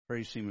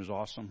Praise team is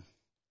awesome.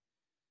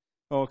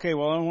 Okay,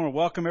 well, I want to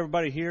welcome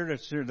everybody here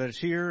that's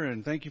here,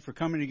 and thank you for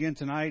coming again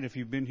tonight. If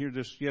you've been here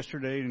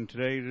yesterday and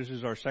today, this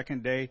is our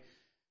second day.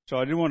 So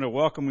I do want to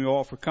welcome you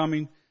all for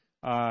coming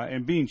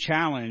and being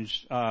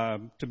challenged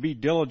to be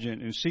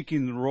diligent in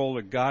seeking the role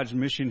of God's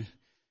mission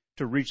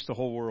to reach the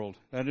whole world.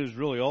 That is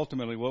really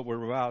ultimately what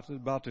we're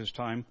about this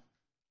time.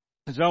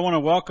 And so I want to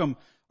welcome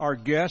our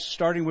guests,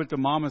 starting with the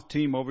Monmouth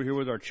team over here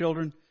with our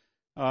children.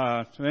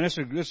 And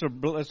it's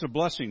a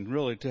blessing,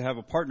 really, to have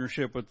a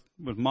partnership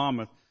with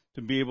Monmouth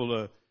to be able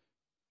to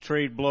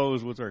trade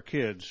blows with our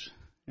kids.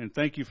 And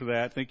thank you for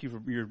that. Thank you for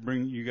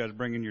you guys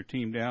bringing your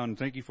team down. And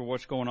thank you for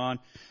what's going on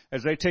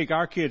as they take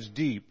our kids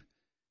deep.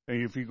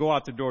 And if you go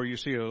out the door, you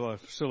see a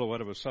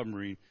silhouette of a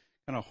submarine.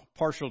 Kind of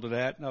partial to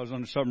that. I was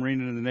on a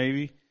submarine in the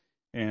Navy,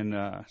 and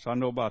so I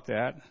know about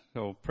that.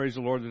 So praise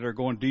the Lord that they're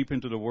going deep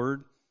into the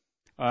Word.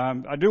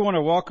 I do want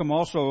to welcome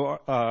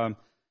also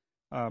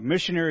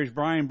missionaries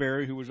Brian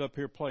Berry, who was up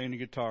here playing the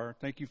guitar.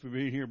 Thank you for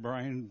being here,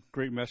 Brian.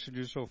 Great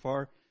messages so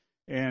far.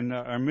 And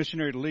our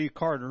missionary Lee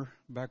Carter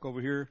back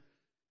over here.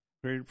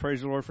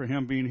 Praise the Lord for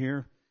him being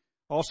here.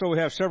 Also, we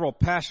have several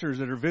pastors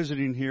that are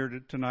visiting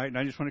here tonight, and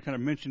I just want to kind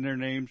of mention their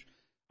names.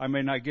 I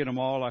may not get them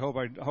all. I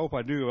hope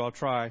I do. I'll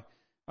try.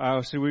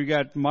 So we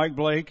got Mike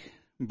Blake,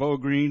 Bo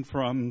Green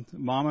from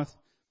Monmouth.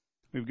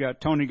 We've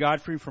got Tony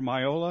Godfrey from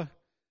Iola.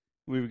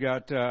 We've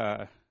got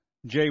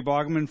Jay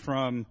Bogman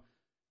from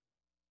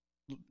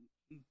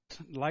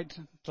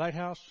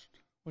Lighthouse.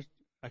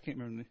 I can't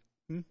remember.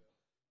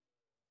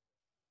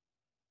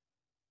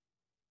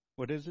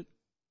 What is it?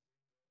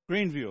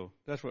 Greenville.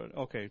 That's what.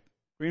 Okay,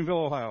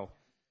 Greenville, Ohio.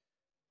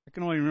 I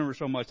can only remember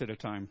so much at a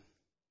time.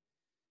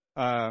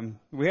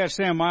 We had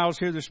Sam Miles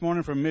here this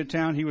morning from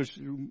Midtown. He was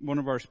one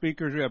of our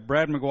speakers. We have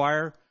Brad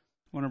McGuire,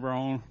 one of our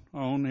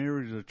own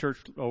here. He's a church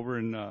over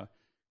in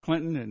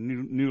Clinton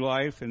and New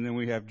Life. And then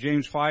we have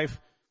James Fife,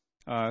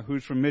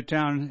 who's from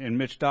Midtown, and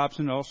Mitch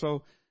Dobson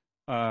also.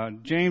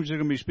 James is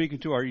going to be speaking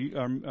to our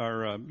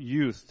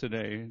youth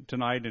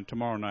tonight and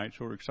tomorrow night.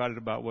 So we're excited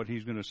about what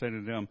he's going to say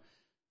to them.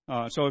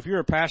 So if you're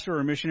a pastor or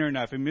a missionary,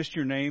 now if I missed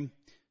your name,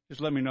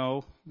 just let me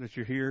know that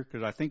you're here,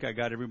 because I think I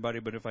got everybody.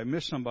 But if I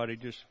missed somebody,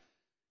 just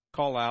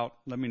call out,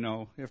 let me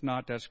know. If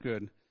not, that's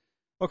good.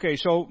 Okay,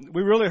 so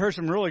we really heard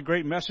some really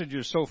great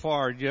messages so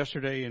far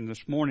yesterday and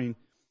this morning.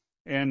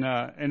 And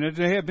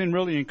they have been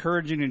really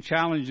encouraging and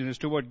challenging as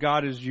to what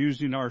God is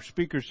using our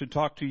speakers to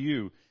talk to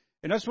you.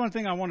 And that's one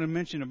thing I want to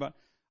mention about.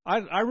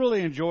 I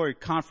really enjoy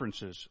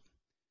conferences.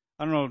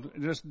 I don't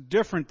know, just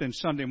different than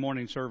Sunday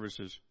morning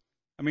services.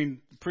 I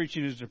mean,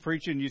 preaching is the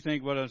preaching. You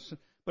think, but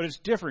it's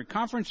different.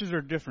 Conferences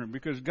are different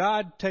because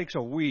God takes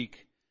a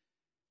week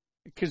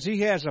because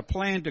He has a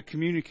plan to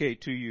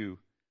communicate to you.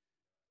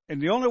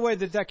 And the only way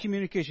that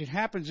communication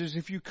happens is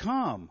if you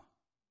come.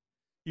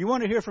 You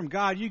want to hear from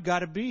God, you got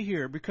to be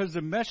here, because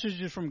the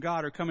messages from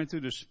God are coming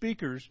through the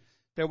speakers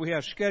that we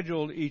have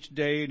scheduled each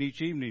day and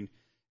each evening.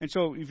 And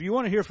so if you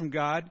want to hear from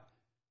God,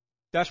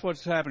 that's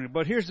what's happening.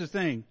 But here's the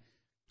thing.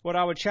 What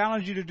I would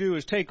challenge you to do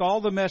is take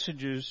all the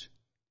messages,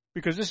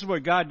 because this is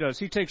what God does.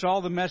 He takes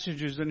all the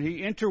messages and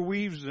He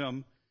interweaves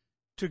them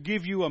to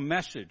give you a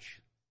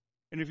message.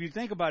 And if you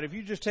think about it, if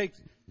you just take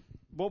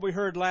what we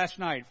heard last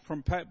night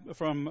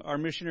from our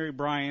missionary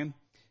Brian,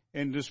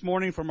 and this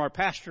morning from our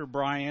pastor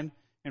Brian,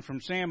 and from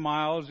Sam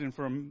Miles, and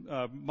from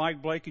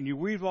Mike Blake, and you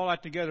weave all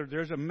that together,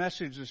 there's a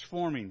message that's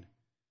forming.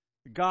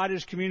 God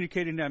is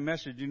communicating that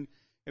message. And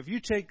if you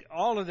take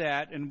all of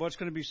that and what's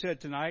going to be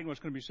said tonight and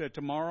what's going to be said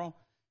tomorrow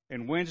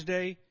and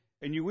Wednesday,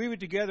 and you weave it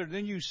together,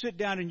 then you sit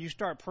down and you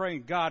start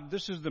praying, God,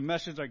 this is the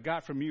message I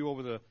got from you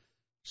over the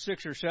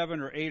 6 or 7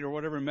 or 8 or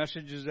whatever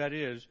messages that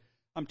is.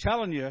 I'm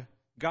telling you,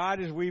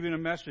 God is weaving a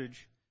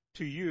message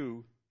to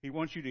you. He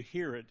wants you to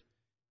hear it.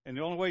 And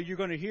the only way you're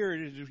going to hear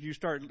it is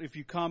if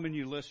you come and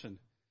you listen.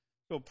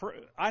 So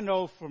I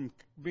know from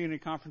being in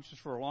conferences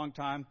for a long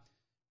time,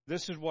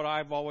 this is what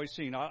I've always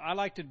seen. I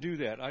like to do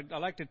that. I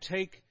like to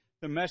take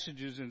the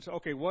messages and say,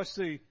 okay, what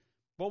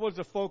was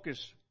the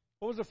focus?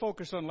 What was the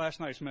focus on last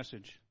night's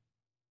message?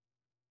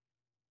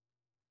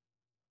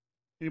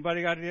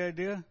 Anybody got any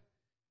idea?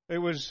 It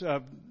was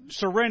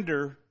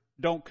surrender,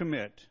 don't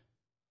commit.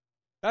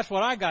 That's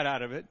what I got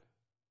out of it.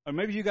 Or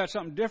maybe you got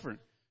something different.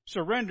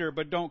 Surrender,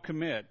 but don't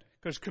commit.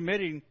 Because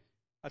committing,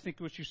 I think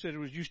what you said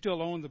was you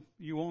still own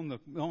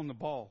the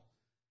ball.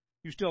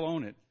 You still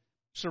own it.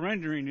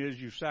 Surrendering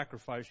is you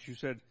sacrificed. You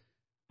said,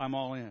 I'm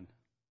all in.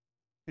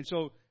 And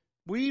so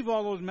weave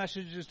all those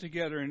messages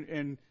together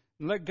and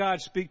let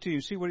God speak to you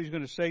and see what He's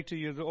going to say to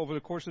you over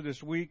the course of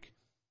this week.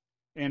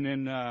 And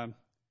then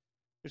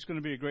it's going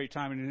to be a great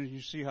time. And then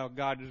you see how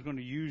God is going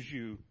to use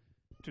you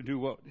to do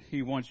what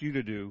He wants you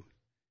to do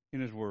in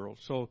His world.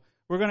 So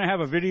we're going to have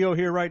a video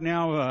here right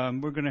now.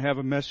 We're going to have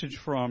a message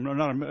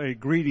a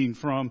greeting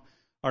from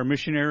our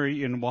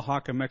missionary in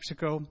Oaxaca,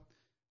 Mexico,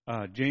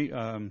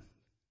 Joe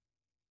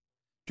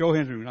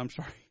Hendrickman. I'm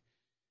sorry.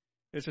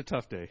 It's a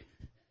tough day.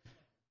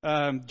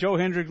 Joe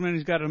Hendrickman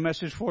has got a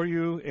message for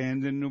you,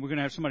 and then we're going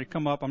to have somebody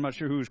come up. I'm not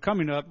sure who's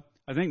coming up.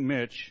 I think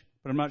Mitch,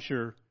 but I'm not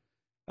sure.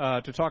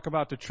 to talk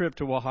about the trip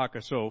to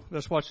Oaxaca. So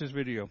let's watch this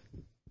video.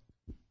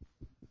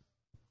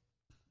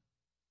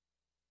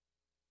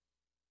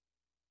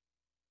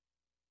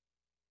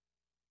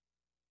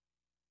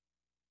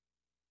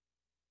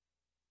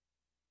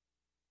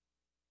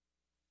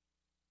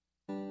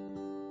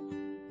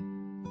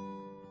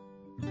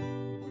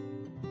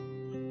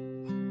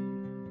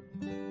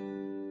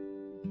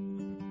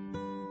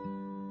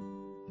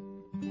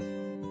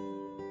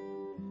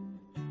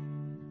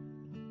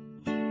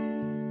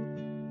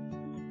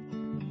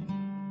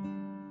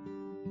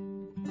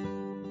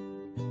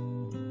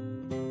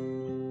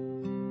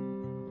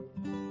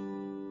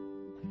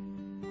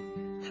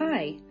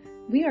 Hi,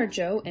 we are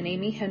Joe and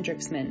Amy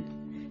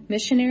Hendricksman,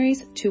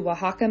 missionaries to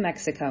Oaxaca,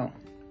 Mexico.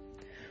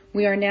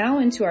 We are now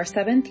into our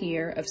 7th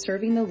year of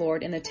serving the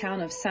Lord in the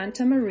town of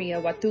Santa Maria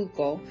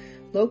Huatulco,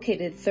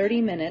 located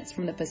 30 minutes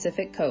from the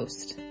Pacific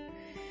coast.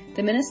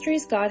 The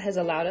ministries God has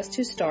allowed us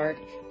to start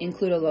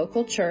include a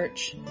local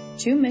church,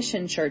 2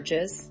 mission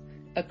churches,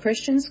 a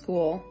Christian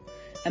school,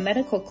 a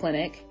medical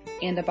clinic,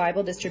 and a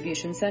Bible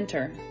distribution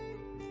center.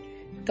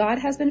 God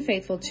has been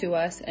faithful to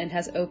us and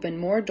has opened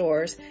more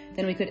doors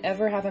than we could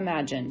ever have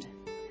imagined.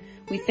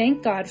 We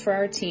thank God for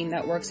our team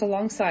that works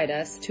alongside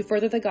us to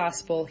further the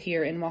gospel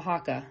here in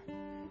Oaxaca.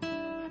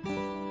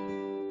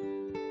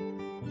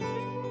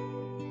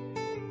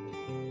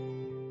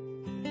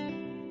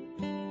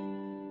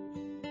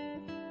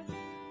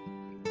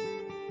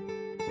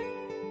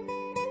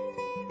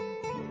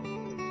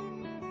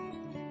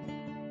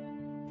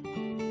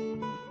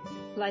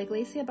 La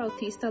Iglesia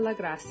Bautista La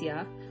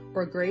Gracia,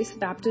 or Grace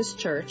Baptist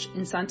Church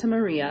in Santa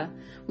Maria,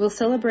 will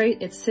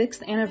celebrate its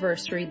 6th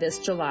anniversary this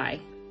July.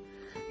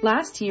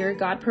 Last year,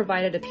 God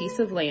provided a piece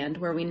of land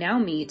where we now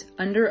meet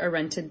under a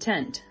rented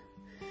tent.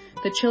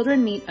 The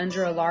children meet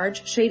under a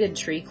large shaded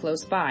tree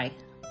close by.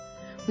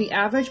 We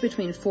average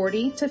between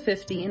 40 to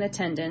 50 in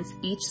attendance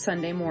each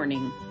Sunday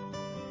morning.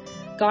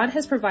 God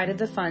has provided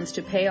the funds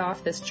to pay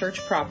off this church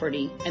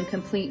property and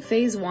complete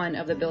Phase 1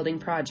 of the building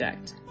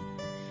project.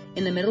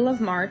 In the middle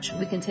of March,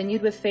 we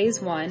continued with Phase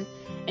 1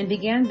 and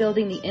began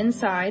building the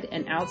inside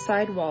and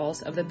outside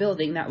walls of the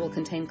building that will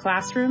contain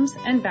classrooms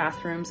and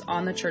bathrooms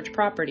on the church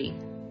property.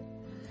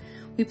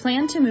 We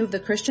plan to move the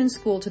Christian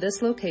school to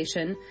this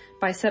location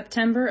by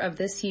September of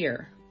this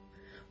year.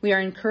 We are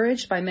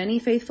encouraged by many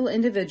faithful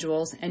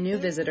individuals and new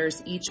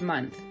visitors each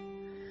month.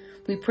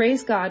 We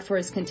praise God for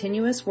His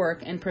continuous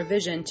work and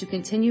provision to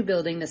continue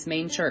building this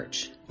main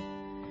church.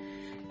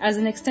 As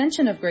an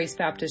extension of Grace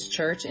Baptist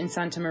Church in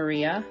Santa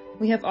Maria,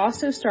 we have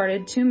also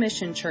started 2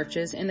 mission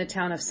churches in the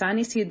town of San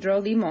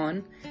Isidro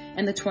Limon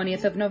and the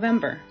 20th of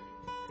November.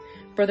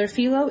 Brother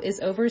Philo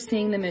is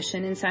overseeing the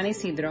mission in San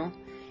Isidro,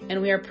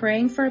 and we are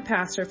praying for a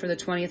pastor for the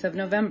 20th of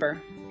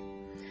November.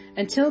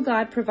 Until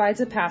God provides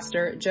a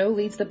pastor, Joe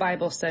leads the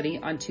Bible study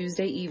on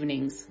Tuesday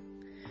evenings.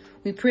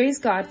 We praise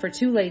God for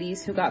 2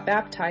 ladies who got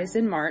baptized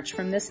in March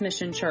from this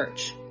mission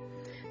church.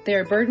 They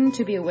are burdened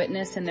to be a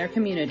witness in their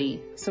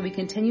community, so we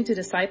continue to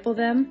disciple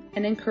them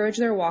and encourage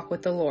their walk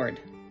with the Lord.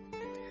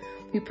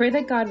 We pray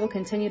that God will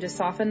continue to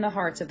soften the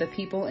hearts of the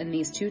people in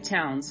these 2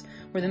 towns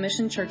where the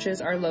mission churches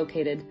are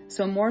located,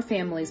 so more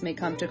families may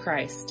come to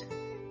Christ.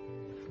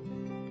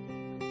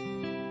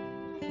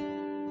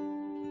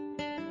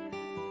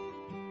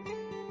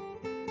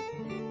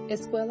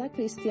 Escuela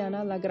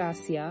Cristiana La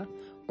Gracia,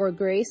 or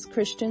Grace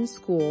Christian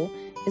School,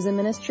 is a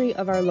ministry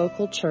of our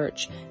local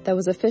church that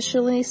was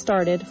officially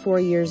started 4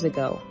 years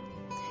ago.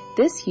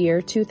 This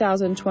year,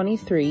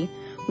 2023,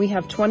 we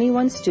have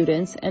 21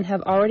 students and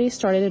have already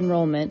started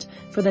enrollment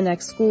for the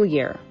next school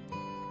year.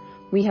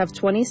 We have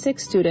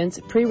 26 students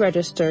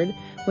pre-registered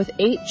with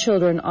 8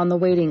 children on the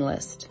waiting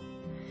list.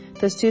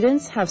 The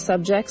students have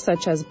subjects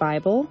such as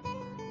Bible,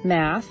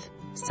 math,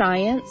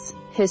 science,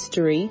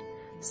 history,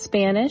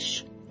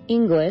 Spanish,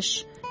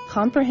 English,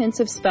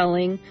 comprehensive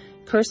spelling,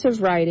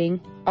 cursive writing,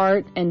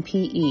 art, and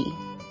PE.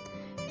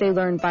 They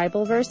learn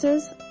Bible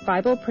verses,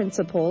 Bible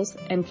principles,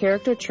 and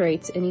character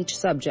traits in each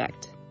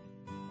subject.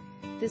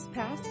 This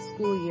past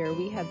school year,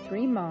 we had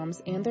 3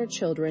 moms and their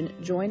children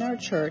join our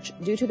church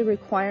due to the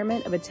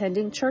requirement of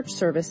attending church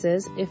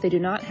services if they do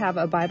not have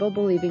a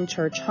Bible-believing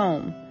church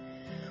home.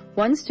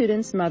 One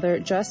student's mother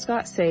just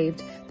got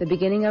saved the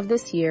beginning of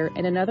this year,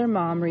 and another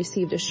mom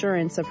received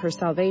assurance of her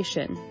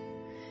salvation.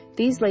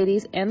 These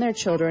ladies and their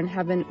children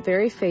have been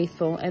very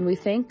faithful, and we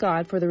thank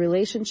God for the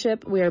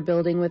relationship we are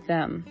building with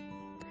them.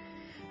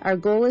 Our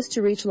goal is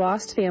to reach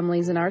lost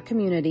families in our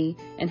community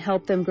and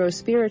help them grow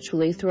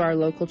spiritually through our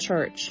local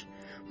church.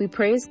 We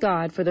praise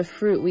God for the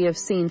fruit we have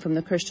seen from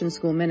the Christian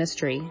school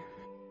ministry.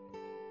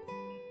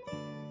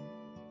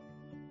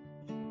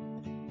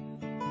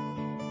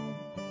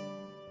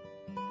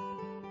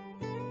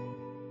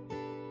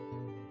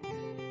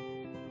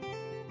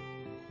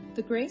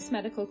 The Grace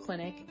Medical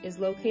Clinic is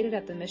located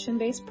at the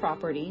mission-based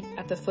property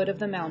at the foot of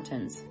the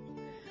mountains.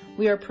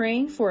 We are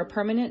praying for a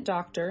permanent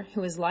doctor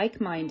who is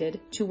like-minded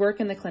to work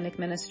in the clinic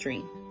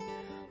ministry.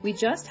 We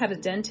just had a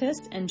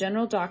dentist and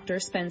general doctor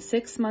spend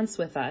 6 months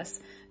with us,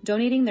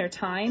 donating their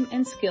time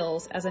and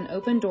skills as an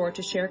open door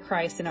to share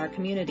Christ in our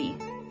community.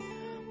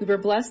 We were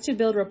blessed to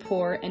build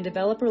rapport and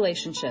develop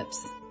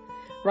relationships.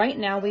 Right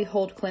now, we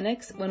hold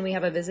clinics when we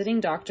have a visiting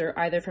doctor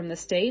either from the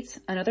States,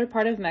 another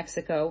part of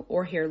Mexico,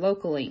 or here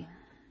locally.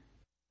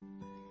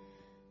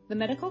 The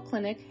medical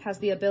clinic has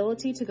the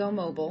ability to go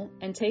mobile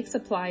and take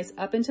supplies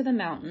up into the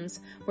mountains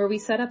where we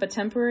set up a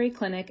temporary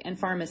clinic and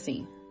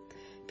pharmacy.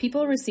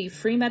 People receive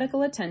free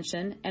medical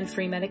attention and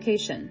free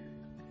medication.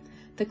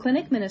 The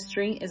clinic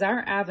ministry is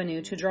our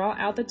avenue to draw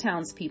out the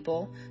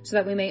townspeople so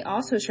that we may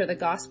also share the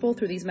gospel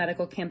through these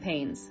medical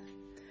campaigns.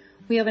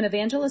 We have an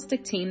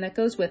evangelistic team that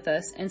goes with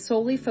us and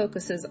solely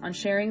focuses on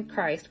sharing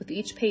Christ with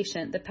each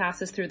patient that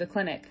passes through the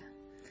clinic.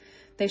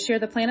 They share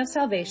the plan of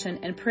salvation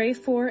and pray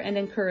for and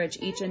encourage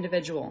each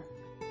individual.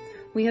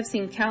 We have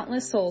seen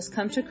countless souls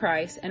come to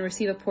Christ and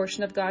receive a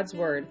portion of God's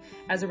Word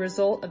as a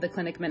result of the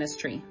clinic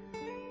ministry.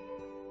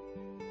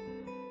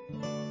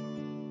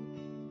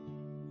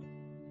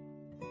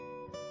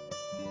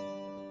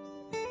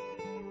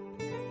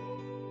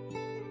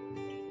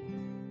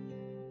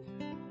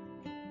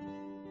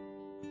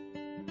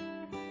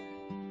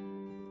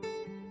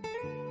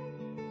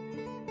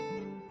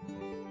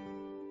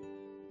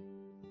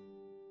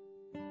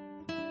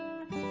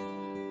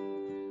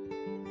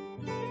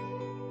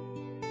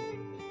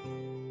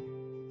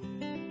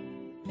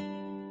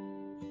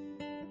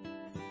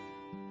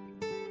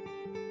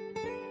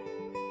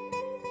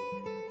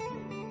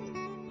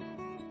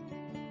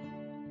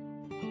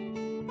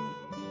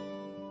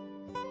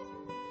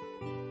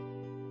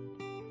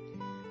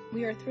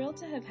 We are thrilled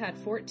to have had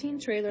 14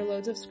 trailer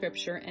loads of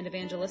scripture and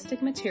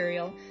evangelistic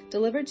material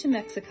delivered to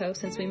Mexico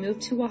since we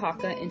moved to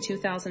Oaxaca in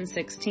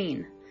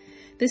 2016.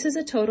 This is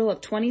a total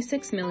of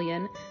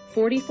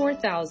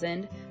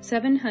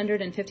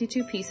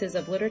 26,044,752 pieces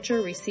of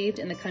literature received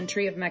in the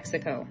country of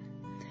Mexico.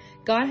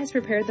 God has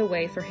prepared the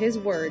way for His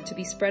Word to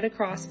be spread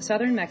across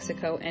southern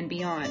Mexico and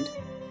beyond.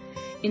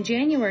 In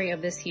January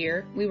of this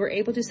year, we were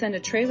able to send a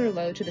trailer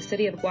load to the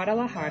city of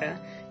Guadalajara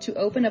to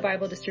open a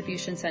Bible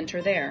distribution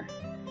center there.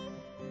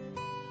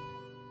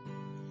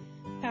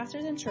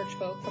 Pastors and church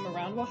folk from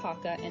around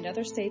Oaxaca and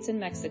other states in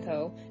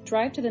Mexico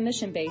drive to the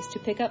mission base to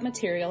pick up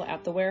material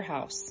at the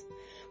warehouse.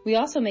 We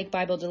also make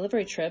Bible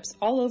delivery trips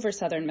all over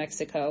southern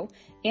Mexico,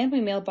 and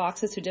we mail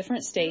boxes to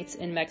different states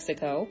in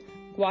Mexico,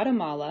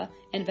 Guatemala,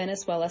 and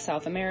Venezuela,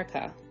 South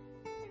America.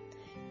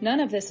 None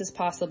of this is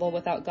possible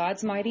without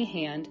God's mighty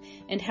hand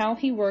and how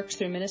He works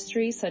through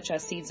ministries such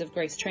as Seeds of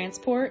Grace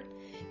Transport,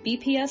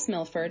 BPS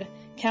Milford,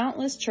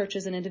 countless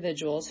churches and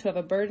individuals who have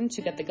a burden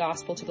to get the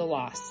gospel to the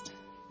lost.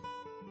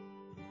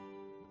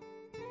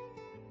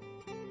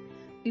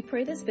 We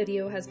pray this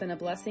video has been a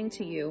blessing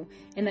to you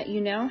and that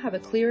you now have a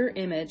clearer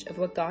image of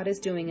what God is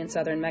doing in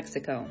southern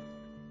Mexico.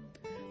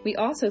 We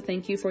also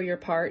thank you for your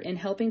part in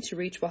helping to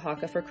reach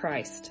Oaxaca for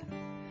Christ.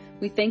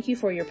 We thank you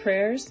for your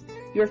prayers,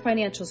 your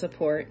financial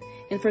support,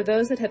 and for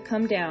those that have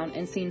come down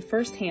and seen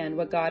firsthand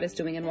what God is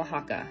doing in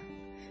Oaxaca.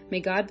 May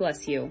God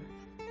bless you.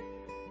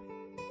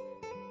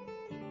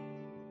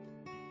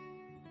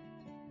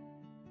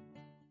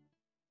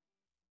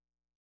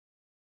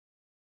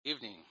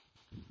 Evening.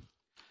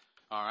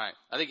 All right.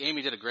 I think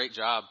Amy did a great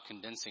job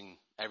condensing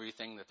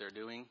everything that they're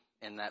doing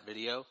in that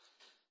video,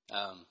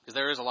 because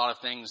there is a lot of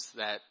things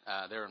that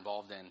they're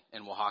involved in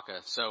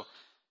Oaxaca. So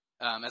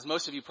as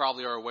most of you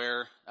probably are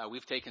aware,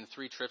 we've taken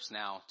 3 trips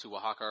now to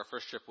Oaxaca. Our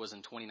first trip was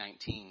in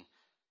 2019,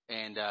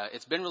 and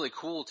it's been really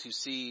cool to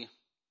see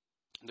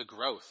the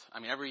growth. I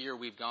mean, every year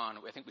we've gone.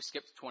 I think we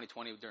skipped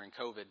 2020 during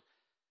COVID,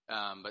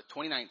 but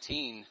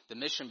 2019, the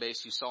mission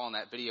base you saw in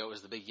that video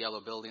is the big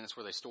yellow building. That's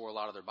where they store a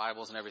lot of their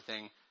Bibles and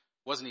everything.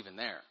 Wasn't even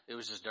there. It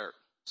was just dirt.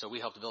 So we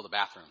helped to build a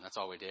bathroom. That's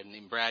all we did. And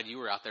even Brad, you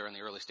were out there in the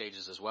early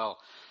stages as well.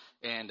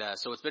 And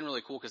so it's been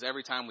really cool because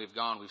every time we've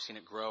gone, we've seen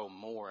it grow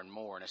more and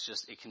more. And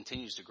it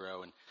continues to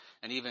grow.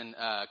 And even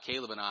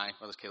Caleb and I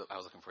was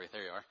looking for you.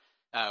 There you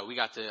are. We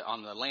got to,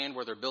 on the land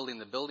where they're building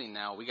the building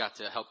now, we got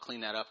to help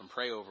clean that up and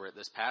pray over it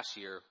this past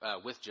year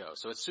with Joe.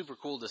 So it's super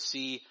cool to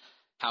see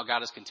how God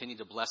has continued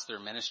to bless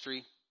their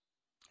ministry.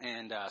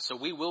 And so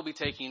we will be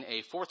taking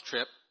a 4th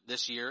trip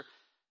this year.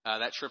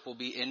 That trip will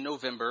be in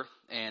November,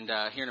 and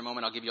here in a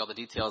moment I'll give you all the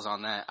details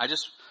on that. I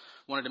just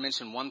wanted to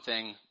mention one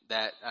thing,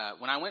 that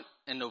when I went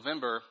in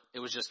November, it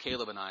was just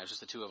Caleb and I. It was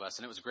just the 2 of us,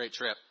 and it was a great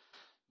trip.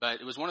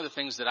 But it was one of the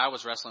things that I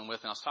was wrestling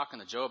with, and I was talking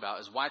to Joe about,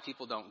 is why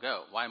people don't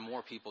go, why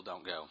more people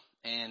don't go.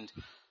 And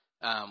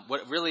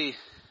what really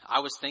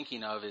I was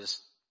thinking of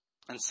is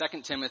in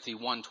 2 Timothy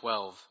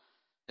 1:12,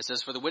 it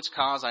says, "For the which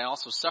cause I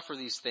also suffer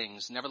these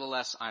things,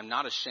 nevertheless I am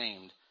not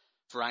ashamed.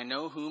 For I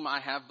know whom I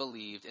have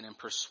believed, and am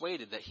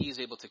persuaded that He is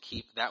able to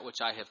keep that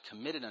which I have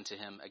committed unto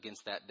Him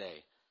against that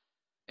day."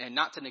 And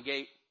not to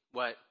negate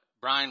what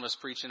Brian was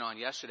preaching on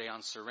yesterday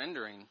on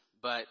surrendering,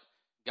 but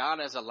God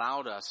has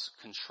allowed us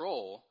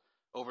control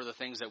over the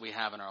things that we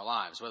have in our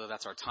lives, whether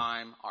that's our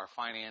time, our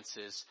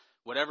finances,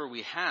 whatever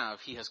we have.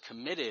 He has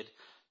committed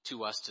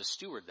to us to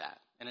steward that.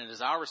 And it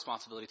is our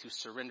responsibility to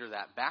surrender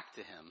that back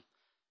to Him.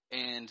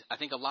 And I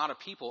think a lot of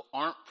people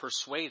aren't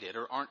persuaded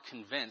or aren't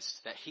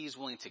convinced that He's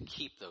willing to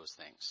keep those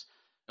things.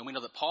 And we know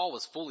that Paul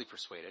was fully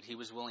persuaded. He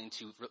was willing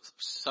to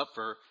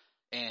suffer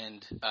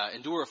and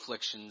endure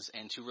afflictions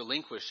and to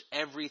relinquish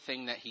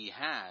everything that he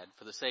had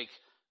for the sake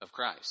of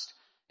Christ.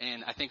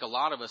 And I think a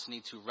lot of us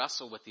need to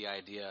wrestle with the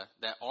idea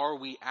that are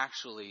we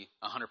actually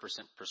 100%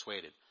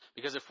 persuaded?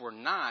 Because if we're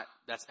not,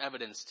 that's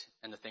evidenced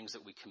in the things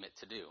that we commit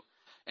to do.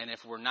 And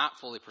if we're not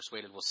fully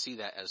persuaded, we'll see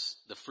that as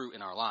the fruit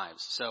in our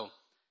lives. So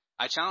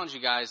I challenge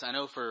you guys. I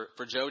know for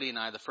Jody and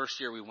I, the first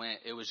year we went,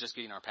 it was just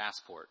getting our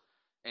passport.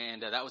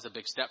 And that was a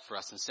big step for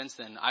us. And since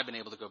then, I've been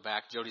able to go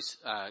back. Jody's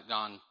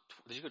gone.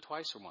 Did you go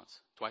twice or once?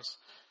 Twice.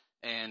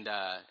 And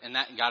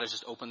that God has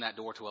just opened that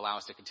door to allow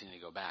us to continue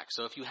to go back.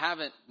 So if you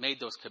haven't made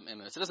those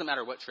commitments, it doesn't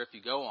matter what trip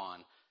you go on,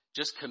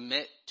 just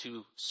commit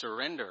to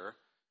surrender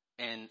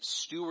and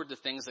steward the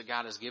things that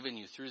God has given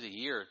you through the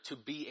year to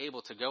be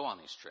able to go on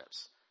these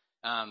trips.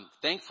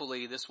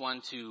 Thankfully, this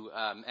one to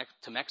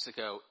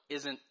Mexico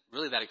isn't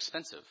really that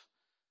expensive.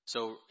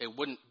 So it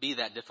wouldn't be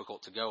that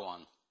difficult to go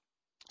on.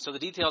 So the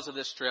details of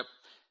this trip,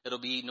 it'll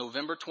be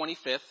November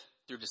 25th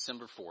through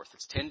December 4th.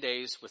 It's 10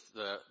 days with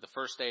the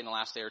first day and the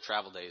last day are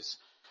travel days.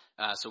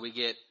 So we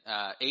get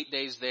 8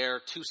 days there,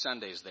 2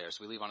 Sundays there.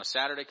 So we leave on a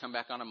Saturday, come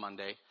back on a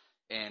Monday,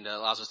 and it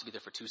allows us to be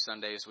there for 2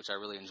 Sundays, which I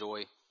really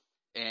enjoy.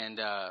 And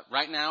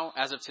right now,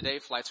 as of today,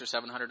 flights are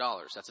 $700.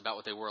 That's about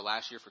what they were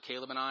last year for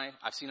Caleb and I.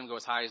 I've seen them go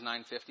as high as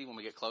 $950 when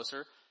we get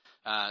closer.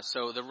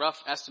 So the rough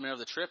estimate of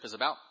the trip is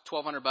about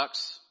 $1,200.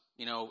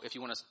 You know, if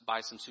you want to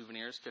buy some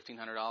souvenirs,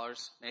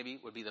 $1,500 maybe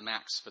would be the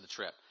max for the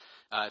trip.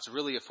 It's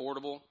really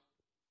affordable.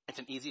 It's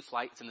an easy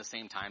flight. It's in the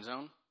same time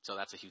zone, so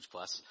that's a huge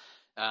plus.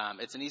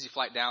 It's an easy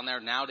flight down there.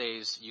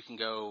 Nowadays, you can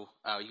go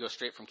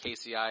straight from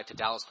KCI to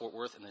Dallas-Fort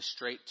Worth and then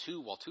straight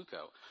to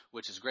Hualtuco,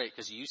 which is great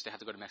because you used to have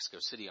to go to Mexico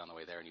City on the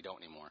way there, and you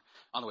don't anymore.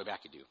 On the way back,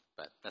 you do,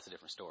 but that's a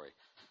different story.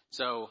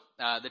 So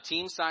the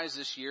team size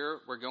this year,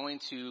 we're going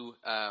to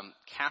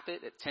cap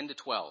it at 10 to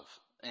 12.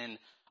 And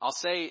I'll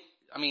say,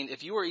 I mean,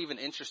 if you are even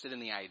interested in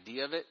the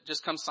idea of it,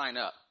 just come sign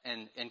up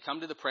and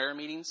come to the prayer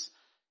meetings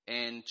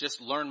and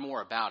just learn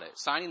more about it.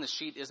 Signing the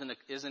sheet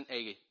isn't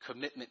a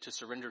commitment to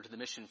surrender to the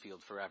mission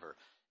field forever.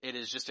 It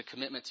is just a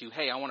commitment to,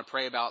 hey, I want to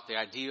pray about the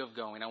idea of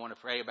going. I want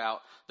to pray about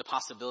the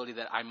possibility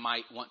that I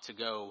might want to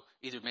go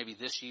either maybe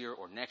this year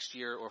or next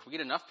year, or if we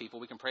get enough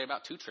people, we can pray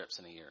about 2 trips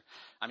in a year.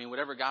 I mean,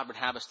 whatever God would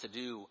have us to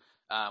do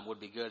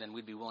would be good, and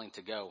we'd be willing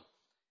to go.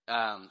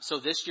 So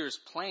this year's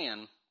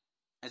plan,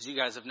 as you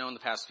guys have known the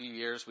past few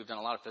years, we've done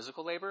a lot of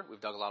physical labor.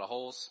 We've dug a lot of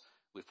holes.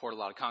 We've poured a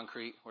lot of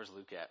concrete. Where's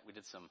Luke at? We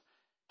did some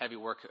heavy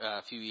work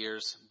a few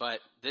years. But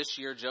this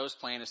year, Joe's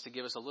plan is to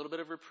give us a little bit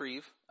of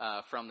reprieve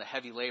from the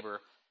heavy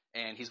labor.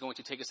 And he's going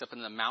to take us up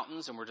into the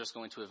mountains, and we're just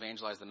going to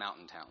evangelize the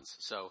mountain towns.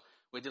 So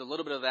we did a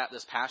little bit of that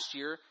this past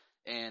year,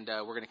 and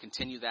we're going to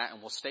continue that,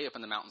 and we'll stay up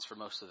in the mountains for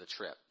most of the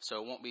trip.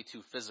 So it won't be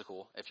too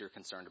physical if you're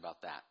concerned about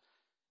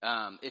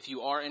that. If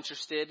you are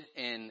interested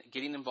in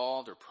getting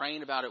involved or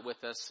praying about it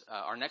with us,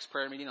 our next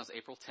prayer meeting is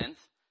April 10th.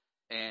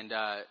 And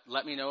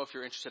let me know if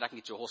you're interested. I can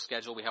get you a whole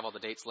schedule. We have all the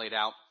dates laid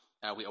out.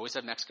 We always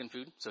have Mexican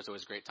food, so it's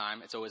always a great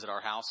time. It's always at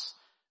our house.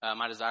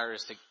 My desire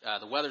is to,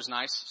 the weather's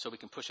nice, so we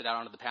can push it out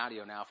onto the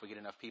patio now if we get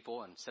enough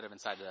people instead of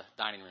inside the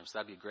dining room, so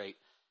that'd be great.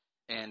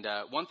 And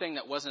one thing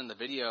that wasn't in the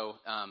video,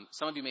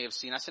 some of you may have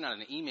seen, I sent out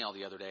an email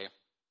the other day.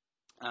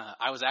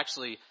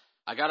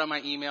 I got on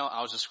my email,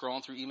 I was just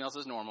scrolling through emails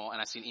as normal, and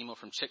I see an email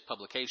from Chick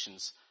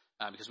Publications,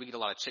 because we get a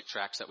lot of Chick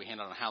tracts that we hand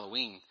out on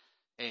Halloween.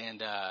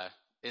 And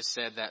it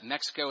said that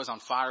Mexico is on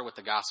fire with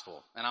the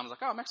gospel. And I was like,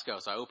 oh, Mexico.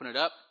 So I open it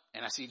up,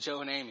 and I see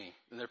Joe and Amy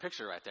in their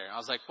picture right there. And I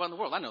was like, what in the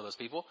world? I know those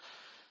people.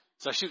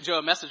 So I shoot Joe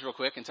a message real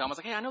quick and tell him, I was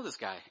like, hey, I know this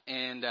guy.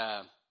 And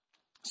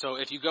so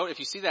if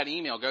you see that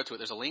email, go to it.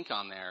 There's a link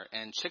on there.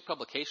 And Chick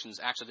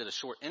Publications actually did a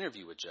short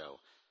interview with Joe.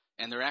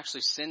 And they're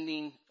actually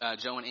sending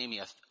Joe and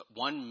Amy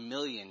 1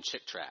 million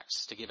Chick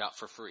tracts to give out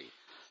for free.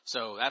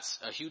 So that's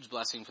a huge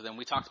blessing for them.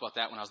 We talked about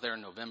that when I was there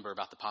in November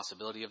about the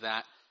possibility of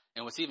that.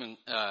 And what's even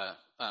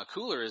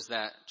cooler is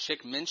that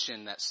Chick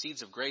mentioned that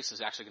Seeds of Grace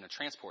is actually going to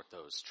transport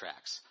those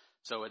tracts.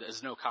 So it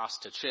is no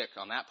cost to Chick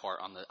on that part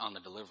on the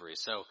delivery.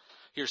 So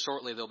here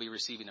shortly they'll be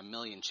receiving 1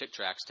 million Chick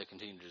tracts to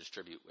continue to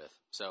distribute with.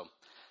 So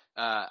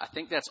I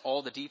think that's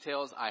all the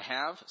details I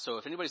have. So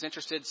if anybody's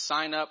interested,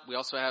 sign up. We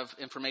also have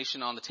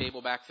information on the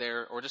table back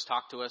there, or just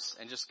talk to us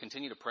and just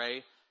continue to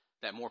pray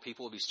that more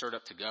people will be stirred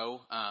up to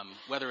go,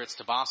 whether it's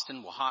to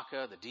Boston,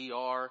 Oaxaca, the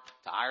DR,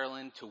 to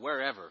Ireland, to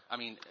wherever. I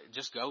mean,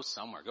 just go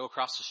somewhere. Go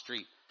across the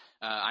street.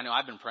 I know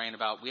I've been praying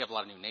about, we have a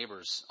lot of new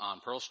neighbors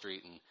on Pearl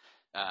Street, and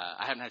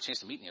I haven't had a chance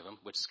to meet any of them,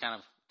 which is kind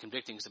of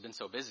convicting because I've been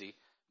so busy.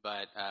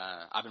 But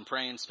I've been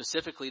praying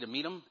specifically to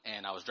meet them,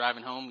 and I was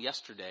driving home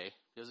yesterday.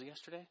 Was it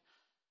yesterday?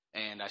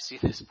 And I see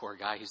this poor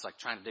guy. He's like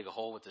trying to dig a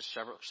hole with this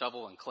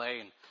shovel and clay,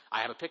 and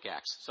I have a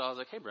pickaxe. So I was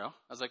like, hey, bro. I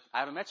was like, I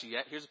haven't met you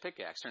yet. Here's a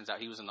pickaxe. Turns out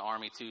he was in the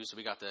Army, too, so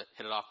we got to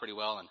hit it off pretty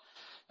well.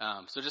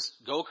 And so just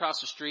go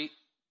across the street,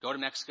 go to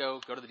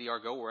Mexico, go to the DR,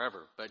 go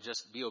wherever, but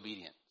just be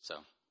obedient. So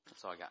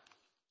that's all I got.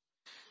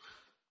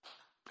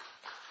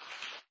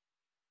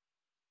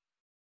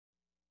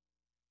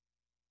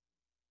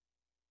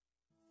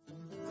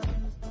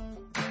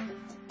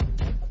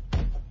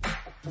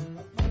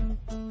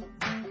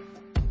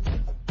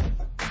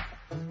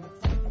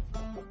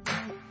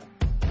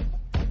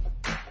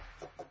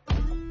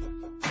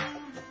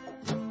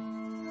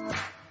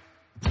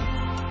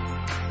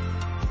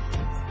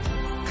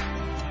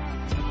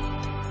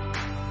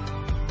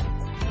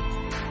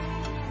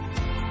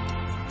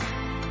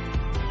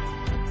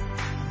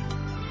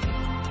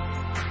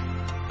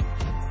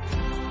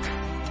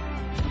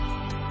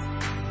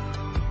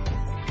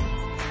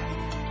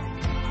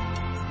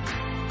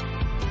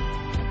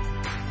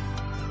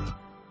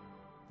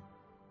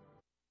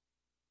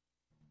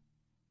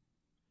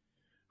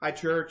 Hi,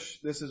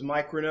 church. This is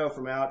Mike Renault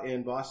from out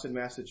in Boston,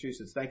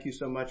 Massachusetts. Thank you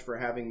so much for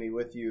having me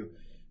with you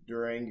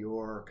during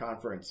your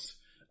conference.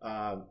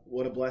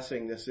 What a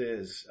blessing this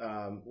is.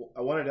 I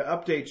wanted to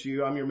update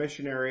you. I'm your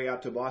missionary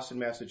out to Boston,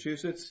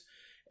 Massachusetts,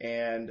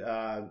 and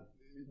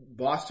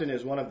Boston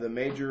is one of the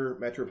major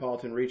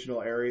metropolitan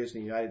regional areas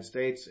in the United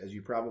States, as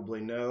you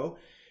probably know,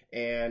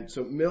 and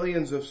so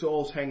millions of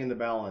souls hang in the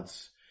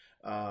balance.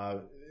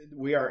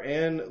 We are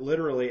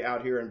literally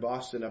out here in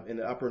Boston, up in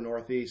the upper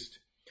Northeast,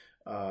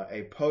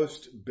 a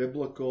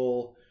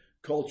post-biblical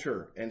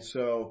culture. And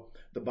so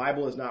the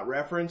Bible is not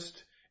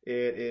referenced.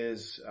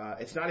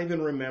 It's not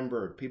even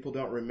remembered. People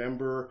don't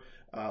remember,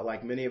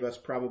 like many of us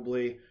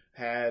probably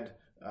had,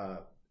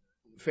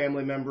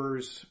 family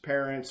members,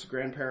 parents,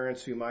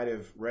 grandparents who might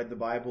have read the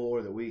Bible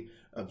or that we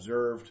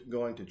observed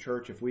going to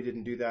church. If we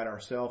didn't do that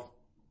ourselves,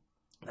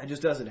 that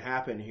just doesn't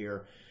happen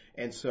here.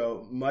 And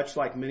so much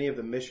like many of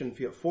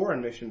the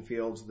foreign mission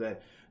fields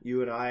that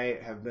you and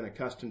I have been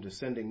accustomed to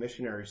sending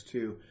missionaries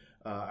to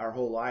our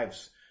whole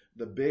lives,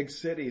 the big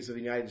cities of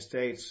the United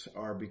States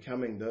are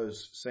becoming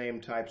those same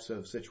types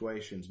of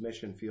situations,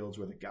 mission fields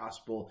where the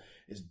gospel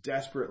is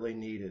desperately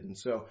needed. And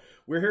so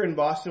we're here in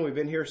Boston. We've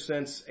been here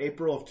since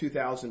April of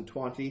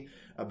 2020,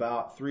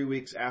 about 3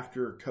 weeks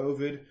after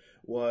COVID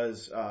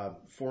was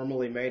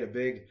formally made a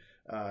big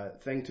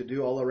thing to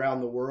do all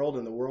around the world,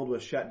 and the world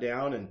was shut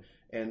down.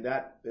 And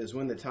that is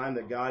when the time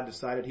that God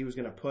decided he was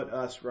going to put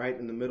us right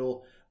in the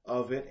middle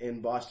of it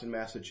in Boston,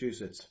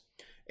 Massachusetts.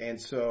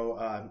 And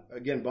so,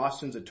 again,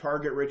 Boston's a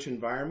target-rich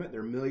environment.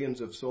 There are millions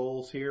of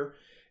souls here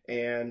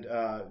and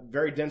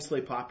very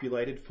densely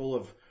populated, full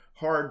of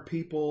hard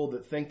people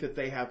that think that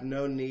they have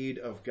no need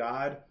of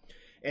God.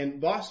 And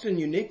Boston,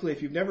 uniquely,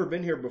 if you've never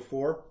been here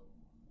before,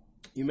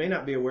 you may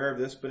not be aware of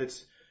this, but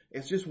it's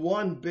just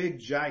one big,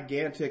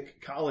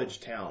 gigantic college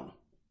town.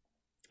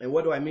 And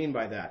what do I mean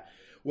by that?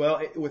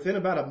 Well, within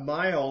about a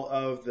mile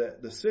of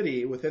the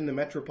city, within the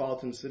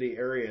metropolitan city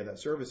area, that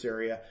service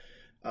area,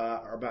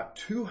 are about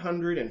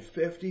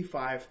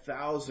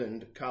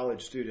 255,000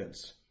 college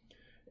students.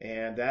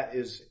 And that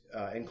is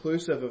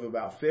inclusive of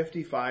about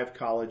 55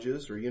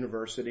 colleges or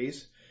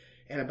universities.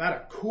 And about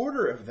a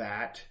quarter of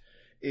that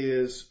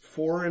is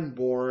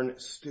foreign-born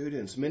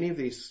students. Many of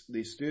these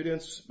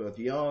students, both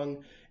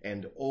young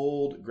and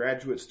old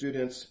graduate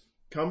students,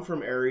 come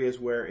from areas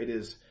where it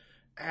is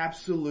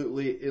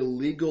absolutely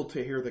illegal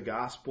to hear the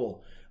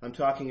gospel. I'm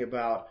talking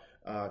about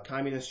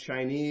communist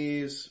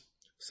Chinese,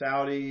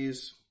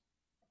 Saudis,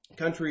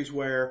 countries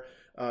where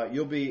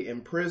you'll be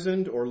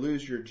imprisoned or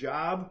lose your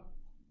job,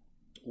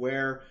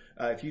 where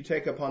if you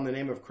take upon the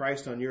name of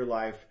Christ on your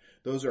life,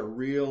 those are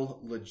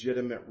real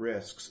legitimate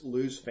risks.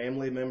 Lose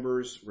family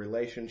members,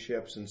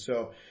 relationships. And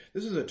so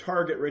this is a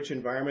target-rich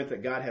environment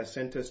that God has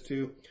sent us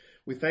to.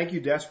 We thank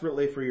you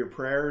desperately for your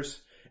prayers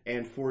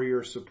and for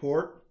your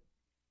support.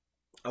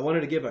 I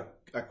wanted to give a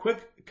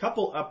quick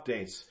couple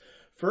updates.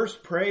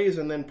 First, praise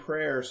and then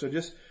prayer. So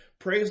just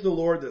praise the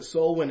Lord that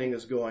soul winning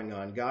is going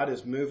on. God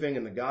is moving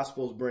and the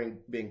gospel is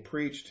being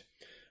preached.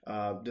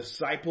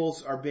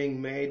 Disciples are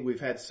being made.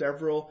 We've had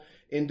several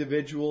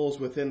individuals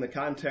within the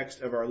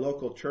context of our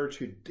local church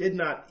who did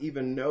not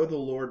even know the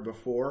Lord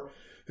before,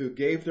 who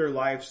gave their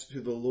lives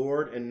to the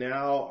Lord and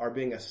now are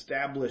being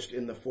established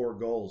in the four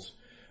goals,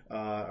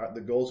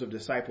 the goals of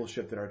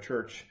discipleship that our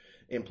church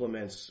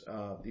implements,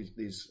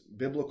 these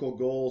biblical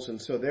goals. And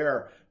so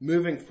they're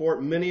moving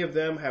forward. Many of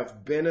them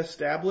have been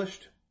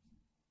established.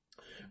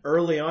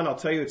 Early on, I'll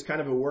tell you, it's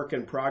kind of a work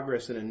in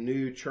progress in a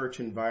new church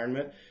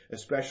environment,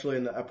 especially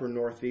in the upper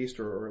Northeast,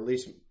 or at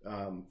least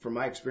from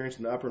my experience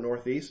in the upper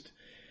Northeast,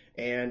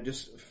 and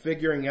just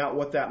figuring out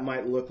what that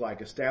might look like,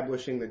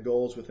 establishing the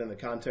goals within the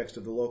context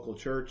of the local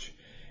church.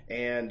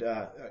 And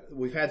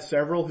we've had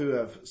several who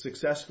have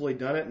successfully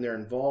done it, and they're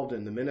involved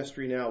in the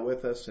ministry now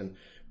with us and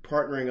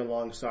partnering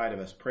alongside of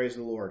us. Praise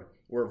the Lord.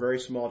 We're a very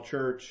small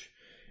church.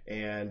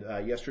 And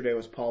yesterday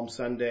was Palm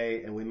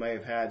Sunday, and we may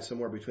have had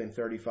somewhere between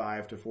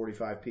 35 to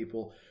 45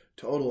 people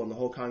total in the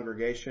whole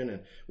congregation,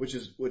 and which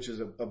is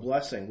a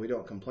blessing. We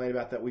don't complain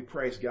about that. We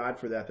praise God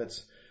for that.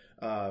 That's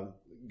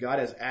God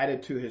has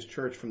added to His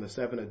church from the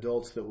 7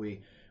 adults that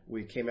we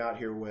came out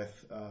here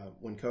with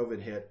when COVID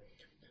hit.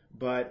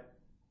 But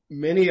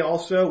many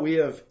also we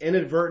have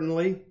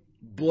inadvertently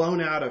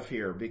blown out of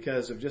here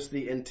because of just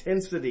the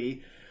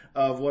intensity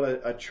of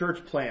what a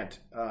church plant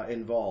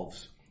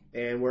involves.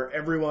 And where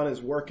everyone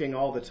is working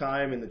all the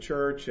time in the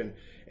church and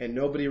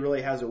nobody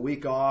really has a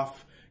week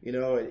off. You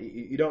know,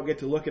 you don't get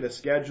to look at a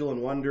schedule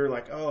and wonder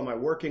like, oh, am I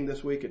working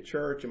this week at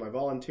church? Am I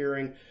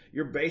volunteering?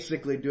 You're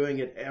basically doing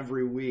it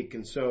every week.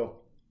 And so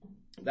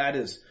that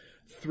is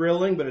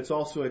thrilling, but it's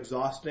also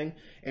exhausting.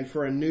 And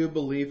for a new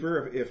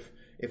believer,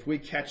 if we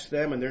catch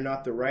them and they're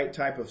not the right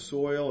type of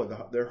soil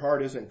or their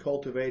heart isn't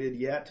cultivated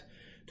yet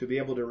to be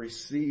able to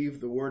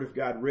receive the Word of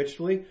God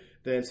richly,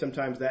 then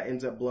sometimes that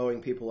ends up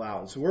blowing people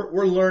out. And so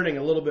we're learning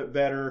a little bit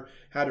better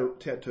how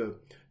to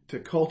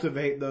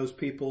cultivate those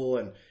people.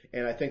 And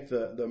I think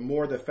the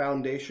more the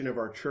foundation of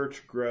our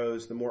church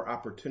grows, the more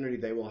opportunity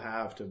they will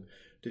have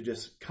to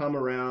just come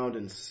around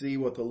and see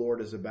what the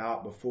Lord is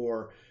about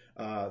before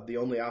the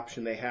only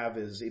option they have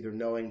is either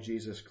knowing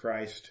Jesus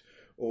Christ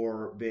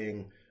or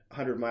being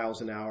 100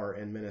 miles an hour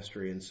in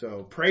ministry. And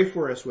so pray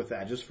for us with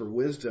that, just for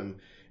wisdom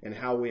and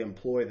how we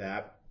employ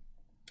that.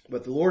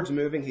 But the Lord's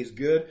moving. He's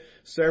good.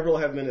 Several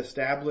have been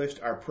established.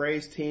 Our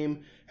praise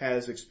team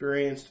has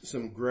experienced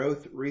some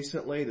growth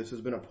recently. This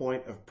has been a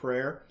point of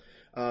prayer.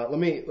 Let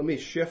me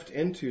shift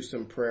into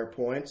some prayer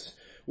points.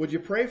 Would you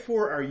pray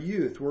for our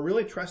youth? We're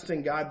really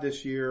trusting God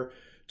this year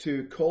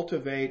to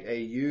cultivate a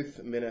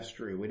youth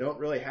ministry. We don't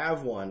really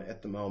have one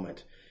at the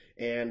moment.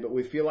 But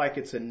we feel like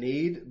it's a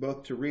need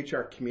both to reach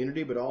our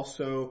community, but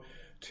also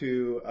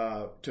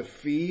to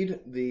feed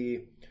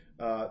the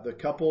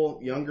couple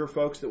younger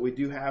folks that we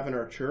do have in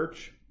our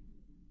church.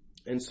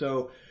 And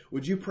so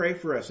would you pray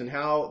for us and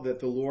how that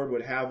the Lord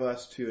would have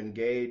us to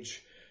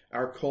engage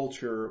our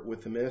culture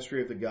with the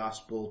ministry of the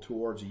gospel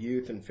towards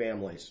youth and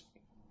families?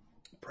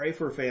 Pray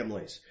for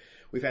families.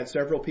 We've had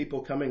several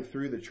people coming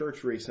through the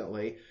church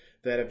recently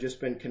that have just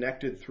been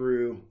connected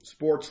through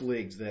sports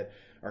leagues that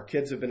our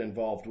kids have been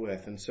involved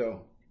with. And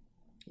so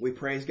we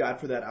praise God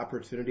for that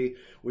opportunity.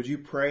 Would you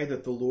pray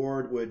that the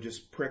Lord would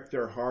just prick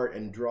their heart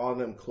and draw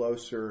them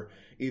closer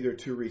either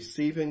to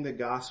receiving the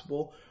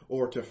gospel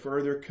or to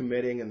further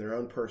committing in their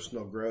own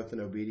personal growth and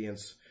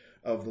obedience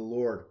of the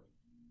Lord?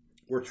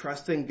 We're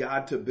trusting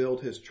God to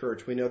build His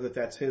church. We know that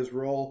that's His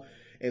role.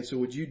 And so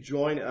would you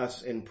join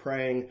us in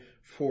praying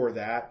for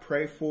that?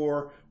 Pray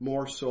for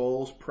more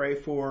souls. Pray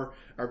for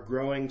our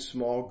growing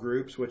small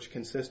groups, which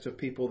consist of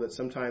people that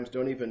sometimes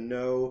don't even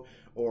know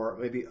or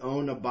maybe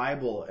own a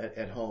Bible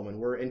at home, and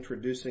we're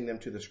introducing them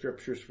to the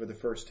scriptures for the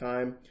first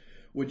time.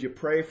 Would you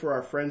pray for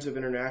our Friends of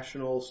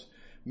International's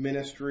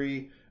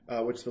ministry,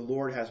 which the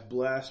Lord has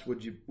blessed?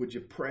 Would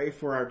you pray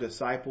for our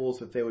disciples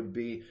that they would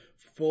be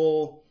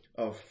full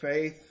of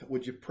faith?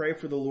 Would you pray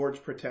for the Lord's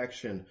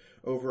protection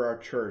over our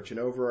church and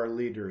over our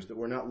leaders, that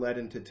we're not led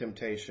into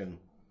temptation?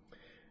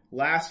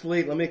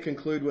 Lastly, let me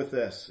conclude with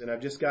this, and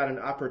I've just got an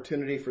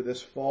opportunity for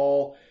this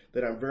fall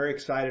that I'm very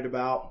excited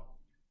about.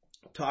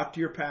 Talk to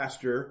your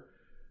pastor,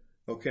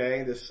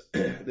 okay?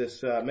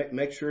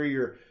 Make sure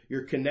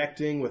you're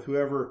connecting with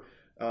whoever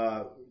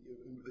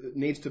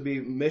needs to be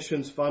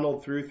missions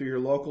funneled through your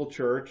local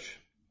church.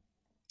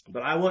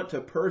 But I want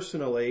to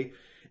personally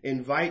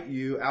invite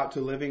you out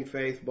to Living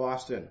Faith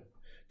Boston.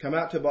 Come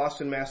out to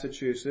Boston,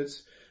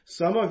 Massachusetts.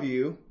 Some of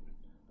you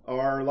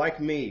are like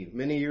me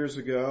many years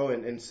ago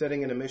and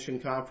sitting in a mission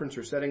conference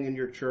or sitting in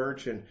your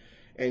church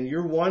and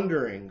you're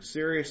wondering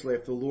seriously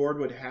if the Lord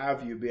would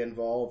have you be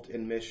involved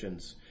in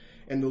missions.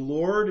 And the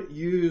Lord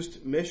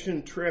used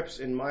mission trips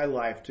in my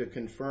life to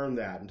confirm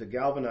that and to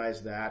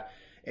galvanize that.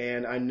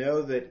 And I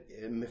know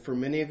that for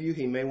many of you,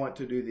 He may want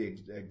to do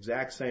the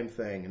exact same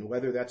thing. And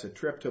whether that's a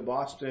trip to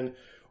Boston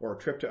or a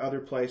trip to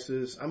other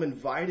places, I'm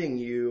inviting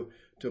you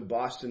to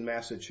Boston,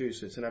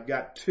 Massachusetts. And I've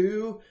got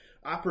 2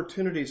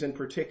 opportunities in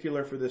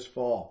particular for this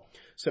fall.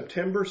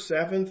 September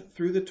 7th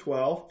through the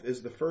 12th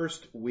is the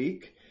first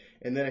week.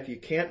 And then if you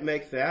can't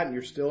make that and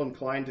you're still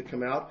inclined to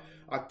come out,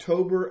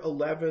 October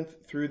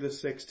 11th through the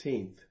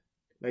 16th.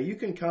 Now you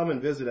can come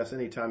and visit us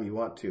anytime you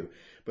want to,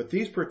 but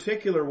these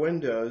particular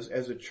windows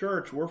as a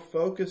church, we're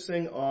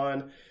focusing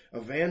on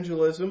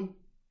evangelism,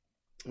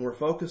 and we're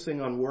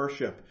focusing on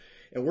worship,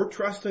 and we're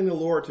trusting the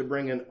Lord to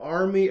bring an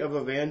army of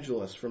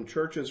evangelists from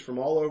churches from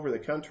all over the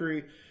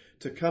country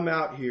to come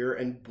out here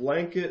and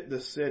blanket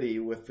the city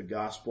with the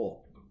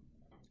gospel,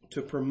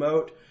 to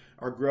promote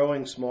our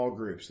growing small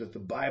groups, that the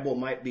Bible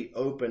might be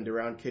opened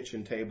around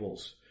kitchen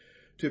tables,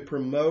 to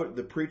promote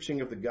the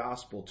preaching of the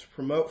gospel, to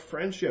promote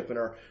friendship in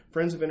our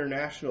Friends of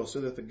International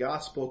so that the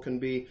gospel can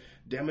be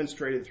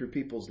demonstrated through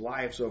people's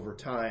lives over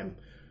time,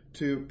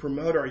 to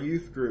promote our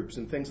youth groups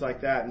and things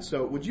like that. And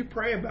so would you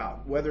pray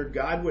about whether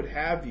God would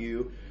have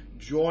you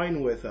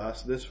join with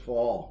us this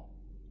fall?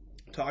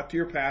 Talk to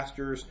your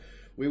pastors.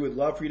 We would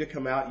love for you to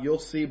come out. You'll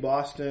see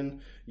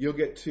Boston. You'll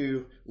get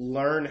to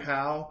learn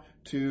how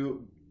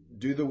to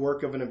do the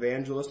work of an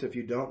evangelist. If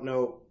you don't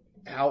know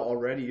how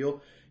already,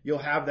 you'll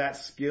have that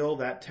skill,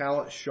 that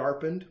talent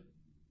sharpened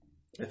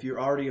if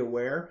you're already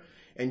aware.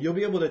 And you'll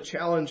be able to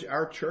challenge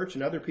our church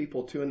and other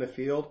people too in the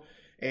field.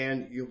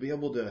 And you'll be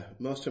able to,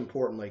 most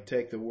importantly,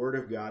 take the Word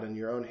of God in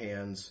your own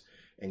hands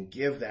and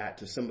give that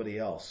to somebody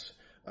else,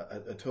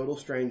 a total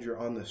stranger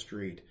on the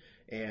street.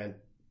 And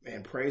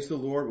praise the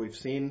Lord, we've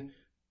seen,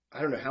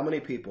 I don't know how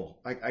many people.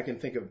 I can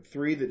think of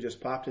 3 that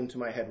just popped into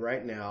my head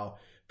right now,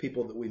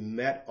 people that we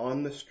met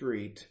on the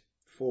street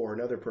for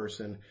another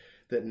person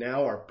that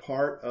now are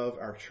part of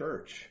our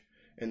church,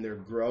 and they're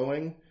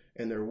growing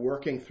and they're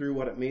working through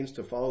what it means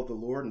to follow the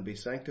Lord and be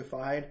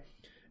sanctified.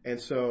 And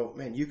so,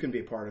 man, you can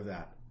be part of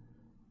that.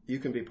 You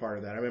can be part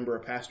of that. I remember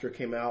a pastor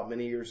came out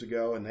many years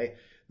ago and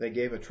they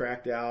gave a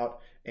tract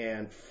out,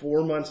 and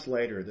 4 months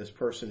later, this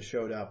person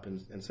showed up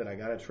and said, I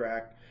got a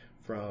tract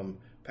from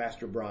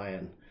Pastor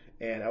Brian.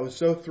 And I was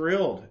so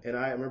thrilled. And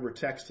I remember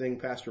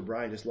texting Pastor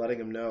Brian, just letting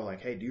him know,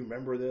 like, hey, do you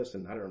remember this?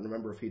 And I don't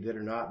remember if he did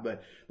or not,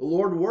 but the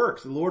Lord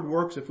works. The Lord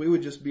works if we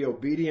would just be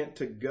obedient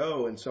to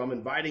go. And so I'm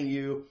inviting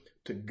you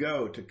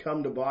to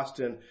come to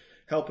Boston,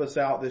 help us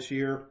out this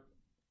year.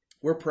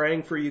 We're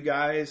praying for you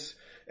guys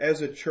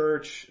as a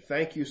church.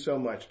 Thank you so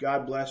much.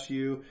 God bless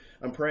you.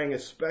 I'm praying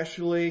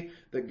especially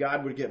that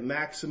God would get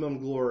maximum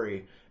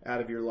glory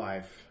out of your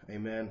life.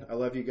 Amen. I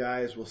love you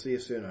guys. We'll see you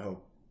soon, I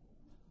hope.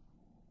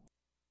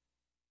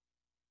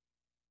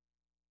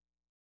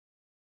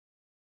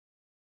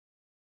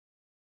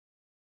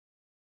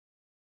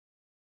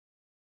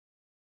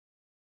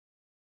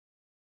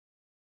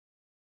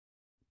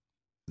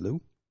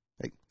 Hello.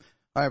 Hey.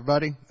 Hi,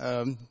 everybody.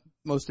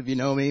 Most of you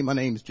know me. My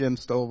name's Jim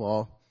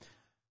Stovall.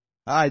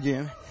 Hi,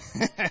 Jim.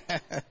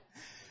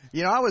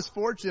 I was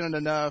fortunate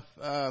enough.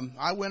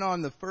 I went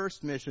on the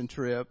first mission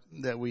trip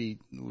that we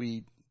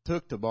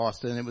took to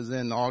Boston. It was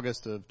in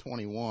August of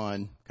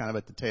 21, kind of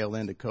at the tail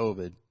end of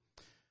COVID.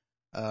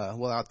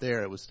 Out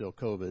there it was still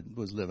COVID,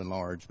 was living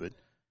large, but,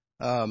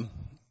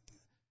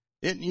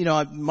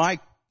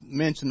 Mike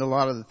mentioned a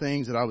lot of the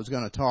things that I was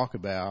going to talk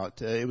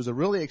about. It was a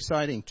really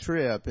exciting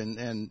trip,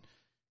 and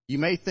you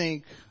may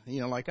think,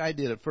 like I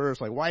did at first,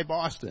 like, why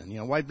Boston?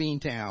 Why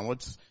Beantown?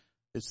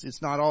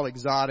 It's not all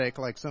exotic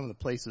like some of the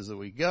places that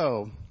we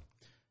go.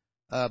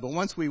 But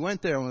once we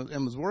went there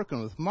and was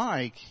working with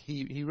Mike,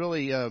 he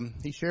really,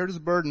 he shared his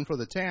burden for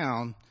the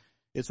town.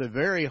 It's a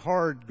very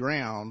hard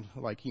ground,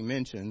 like he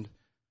mentioned.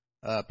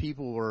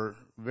 People were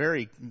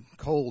very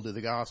cold to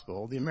the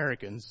gospel, the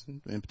Americans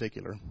in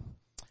particular.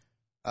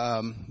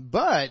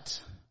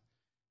 But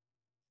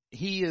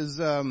he is,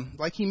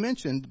 like he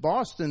mentioned,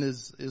 Boston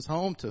is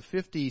home to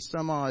 50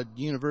 some odd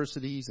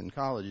universities and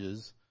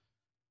colleges.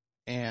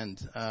 And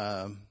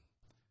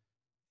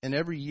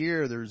every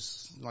year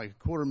there's like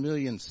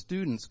 250,000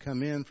 students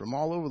come in from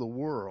all over the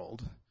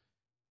world.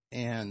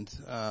 And,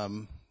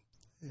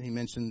 he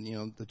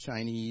mentioned, the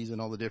Chinese and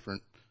all the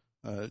different,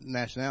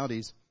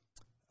 nationalities.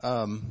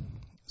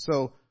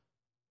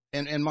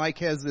 And Mike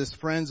has this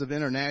Friends of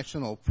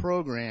International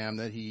program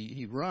that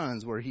he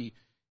runs where he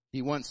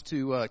wants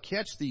to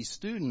catch these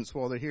students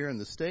while they're here in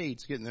the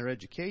States getting their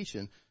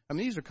education. I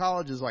mean, these are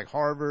colleges like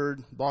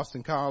Harvard,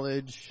 Boston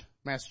College,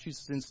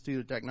 Massachusetts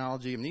Institute of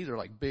Technology. I mean, these are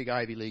like big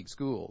Ivy League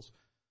schools.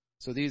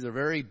 So these are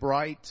very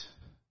bright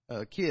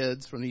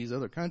kids from these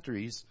other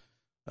countries,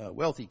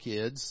 wealthy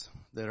kids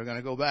that are going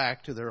to go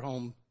back to their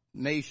home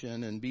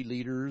nation and be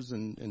leaders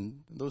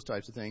and those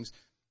types of things.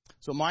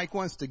 So Mike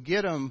wants to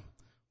get them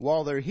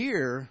while they're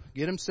here,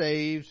 get them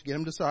saved, get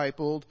them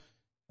discipled,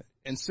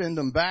 and send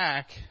them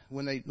back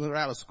when they're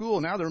out of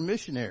school. Now they're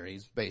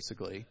missionaries,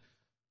 basically.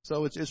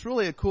 So it's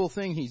really a cool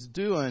thing he's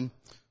doing.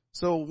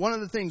 So one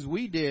of the things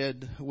we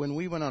did when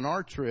we went on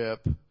our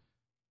trip,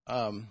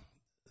 the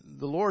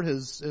Lord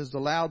has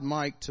allowed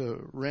Mike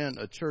to rent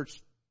a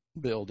church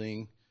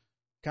building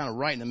kind of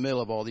right in the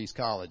middle of all these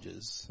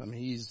colleges. I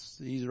mean,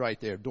 he's right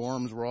there.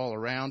 Dorms were all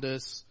around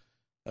us.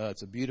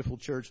 It's a beautiful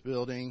church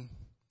building.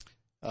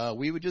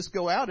 We would just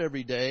go out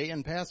every day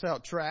and pass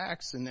out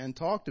tracts and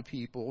talk to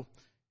people.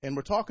 And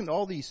we're talking to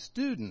all these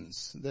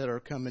students that are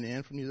coming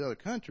in from these other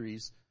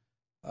countries.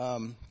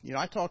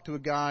 I talked to a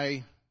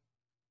guy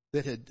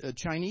that had a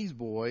Chinese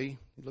boy.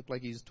 He looked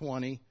like he's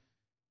 20,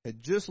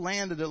 had just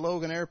landed at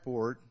Logan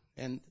Airport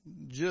and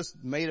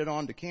just made it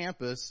onto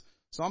campus.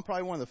 So I'm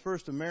probably one of the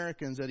first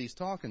Americans that he's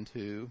talking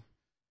to.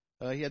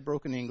 He had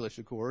broken English,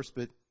 of course,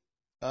 but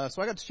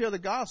so I got to share the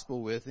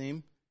gospel with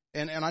him.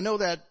 And I know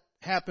that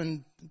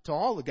happened to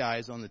all the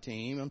guys on the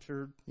team. I'm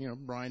sure,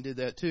 Brian did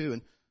that too.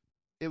 And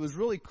it was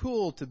really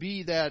cool to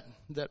be that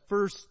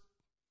first,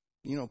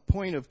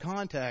 point of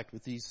contact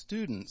with these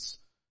students.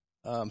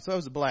 So that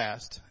was a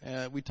blast.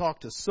 We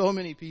talked to so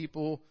many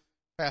people,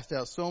 passed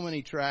out so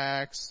many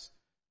tracts.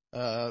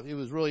 It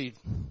was really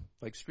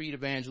like street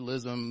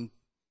evangelism,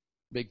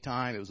 big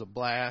time. It was a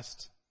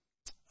blast.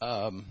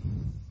 Let's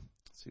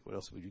see, what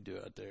else would you do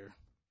out there?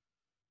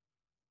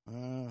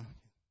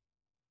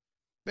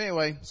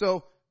 Anyway,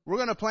 so we're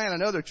going to plan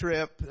another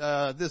trip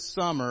this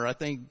summer. I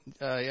think,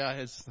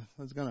 I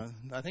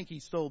think he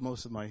stole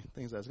most of my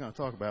things I was going to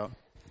talk about,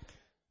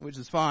 which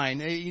is fine.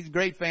 He's a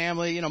great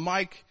family.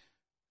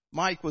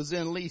 Mike was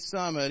in Lee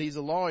Summit. He's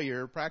a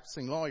lawyer,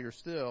 practicing lawyer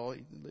still,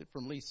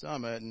 from Lee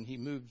Summit, and he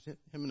moved him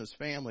and his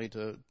family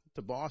to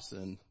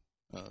Boston,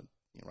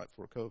 right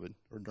before COVID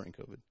or during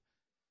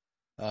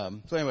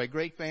COVID. So anyway,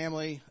 great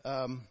family.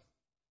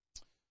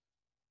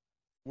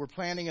 We're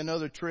planning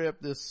another trip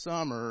this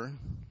summer.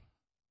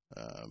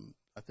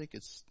 I think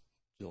it's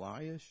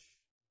July-ish,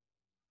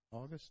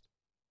 August,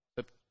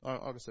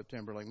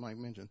 September, like Mike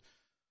mentioned.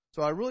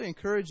 So I really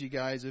encourage you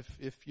guys,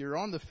 if you're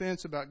on the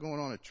fence about going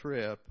on a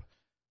trip,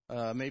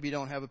 maybe you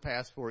don't have a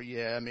passport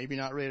yet, maybe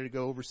not ready to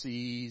go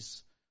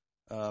overseas,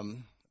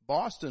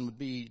 Boston would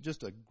be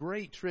just a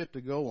great trip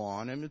to go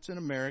on. I mean, it's in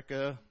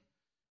America.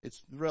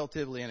 It's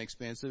relatively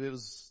inexpensive. It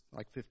was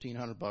like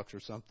 $1,500 or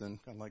something,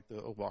 kind of like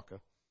the Obaka.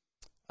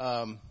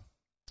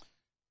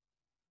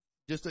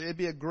 It'd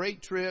be a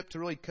great trip to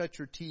really cut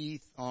your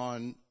teeth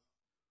on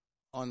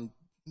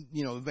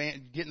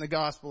getting the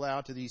gospel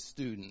out to these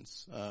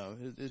students.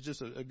 It's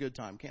just a good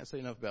time. Can't say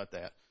enough about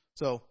that.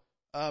 So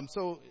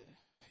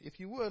if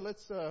you would,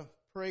 let's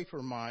pray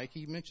for Mike.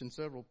 He mentioned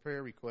several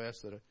prayer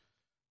requests that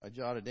I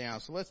jotted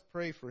down. So let's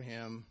pray for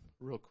him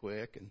real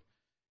quick.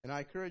 And I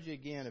encourage you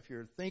again, if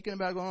you're thinking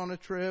about going on a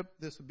trip,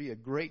 this would be a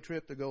great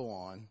trip to go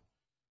on.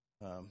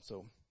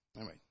 So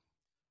anyway,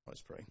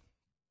 let's pray.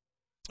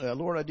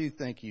 Lord, I do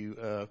thank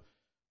you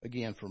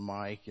again for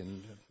Mike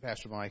and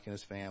Pastor Mike and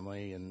his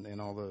family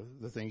and all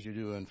the things you're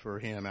doing for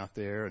him out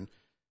there. And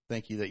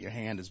thank you that your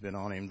hand has been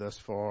on him thus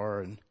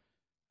far. And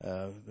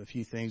a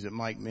few things that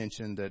Mike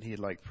mentioned that he'd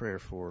like prayer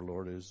for,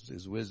 Lord,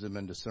 is wisdom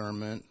and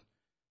discernment.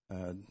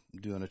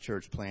 Doing a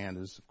church plan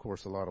is, of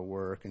course, a lot of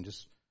work, and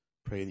just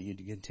pray that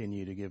you'd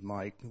continue to give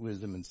Mike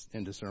wisdom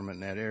and discernment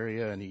in that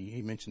area. And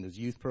he mentioned his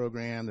youth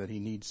program, that he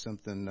needs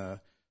something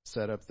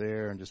set up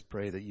there, and just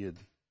pray that you'd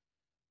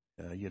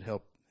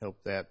help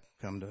that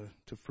come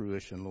to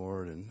fruition,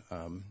 Lord.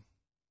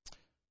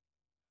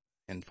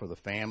 And for the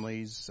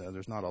families,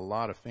 there's not a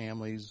lot of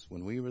families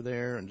when we were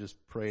there, and just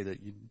pray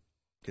that you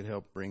could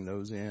help bring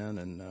those in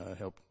and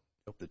help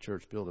the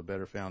church build a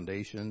better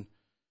foundation.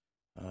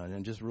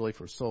 And just really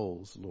for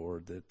souls,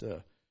 Lord,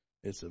 that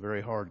it's a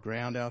very hard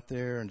ground out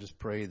there, and just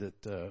pray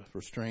that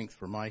for strength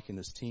for Mike and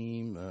his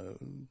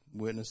team,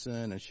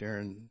 witnessing and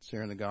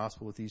sharing the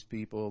gospel with these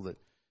people, that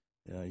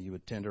you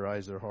would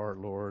tenderize their heart,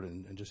 Lord,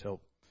 and just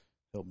help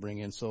bring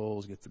in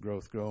souls, get the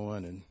growth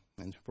growing,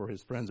 and for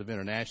his Friends of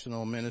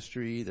International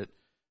ministry,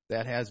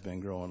 that has been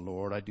growing,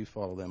 Lord. I do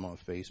follow them on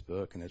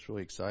Facebook, and it's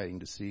really exciting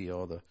to see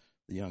all the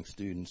young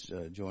students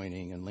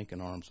joining and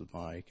linking arms with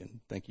Mike, and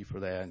thank you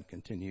for that, and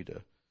continue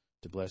to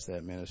bless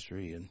that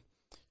ministry, and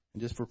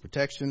just for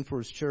protection for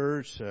his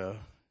church,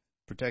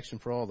 protection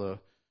for all the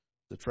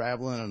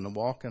traveling and the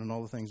walking and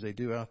all the things they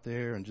do out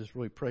there, and just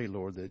really pray,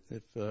 Lord,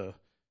 that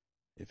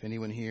if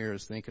anyone here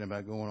is thinking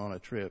about going on a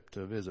trip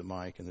to visit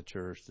Mike and the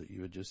church, that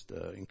you would just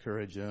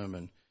encourage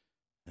them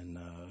and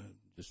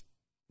just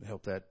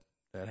help that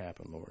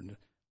happen, Lord. And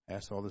I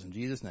ask all this in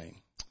Jesus'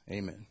 name.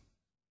 Amen.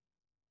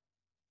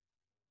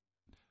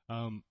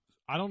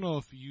 I don't know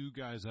if you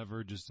guys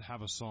ever just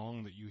have a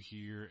song that you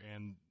hear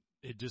and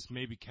it just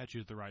maybe catch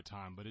you at the right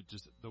time, but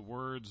the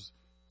words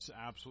just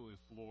absolutely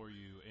floor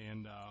you.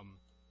 And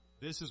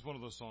this is one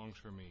of those songs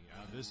for me.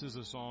 This is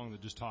a song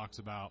that just talks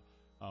about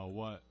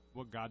what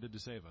God did to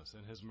save us,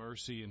 and His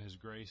mercy and His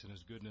grace and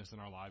His goodness in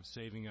our lives,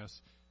 saving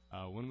us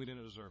when we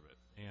didn't deserve it.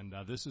 And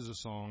this is a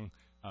song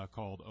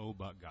called "Oh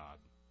But God."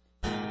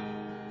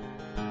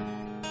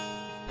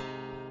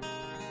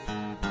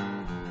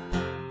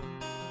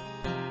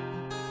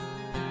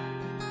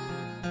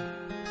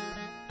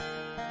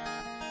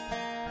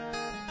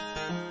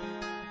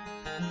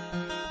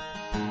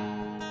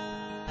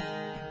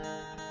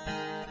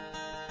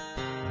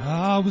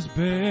 I was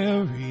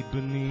buried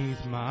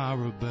beneath my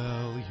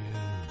rebellion,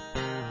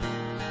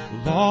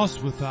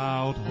 lost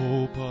without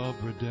hope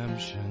of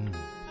redemption,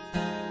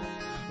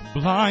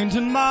 blind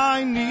in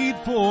my need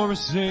for a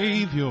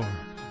Savior.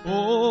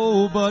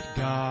 Oh, but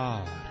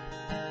God,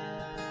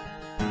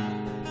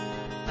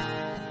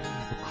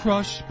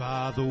 crushed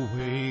by the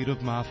weight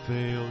of my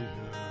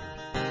failure,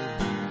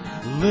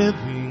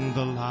 living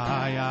the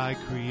lie I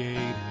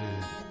created,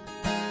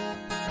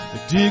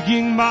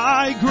 digging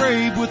my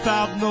grave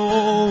without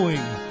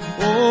knowing.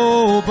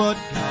 Oh, but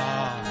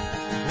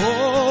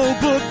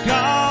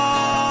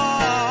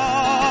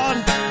God,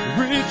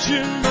 rich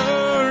in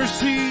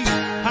mercy,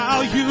 how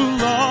you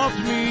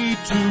loved me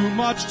too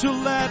much to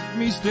let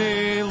me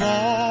stay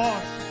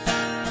lost.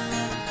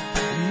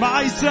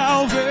 My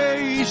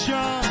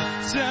salvation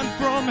sent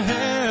from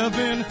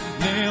heaven,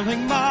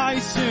 nailing my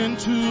sin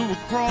to a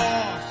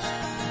cross.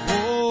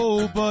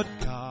 Oh, but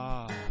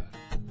God,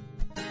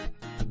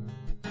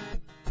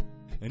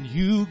 and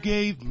you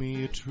gave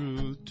me a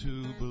truth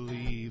to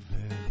believe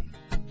in,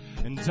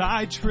 and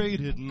I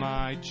traded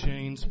my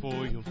chains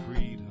for your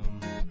freedom,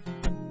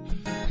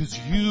 'cause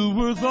you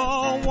were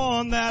the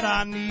one that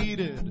I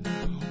needed.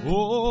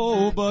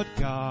 Oh, but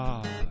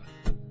God,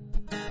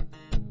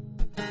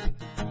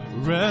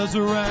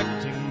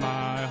 resurrecting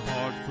my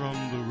heart from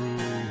the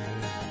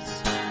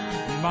ruins,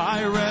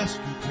 my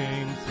rescue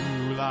came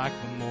through like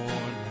the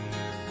morning.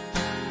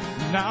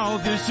 Now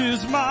this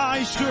is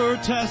my sure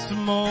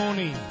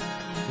testimony.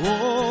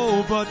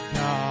 Oh, but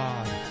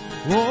God,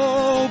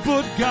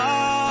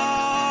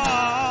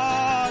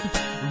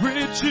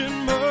 rich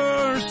in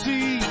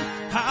mercy,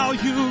 how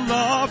you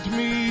loved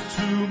me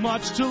too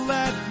much to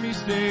let me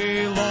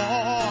stay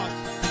lost.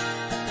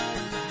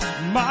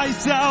 My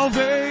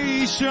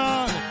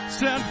salvation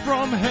sent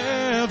from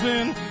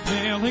heaven,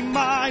 nailing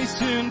my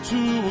sin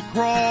to a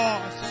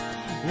cross.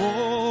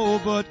 Oh,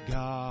 but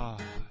God,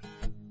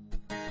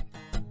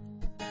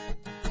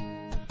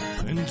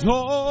 and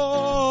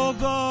all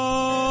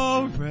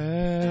the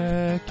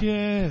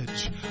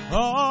wreckage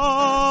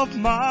of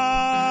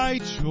my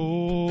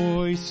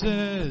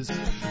choices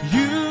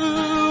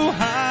you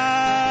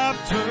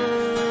have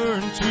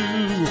turned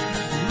to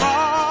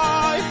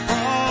life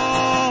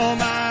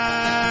from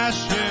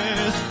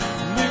ashes,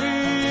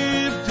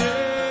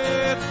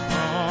 lifted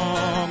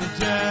from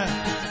death,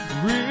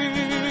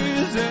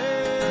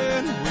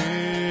 risen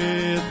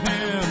with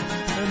Him,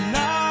 and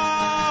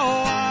now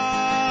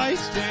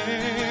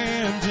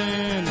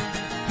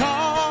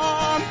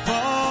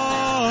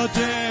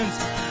confidence,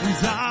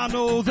 and I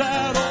know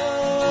that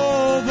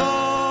all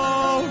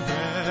the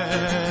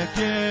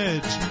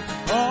wreckage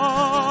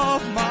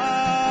of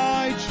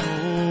my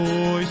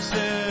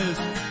choices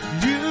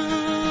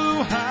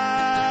you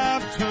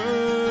have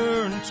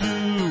turned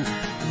to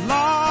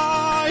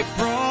life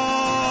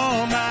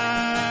from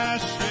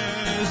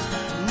ashes,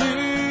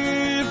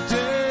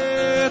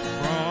 lifted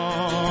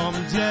from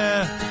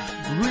death,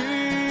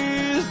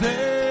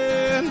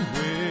 risen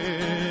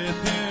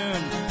with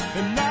him,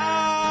 and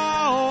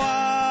now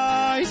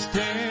I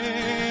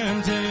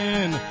stand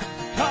in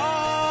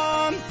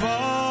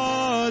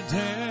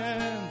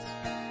confidence.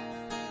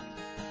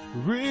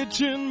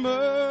 Rich in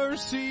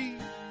mercy,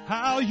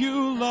 how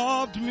you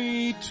loved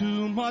me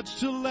too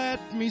much to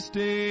let me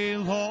stay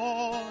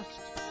lost.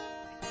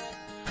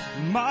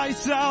 My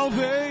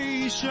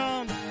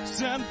salvation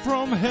sent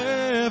from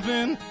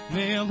heaven,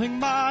 nailing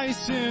my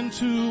sin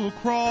to a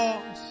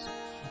cross.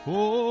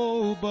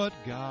 Oh, but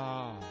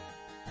God,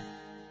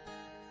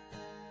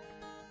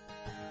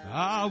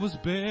 I was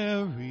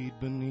buried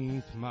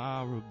beneath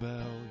my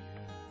rebellion,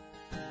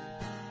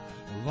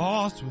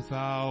 lost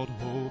without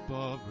hope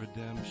of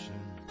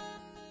redemption,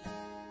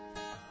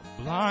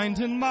 blind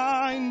in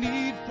my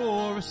need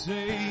for a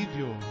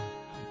Savior.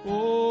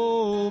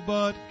 Oh,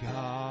 but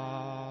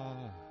God.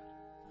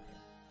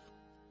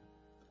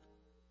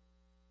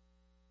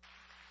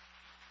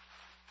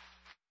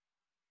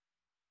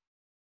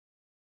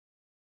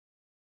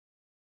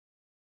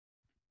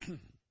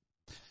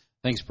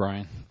 Thanks,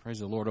 Brian. Praise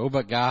the Lord. Oh,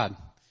 but God.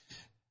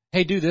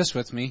 Hey, do this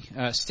with me.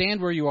 Stand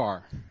where you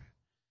are.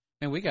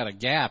 Man, we got a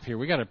gap here.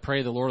 We got to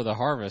pray the Lord of the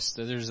harvest.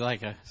 There's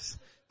like a,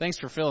 thanks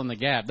for filling the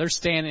gap. They're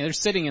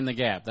sitting in the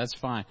gap. That's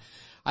fine.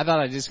 I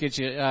thought I'd just get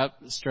you up,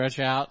 stretch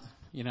out,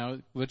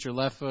 put your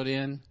left foot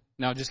in.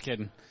 No, just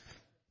kidding.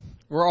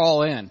 We're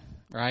all in,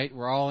 right?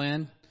 We're all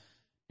in.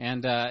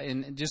 And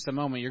in just a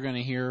moment, you're going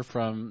to hear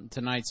from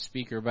tonight's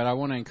speaker. But I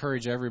want to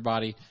encourage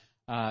everybody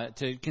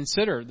to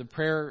consider the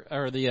prayer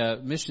or the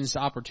missions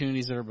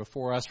opportunities that are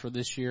before us for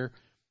this year.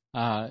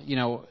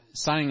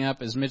 Signing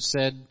up, as Mitch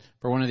said,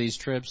 for one of these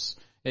trips,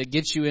 it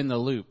gets you in the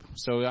loop.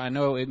 So I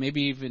know it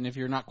maybe even if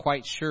you're not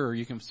quite sure,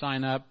 you can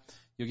sign up.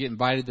 You'll get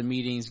invited to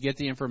meetings, get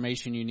the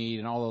information you need,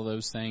 and all of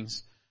those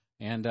things.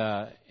 And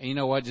you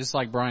know what? Just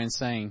like Brian's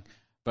saying,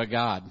 but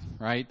God,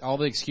 right? All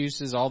the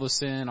excuses, all the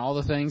sin, all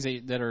the things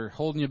that are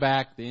holding you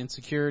back, the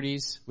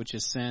insecurities, which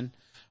is sin,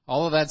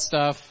 all of that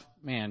stuff,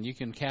 man, you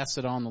can cast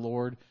it on the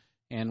Lord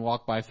and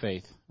walk by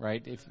faith,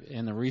 right?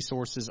 And the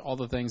resources, all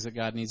the things that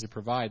God needs to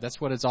provide. That's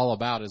what it's all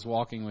about, is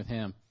walking with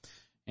Him.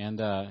 And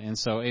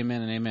so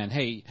amen and amen.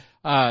 Hey,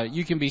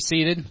 you can be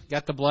seated.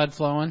 Got the blood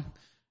flowing.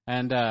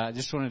 And I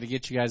just wanted to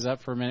get you guys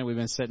up for a minute. We've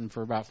been sitting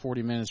for about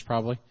 40 minutes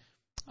probably.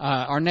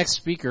 Our next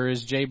speaker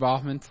is Jay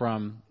Boffman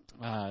from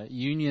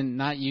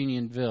Uniontown,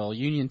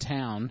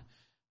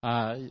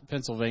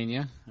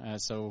 Pennsylvania.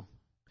 Not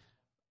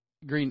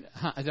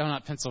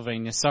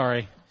Pennsylvania,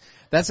 sorry.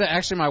 That's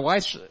actually my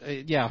wife's,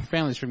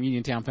 family's from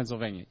Uniontown,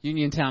 Pennsylvania.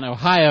 Uniontown,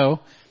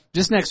 Ohio,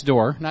 just next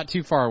door, not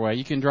too far away.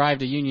 You can drive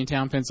to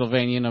Uniontown,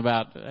 Pennsylvania in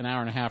about an hour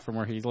and a half from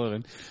where he's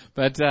living.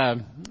 But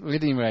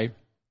anyway,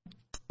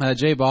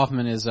 Jay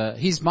Boffman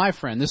he's my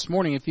friend. This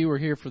morning, if you were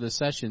here for the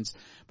sessions,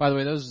 by the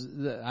way,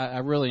 I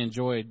really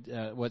enjoyed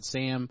what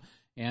Sam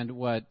and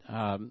what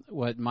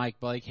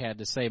Mike Blake had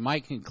to say.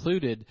 Mike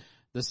concluded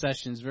the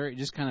sessions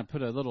just kind of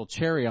put a little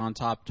cherry on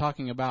top,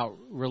 talking about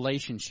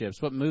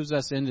relationships. What moves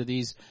us into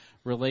these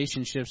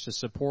relationships to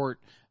support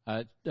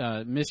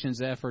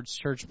missions efforts,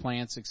 church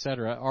plants,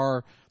 etc.,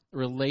 are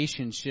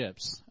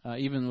relationships.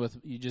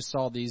 You just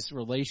saw these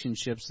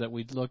relationships that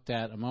we looked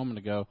at a moment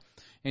ago.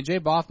 And Jay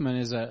Boffman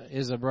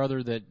is a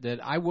brother that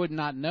I would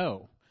not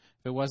know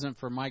if it wasn't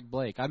for Mike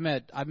Blake. I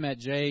met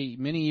Jay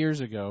many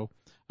years ago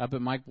up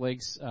at Mike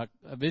Blake's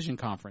Vision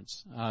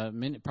Conference.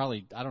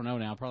 Probably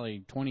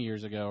 20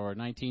 years ago or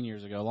 19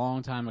 years ago, a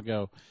long time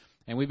ago.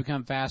 And we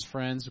become fast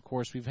friends. Of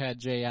course, we've had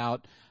Jay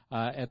out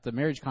at the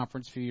marriage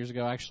conference a few years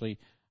ago. Actually,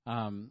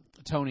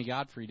 Tony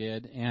Godfrey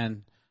did,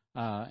 and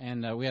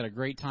we had a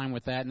great time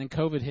with that. And then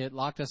COVID hit,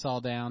 locked us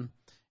all down.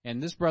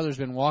 And this brother's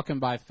been walking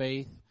by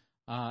faith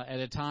at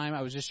a time.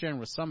 I was just sharing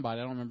with somebody,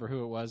 I don't remember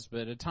who it was,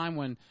 but at a time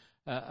when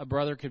a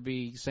brother could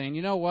be saying,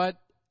 you know what,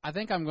 I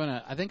think I'm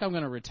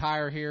gonna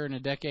retire here in a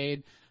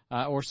decade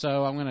or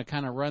so. I'm gonna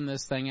kind of run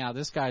this thing out.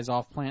 This guy's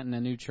off planting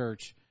a new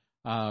church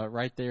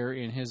right there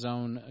in his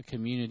own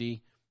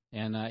community,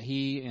 and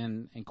he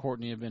and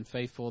Courtney have been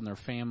faithful in their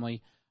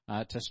family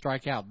to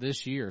strike out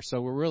this year. So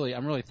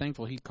I'm really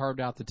thankful he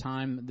carved out the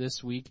time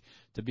this week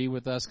to be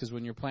with us, because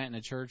when you're planting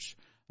a church,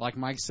 like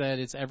Mike said,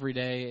 it's every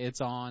day,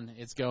 it's on,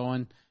 it's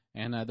going.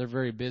 And they're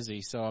very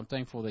busy, so I'm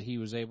thankful that he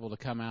was able to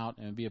come out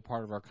and be a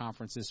part of our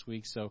conference this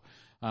week. So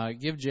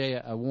give Jay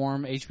a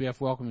warm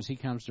HBF welcome as he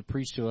comes to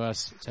preach to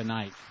us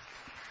tonight.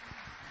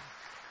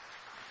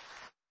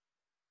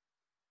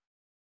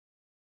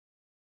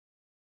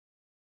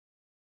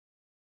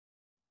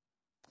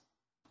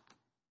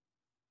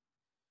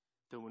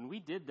 So when we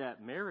did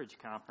that marriage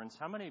conference,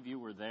 how many of you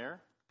were there?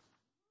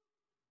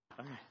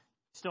 Okay.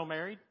 Still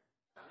married?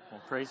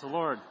 Well, praise the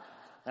Lord.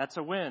 That's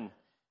a win.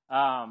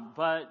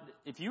 But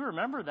if you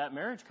remember that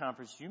marriage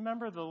conference, you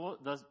remember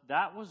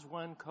that was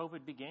when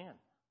COVID began.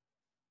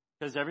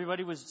 Because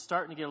everybody was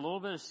starting to get a little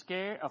bit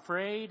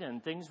afraid,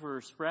 and things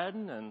were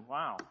spreading, and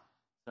wow.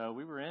 So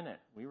we were in it.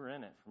 We were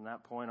in it from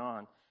that point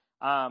on.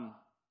 I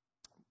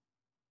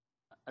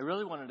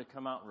really wanted to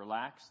come out and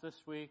relax this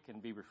week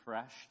and be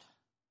refreshed.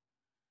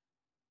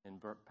 And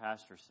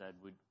Pastor said,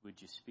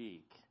 would you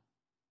speak?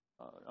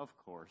 Of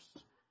course.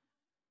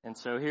 And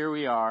so here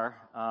we are.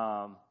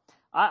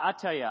 I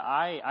tell you,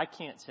 I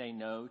can't say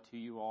no to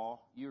you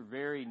all. You're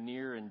very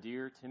near and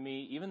dear to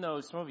me. Even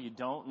though some of you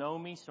don't know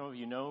me, some of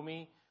you know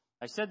me.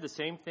 I said the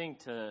same thing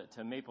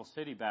to Maple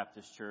City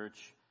Baptist Church.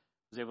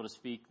 I was able to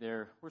speak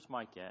there. Where's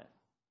Mike at?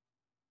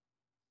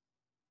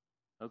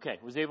 Okay,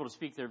 was able to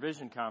speak their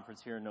vision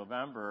conference here in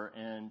November,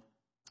 and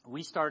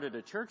we started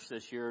a church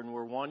this year, and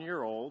we're 1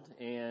 year old,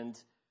 and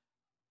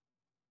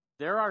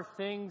there are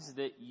things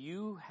that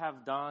you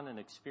have done and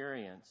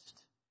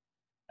experienced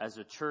as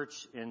a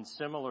church in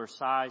similar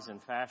size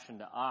and fashion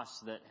to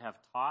us that have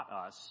taught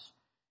us,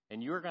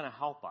 and you're going to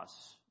help us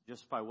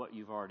just by what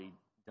you've already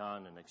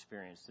done and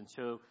experienced. And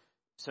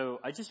so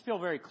I just feel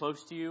very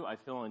close to you. I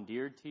feel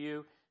endeared to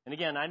you. And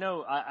again, I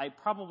know I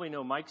probably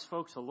know Mike's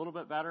folks a little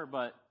bit better,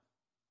 but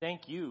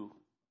thank you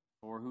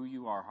for who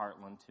you are,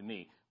 Heartland, to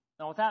me.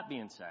 Now, with that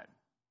being said,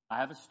 I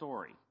have a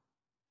story.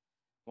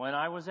 When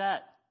I was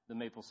at the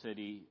Maple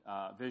City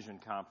Vision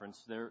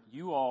Conference,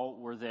 you all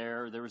were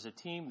there. There was a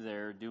team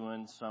there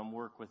doing some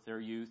work with their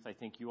youth. I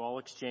think you all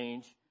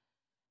exchanged.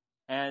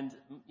 And,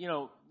 you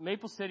know,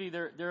 Maple City,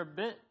 they're a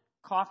bit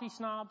coffee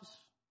snobs,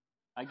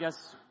 I guess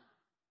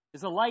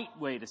is a light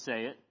way to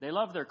say it. They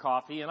love their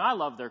coffee, and I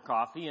love their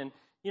coffee. And,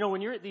 you know,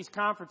 when you're at these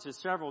conferences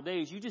several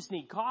days, you just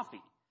need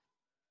coffee.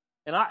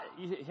 And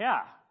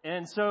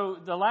And so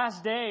the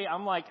last day,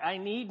 I'm like, I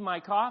need my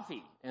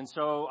coffee. And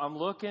so I'm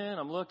looking, and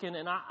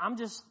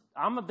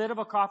I'm a bit of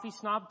a coffee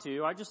snob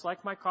too. I just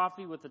like my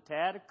coffee with a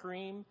tad of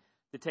cream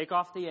to take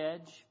off the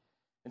edge.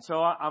 And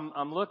so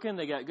I'm looking,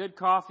 they got good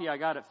coffee, I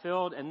got it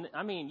filled, and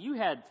I mean, you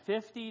had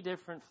 50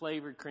 different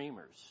flavored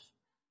creamers.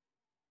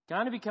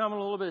 Kind of becoming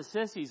a little bit of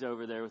sissies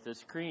over there with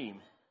this cream.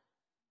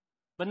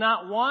 But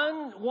not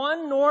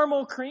one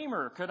normal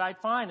creamer could I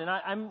find. And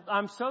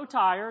I'm so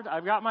tired.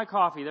 I've got my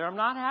coffee there. I'm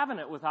not having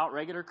it without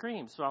regular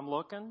cream. So I'm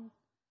looking,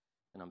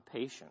 and I'm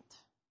patient.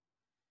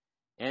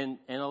 And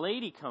a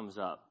lady comes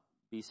up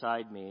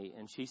beside me,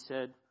 and she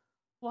said,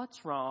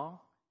 "What's wrong?"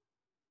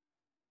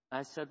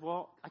 I said,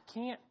 "Well, I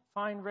can't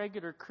find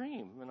regular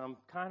cream, and I'm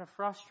kind of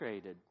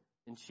frustrated."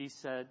 And she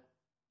said,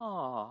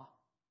 "Aw."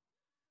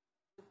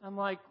 I'm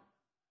like,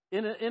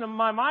 in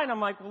my mind, I'm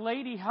like, "Well,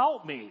 lady,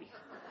 help me.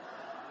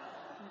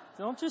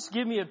 Don't just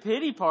give me a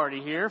pity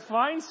party here.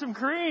 Find some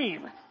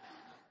cream."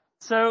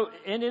 So,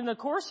 and in the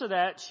course of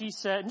that, she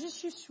said, and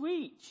she's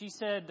sweet. She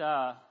said,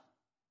 "Well,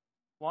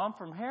 I'm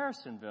from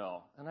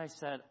Harrisonville." And I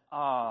said,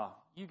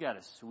 "You got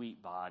a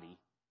sweet body."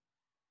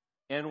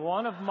 And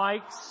one of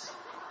Mike's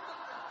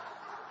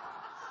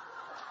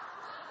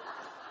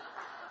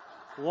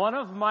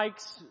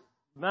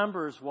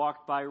members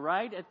walked by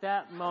right at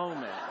that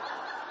moment,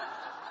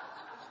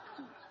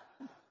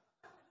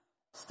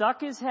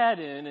 stuck his head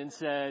in and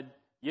said,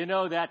 "You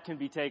know, that can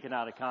be taken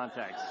out of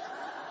context."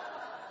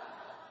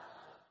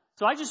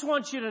 So I just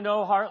want you to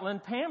know,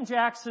 Heartland, Pam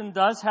Jackson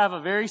does have a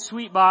very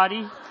sweet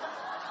body.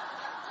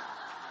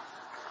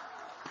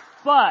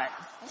 But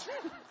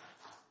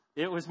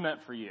it was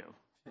meant for you.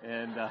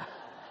 And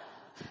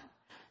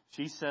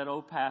she said,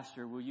 "Oh,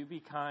 Pastor, will you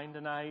be kind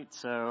tonight?"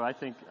 So I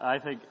think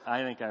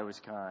I was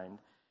kind.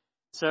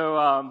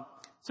 So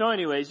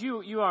anyways,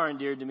 you are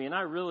endeared to me, and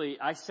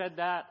I said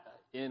that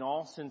in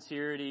all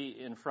sincerity,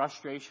 in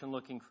frustration,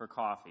 looking for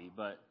coffee,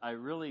 but I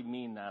really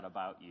mean that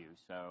about you.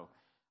 So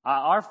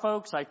our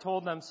folks, I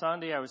told them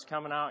Sunday I was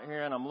coming out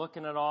here, and I'm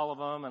looking at all of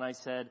them, and I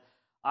said,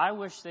 I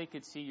wish they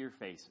could see your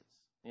faces.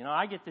 You know,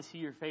 I get to see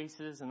your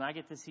faces, and I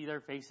get to see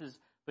their faces,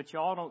 but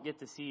y'all don't get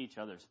to see each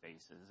other's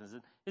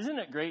faces. Isn't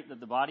it great that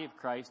the body of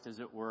Christ is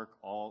at work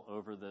all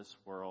over this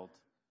world,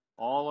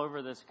 all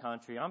over this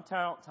country? I'm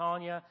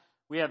telling you,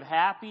 we have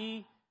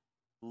happy,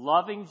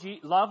 loving,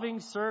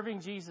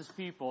 serving Jesus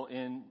people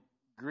in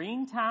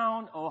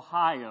Greentown,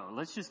 Ohio.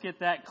 Let's just get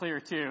that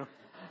clear too.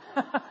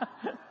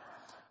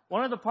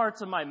 One of the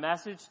parts of my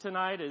message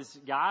tonight is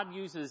God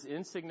uses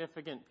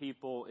insignificant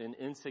people in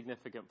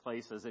insignificant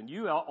places, and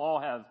you all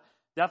have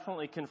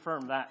definitely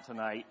confirmed that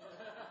tonight.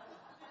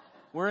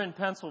 We're in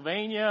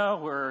Pennsylvania,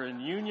 we're in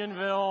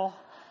Unionville,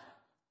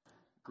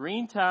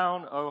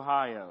 Greentown,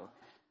 Ohio.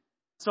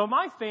 So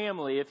my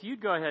family, if you'd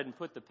go ahead and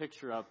put the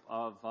picture up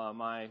of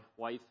my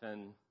wife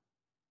and,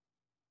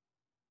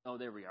 oh,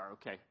 there we are,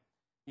 okay.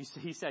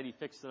 He said he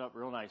fixed it up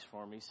real nice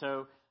for me.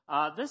 So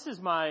this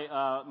is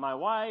my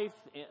wife,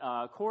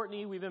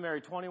 Courtney. We've been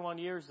married 21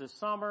 years this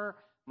summer.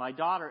 My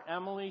daughter,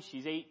 Emily,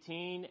 she's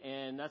 18,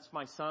 and that's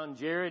my son,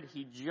 Jared.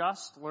 He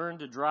just learned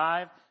to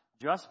drive,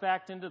 just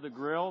backed into the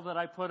grill that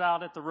I put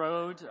out at the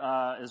road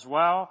as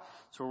well.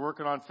 So we're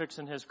working on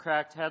fixing his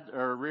cracked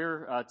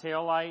rear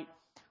tail light.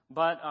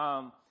 But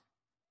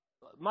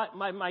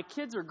my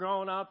kids are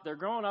growing up. They're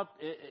growing up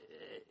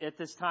at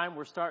this time.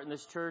 We're starting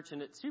this church,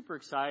 and it's super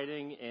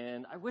exciting.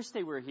 And I wish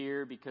they were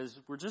here because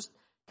we're just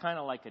kind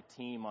of like a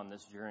team on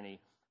this journey.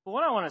 But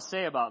what I want to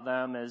say about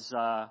them is,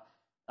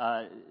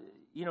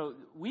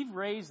 we've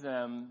raised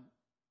them,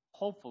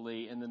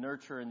 hopefully, in the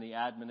nurture and the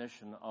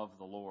admonition of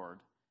the Lord.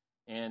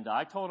 And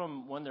I told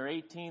them when they're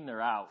 18,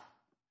 they're out.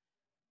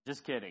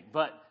 Just kidding.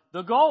 But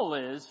the goal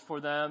is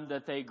for them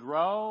that they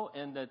grow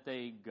and that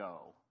they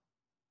go.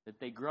 That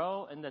they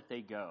grow and that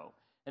they go.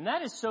 And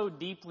that is so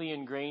deeply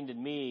ingrained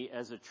in me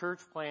as a church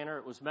planner.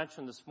 It was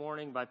mentioned this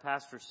morning by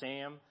Pastor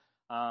Sam.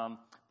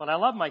 But I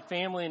love my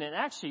family, and it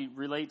actually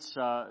relates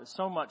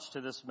so much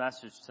to this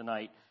message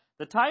tonight.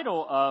 The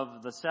title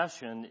of the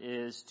session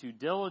is To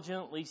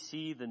Diligently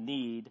See the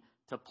Need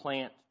to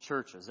Plant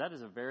Churches. That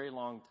is a very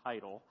long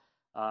title,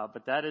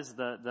 but that is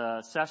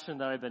the session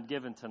that I've been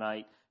given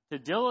tonight. To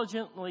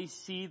diligently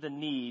see the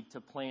need to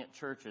plant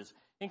churches.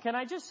 And can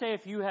I just say,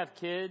 if you have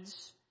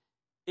kids,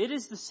 it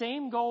is the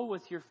same goal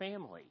with your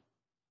family.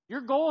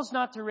 Your goal is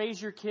not to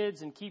raise your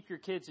kids and keep your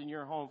kids in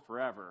your home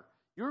forever.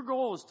 Your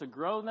goal is to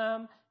grow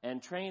them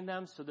and train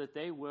them so that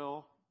they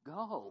will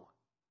go.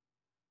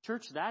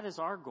 Church, that is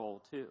our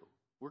goal too.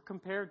 We're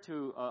compared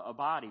to a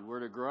body.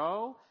 We're to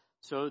grow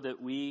so that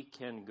we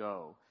can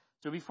go.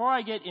 So before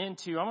I get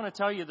into, I'm going to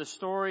tell you the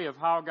story of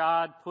how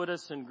God put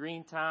us in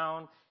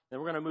Greentown. Then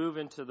we're going to move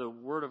into the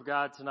Word of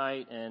God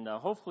tonight and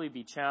hopefully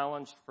be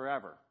challenged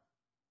forever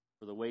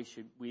for the way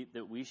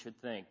that we should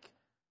think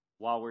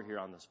while we're here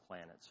on this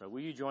planet. So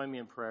will you join me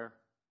in prayer?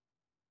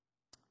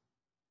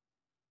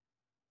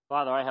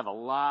 Father, I have a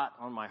lot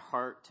on my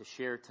heart to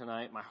share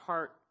tonight. My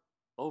heart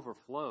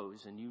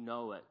overflows, and you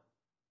know it.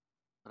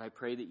 But I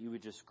pray that you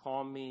would just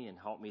calm me and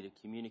help me to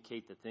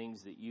communicate the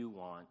things that you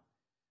want.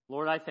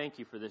 Lord, I thank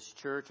you for this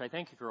church. I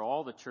thank you for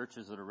all the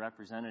churches that are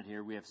represented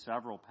here. We have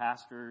several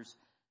pastors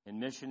and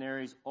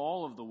missionaries,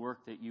 all of the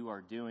work that you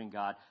are doing,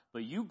 God.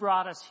 But you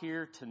brought us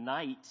here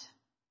tonight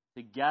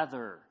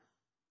together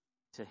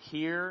to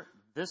hear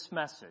this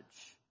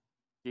message,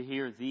 to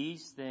hear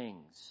these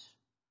things.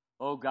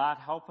 Oh, God,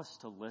 help us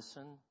to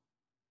listen.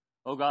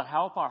 Oh, God,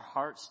 help our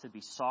hearts to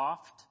be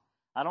soft.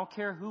 I don't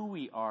care who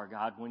we are,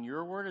 God. When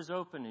your word is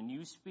open and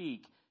you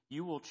speak,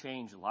 you will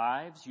change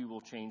lives. You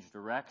will change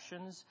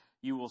directions.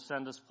 You will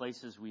send us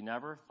places we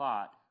never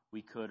thought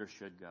we could or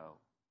should go.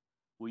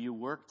 Will you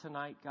work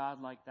tonight,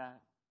 God, like that?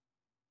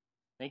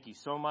 Thank you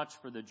so much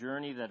for the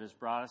journey that has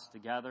brought us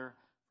together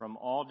from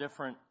all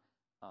different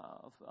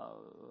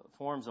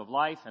forms of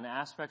life and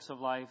aspects of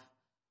life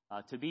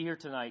to be here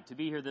tonight, to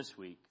be here this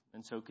week.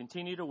 And so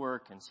continue to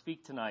work and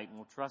speak tonight, and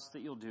we'll trust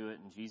that you'll do it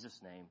in Jesus'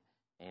 name.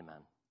 Amen.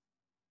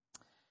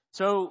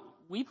 So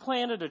we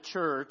planted a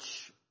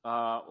church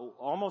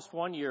almost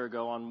 1 year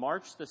ago on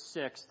March the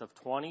 6th of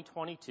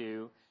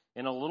 2022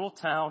 in a little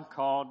town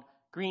called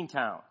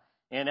Greentown.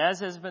 And as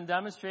has been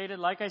demonstrated,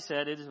 like I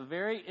said, it is a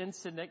very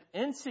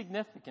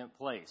insignificant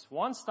place.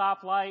 One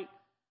stoplight,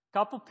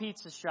 couple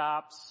pizza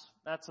shops,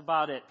 that's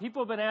about it.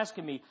 People have been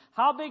asking me,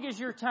 how big is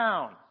your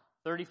town?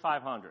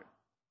 3,500.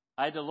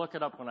 I had to look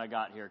it up when I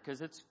got here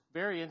because it's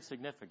very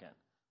insignificant.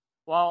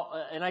 Well,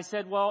 and I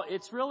said, well,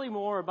 it's really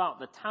more about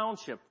the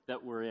township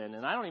that we're in.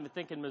 And I don't even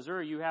think in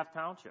Missouri you have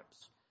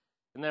townships.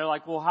 And they're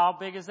like, well, how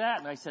big is that?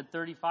 And I said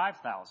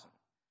 35,000.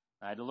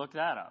 I had to look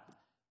that up.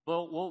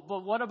 But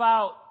what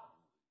about,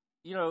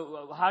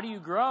 how do you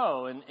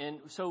grow? And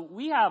so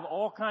we have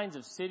all kinds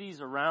of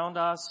cities around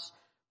us,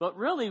 but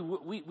really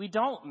we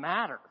don't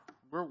matter.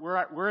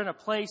 We're in a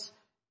place,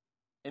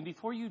 and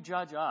before you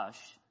judge us,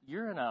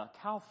 you're in a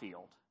cow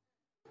field,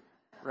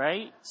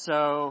 right?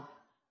 So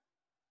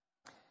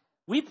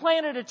we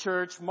planted a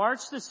church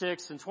March the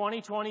 6th in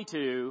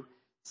 2022,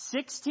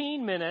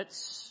 16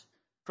 minutes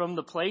from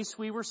the place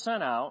we were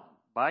sent out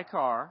by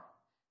car,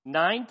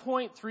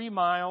 9.3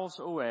 miles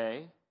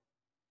away.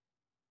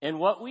 And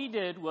what we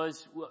did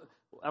was,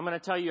 I'm going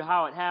to tell you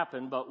how it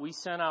happened, but we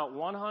sent out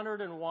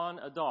 101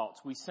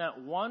 adults. We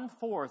sent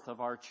 1/4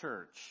 of our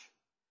church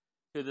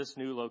to this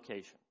new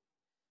location.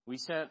 We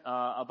sent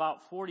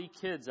about 40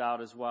 kids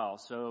out as well.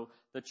 So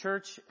the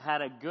church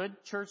had a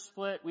good church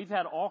split. We've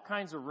had all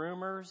kinds of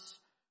rumors.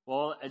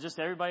 Well, just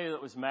everybody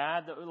that was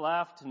mad that we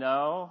left,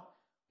 no.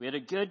 We had a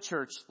good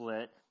church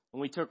split.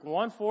 And we took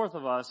 1/4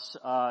 of us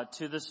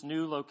to this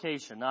new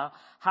location. Now,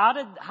 how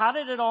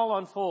did it all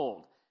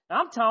unfold? Now,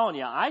 I'm telling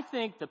you, I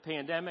think the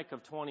pandemic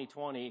of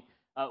 2020,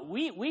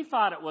 we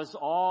thought it was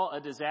all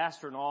a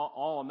disaster and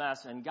all a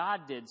mess, and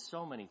God did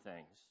so many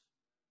things.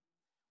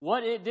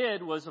 What it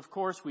did was, of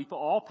course, we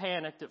all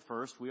panicked at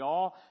first. We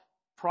all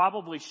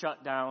probably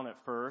shut down at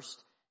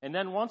first. And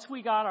then once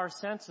we got our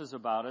senses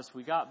about us,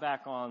 we got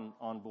back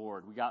on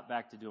board. We got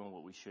back to doing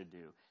what we should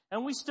do.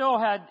 And we still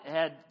had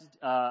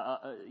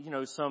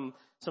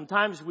some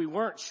times we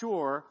weren't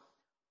sure.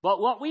 But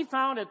what we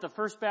found at the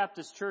First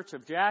Baptist Church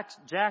of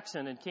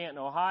Jackson in Canton,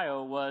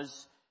 Ohio,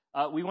 was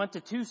we went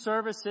to 2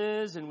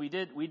 services, and we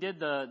did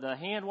the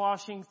hand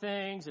washing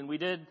things, and we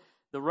did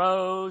the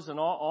rows and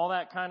all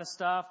that kind of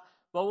stuff.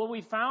 But what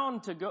we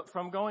found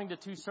from going to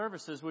 2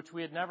 services, which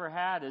we had never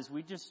had, is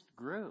we just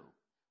grew.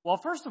 Well,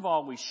 first of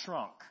all, we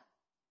shrunk.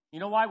 You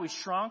know why we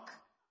shrunk?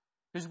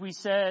 Because we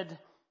said,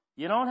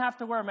 you don't have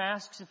to wear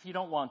masks if you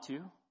don't want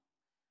to.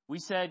 We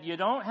said, you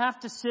don't have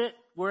to sit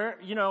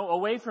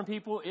away from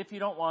people if you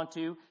don't want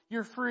to.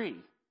 You're free.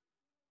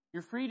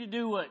 You're free to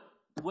do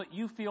what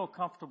you feel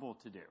comfortable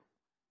to do.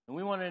 And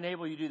we want to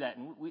enable you to do that.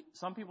 And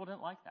some people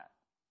didn't like that.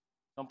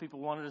 Some people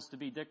wanted us to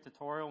be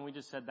dictatorial, and we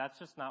just said, that's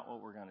just not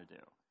what we're going to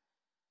do.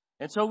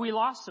 And so we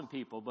lost some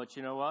people, but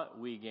you know what?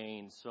 We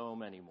gained so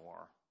many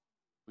more.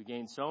 We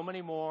gained so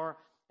many more.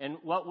 And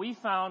what we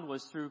found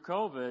was through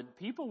COVID,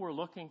 people were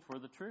looking for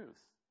the truth.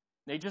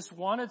 They just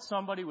wanted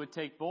somebody who would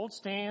take bold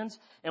stands.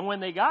 And when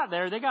they got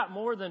there, they got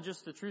more than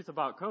just the truth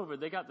about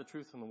COVID. They got the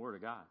truth from the Word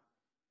of God.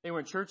 They were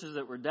in churches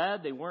that were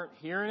dead. They weren't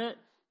hearing it.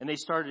 And they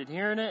started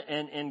hearing it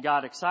and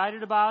got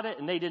excited about it.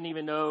 And they didn't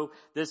even know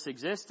this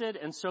existed.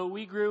 And so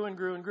we grew and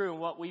grew and grew. And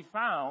what we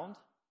found,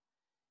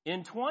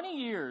 in 20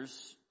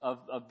 years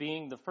of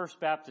being the First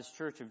Baptist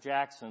Church of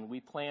Jackson, we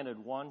planted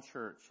 1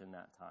 church in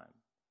that time.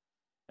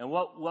 And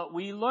what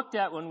we looked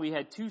at when we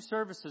had 2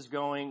 services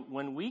going,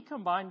 when we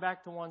combine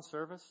back to 1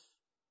 service,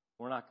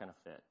 we're not going to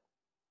fit.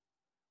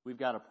 We've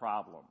got a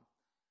problem.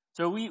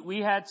 So we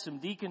had some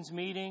deacons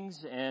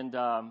meetings, and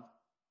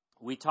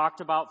we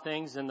talked about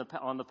things on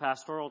the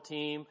pastoral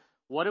team.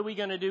 What are we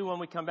going to do when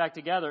we come back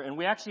together? And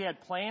we actually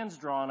had plans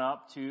drawn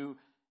up to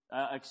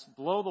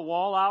blow the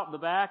wall out in the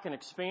back and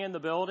expand the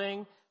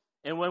building.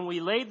 And when we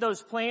laid those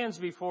plans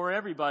before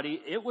everybody,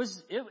 it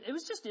was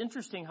just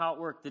interesting how it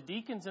worked. The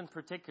deacons in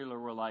particular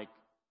were like,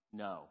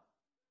 no.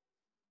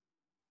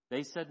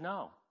 They said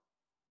no.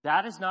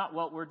 That is not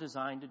what we're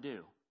designed to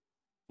do.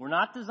 We're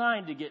not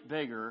designed to get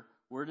bigger.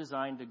 We're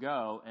designed to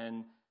go.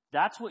 And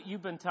that's what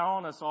you've been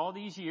telling us all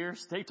these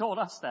years. They told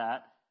us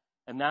that.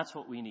 And that's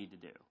what we need to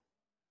do.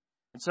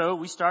 And so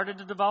we started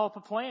to develop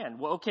a plan.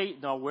 Well, okay,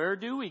 now where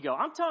do we go?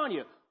 I'm telling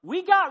you,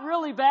 we got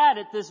really bad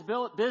at this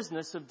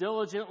business of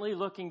diligently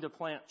looking to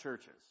plant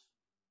churches.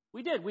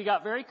 We did. We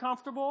got very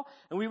comfortable,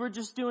 and we were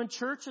just doing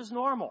church as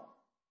normal.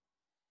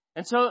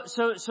 And so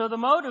the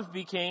motive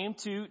became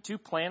to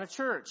plant a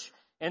church.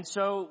 And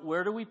so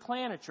where do we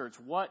plant a church?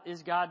 What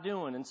is God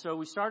doing? And so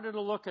we started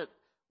to look at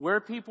where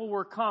people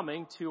were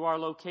coming to our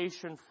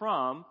location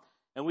from.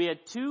 And we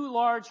had 2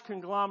 large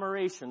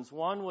conglomerations.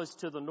 One was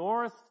to the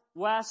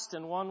northwest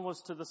and one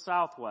was to the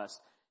southwest.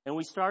 And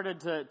we started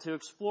to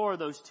explore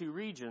those 2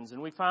 regions.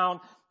 And we found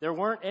there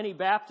weren't any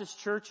Baptist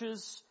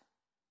churches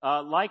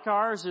like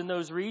ours in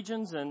those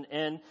regions.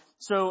 And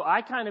so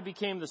I kind of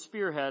became the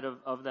spearhead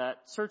of that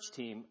search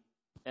team.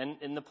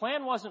 And the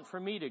plan wasn't for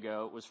me to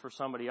go. It was for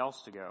somebody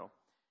else to go.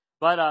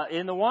 But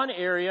in the one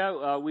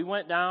area, we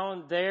went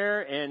down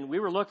there and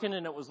we were looking,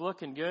 and it was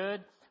looking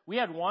good. We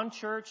had 1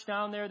 church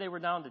down there. They were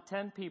down to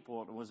 10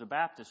 people. It was a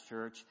Baptist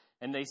church.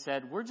 And they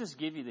said, we'll just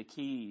give you the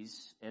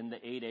keys and the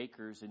 8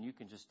 acres, and you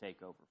can just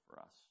take over for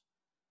us.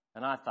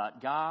 And I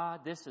thought, God,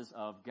 this is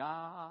of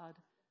God.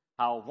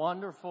 How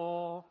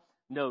wonderful.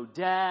 No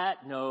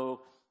debt,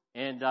 no.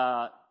 And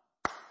the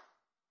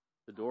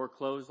door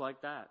closed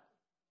like that.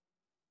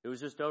 It was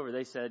just over.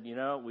 They said,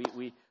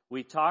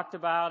 we talked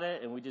about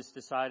it, and we just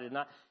decided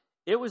not.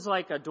 It was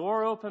like a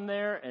door opened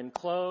there and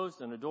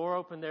closed, and a door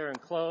opened there and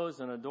closed,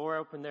 and a door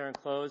opened there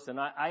and closed. And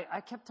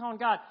I kept telling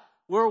God,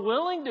 we're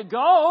willing to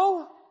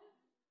go.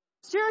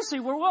 Seriously,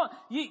 we're willing.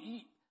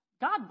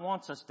 God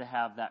wants us to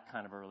have that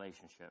kind of a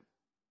relationship.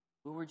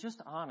 But we're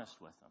just honest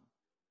with Him.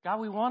 God,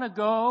 we want to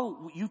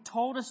go. You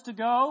told us to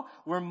go.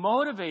 We're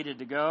motivated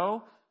to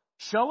go.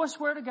 Show us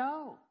where to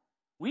go.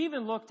 We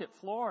even looked at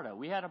Florida.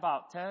 We had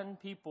about 10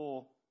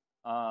 people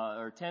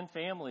or 10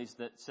 families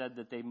that said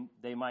that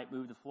they might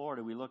move to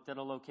Florida. We looked at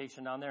a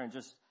location down there and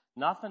just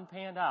nothing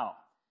panned out.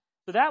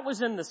 So that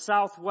was in the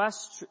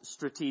southwest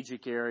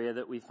strategic area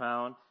that we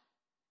found.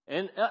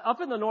 And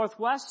up in the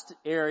northwest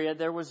area,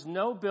 there was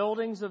no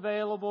buildings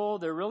available.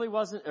 There really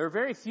wasn't, or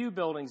very few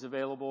buildings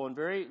available and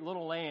very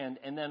little land.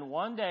 And then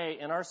one day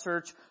in our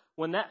search,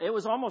 it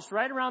was almost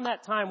right around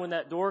that time when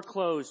that door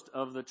closed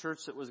of the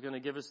church that was going to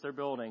give us their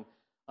building,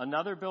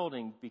 another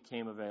building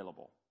became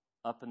available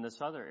up in this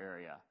other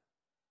area.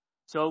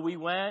 So we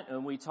went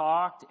and we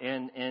talked,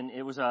 and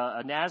it was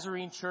a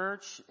Nazarene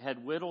church,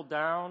 had whittled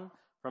down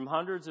from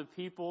hundreds of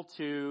people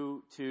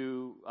to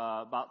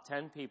about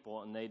 10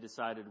 people, and they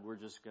decided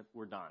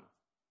we're done.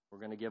 We're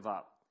going to give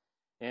up.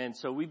 And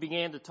so we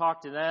began to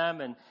talk to them,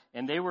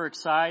 and they were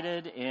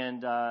excited,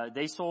 and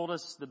they sold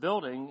us the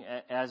building,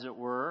 as it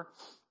were.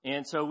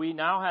 And so we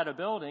now had a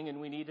building,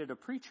 and we needed a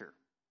preacher.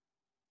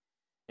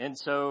 And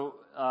so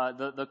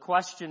the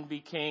question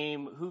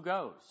became, who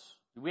goes?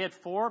 We had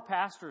 4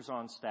 pastors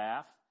on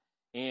staff.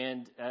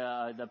 And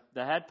the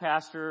head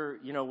pastor,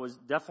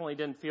 definitely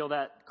didn't feel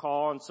that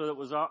call, and so it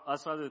was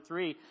us other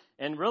 3.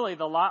 And really,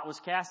 the lot was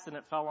cast, and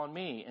it fell on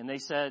me. And they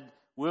said,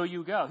 "Will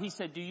you go?" He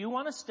said, "Do you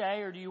want to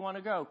stay or do you want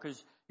to go?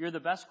 Because you're the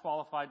best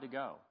qualified to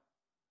go."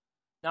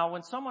 Now,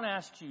 when someone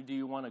asks you, "Do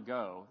you want to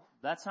go?"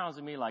 that sounds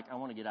to me like I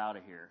want to get out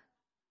of here.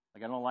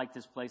 Like I don't like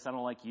this place. I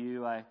don't like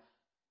you.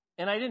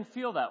 And I didn't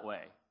feel that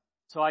way.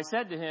 So I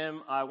said to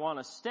him, I want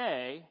to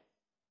stay,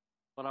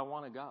 but I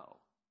want to go.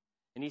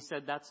 And he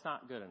said, that's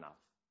not good enough.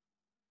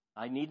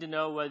 I need to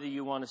know whether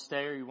you want to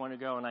stay or you want to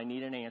go, and I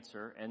need an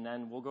answer, and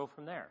then we'll go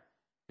from there.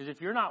 Because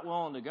if you're not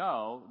willing to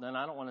go, then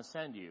I don't want to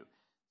send you.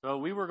 So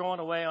we were going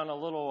away on a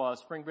little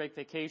spring break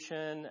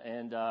vacation,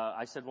 and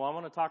I said, well, I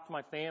want to talk to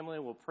my family.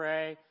 We'll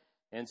pray.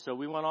 And so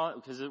we went on,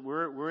 because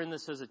we're in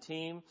this as a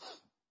team.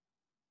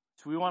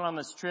 So we went on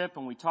this trip,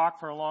 and we talked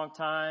for a long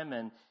time.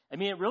 And, I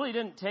mean, it really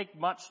didn't take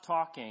much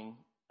talking.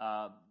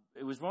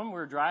 It was when we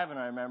were driving,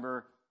 I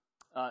remember,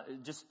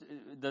 just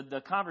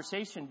the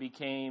conversation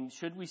became,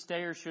 should we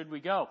stay or should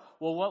we go?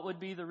 Well, what would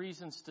be the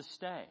reasons to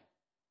stay?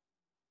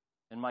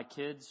 And my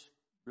kids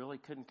really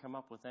couldn't come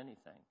up with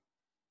anything.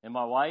 And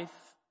my wife,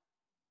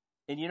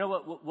 and you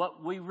know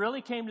what we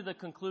really came to the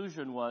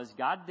conclusion was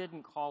God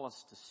didn't call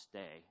us to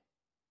stay.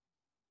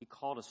 He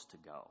called us to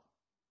go.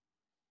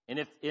 And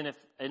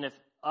if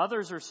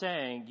others are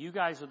saying, you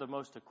guys are the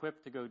most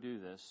equipped to go do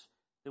this,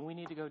 then we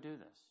need to go do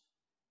this.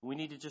 We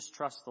need to just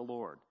trust the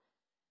Lord.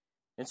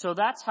 And so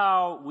that's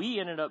how we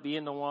ended up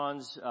being the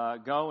ones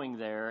going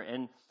there.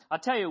 And I'll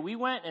tell you, we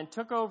went and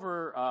took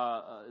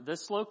over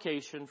this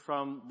location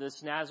from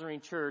this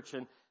Nazarene church,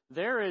 and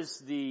there is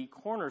the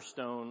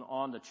cornerstone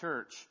on the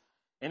church.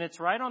 And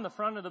it's right on the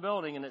front of the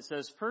building, and it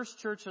says, First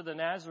Church of the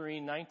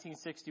Nazarene,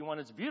 1961.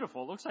 It's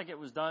beautiful. It looks like it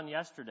was done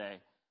yesterday.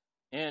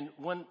 And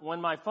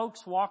when my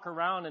folks walk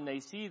around and they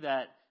see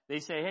that, they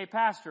say, hey,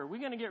 Pastor, are we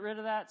going to get rid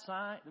of that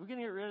sign? Are we going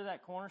to get rid of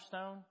that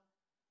cornerstone?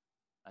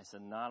 I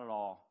said, not at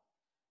all.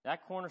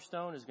 That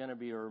cornerstone is going to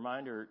be a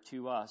reminder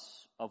to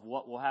us of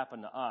what will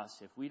happen to us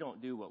if we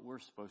don't do what we're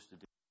supposed to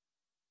do.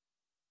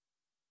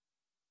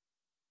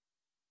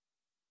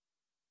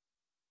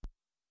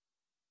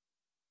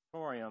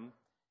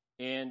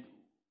 And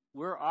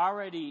we're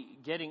already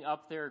getting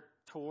up there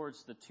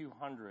towards the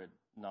 200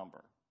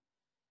 number.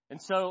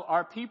 And so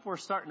our people are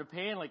starting to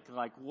panic,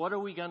 like, what are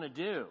we going to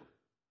do?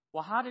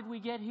 Well, how did we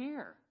get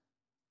here?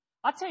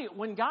 I'll tell you,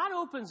 when God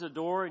opens a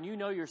door and you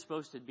know you're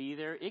supposed to be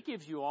there, it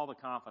gives you all the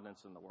confidence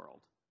in the world.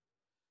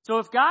 So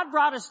if God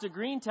brought us to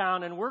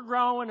Greentown and we're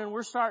growing and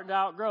we're starting to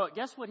outgrow it,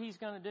 guess what He's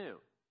going to do?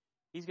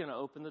 He's going to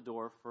open the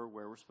door for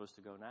where we're supposed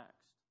to go next.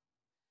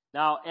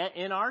 Now,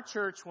 in our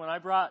church, when I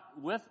brought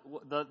with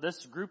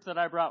this group that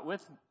I brought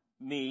with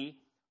me,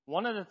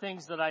 one of the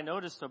things that I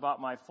noticed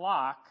about my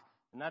flock,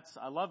 and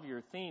I love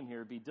your theme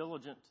here, be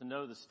diligent to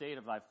know the state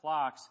of thy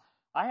flocks.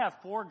 I have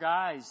 4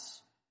 guys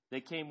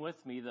that came with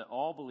me that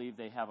all believe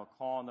they have a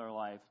call in their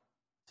life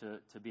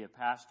to be a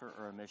pastor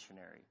or a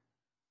missionary.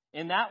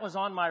 And that was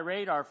on my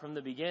radar from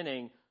the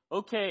beginning.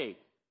 Okay,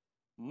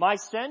 my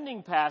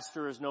sending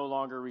pastor is no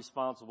longer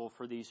responsible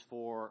for these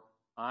 4.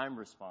 I'm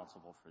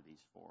responsible for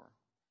these 4.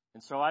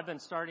 And so I've been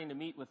starting to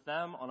meet with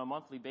them on a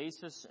monthly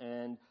basis,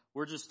 and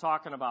we're just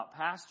talking about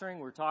pastoring.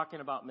 We're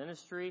talking about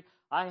ministry.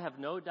 I have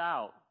no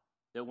doubt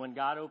that when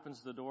God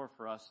opens the door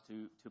for us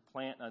to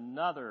plant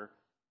another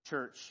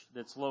church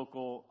that's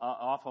local,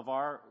 off of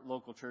our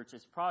local church,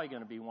 it's probably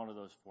going to be one of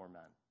those 4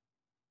 men.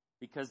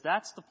 Because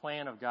that's the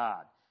plan of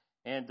God.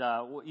 And,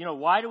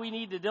 why do we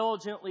need to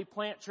diligently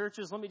plant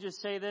churches? Let me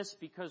just say this,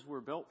 because we're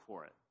built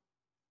for it.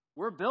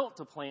 We're built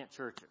to plant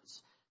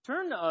churches.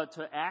 Turn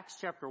to Acts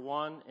chapter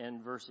 1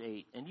 and verse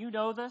 8. And you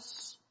know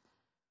this.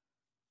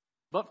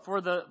 But for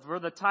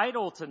the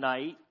title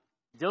tonight,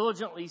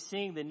 diligently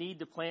seeing the need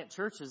to plant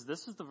churches,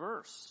 this is the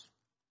verse.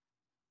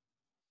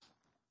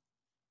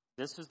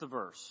 This is the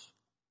verse.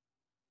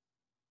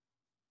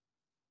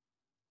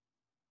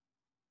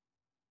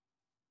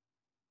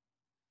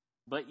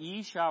 But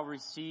ye shall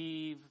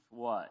receive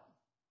what?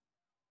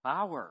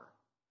 Power.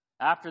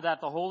 After that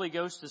the Holy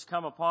Ghost has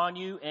come upon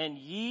you, and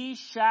ye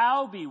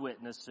shall be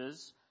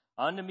witnesses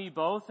unto me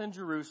both in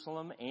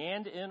Jerusalem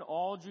and in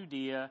all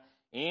Judea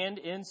and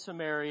in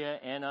Samaria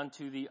and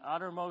unto the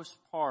uttermost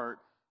part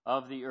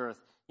of the earth.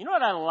 You know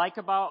what I like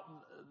about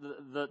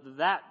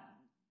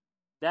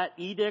that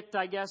edict,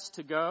 I guess,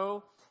 to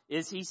go,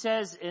 is he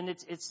says, and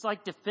it's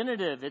like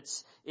definitive,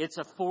 it's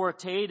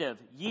authoritative.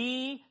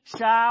 Ye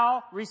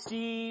shall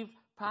receive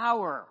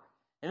power.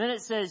 And then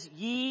it says,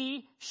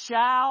 ye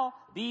shall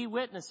be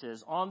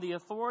witnesses. On the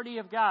authority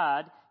of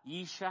God,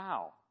 ye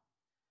shall.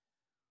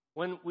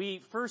 When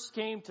we first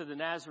came to the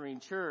Nazarene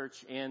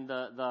church, and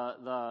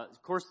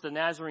of course the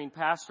Nazarene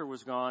pastor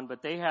was gone,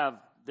 but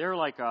they're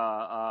like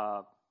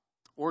a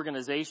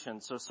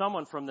organization. So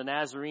someone from the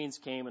Nazarenes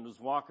came and was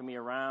walking me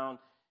around,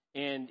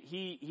 and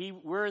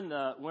we're in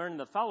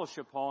the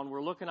fellowship hall, and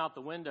we're looking out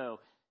the window,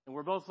 and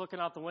we're both looking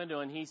out the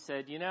window, and he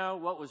said, you know,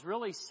 what was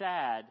really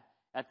sad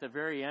at the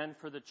very end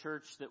for the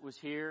church that was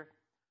here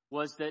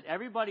was that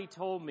everybody kept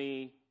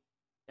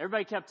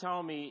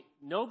telling me,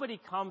 nobody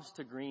comes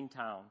to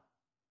Greentown.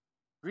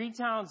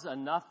 Greentown's a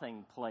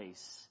nothing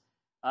place.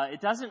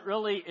 It doesn't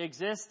really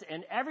exist,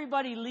 and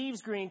everybody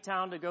leaves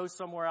Greentown to go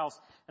somewhere else.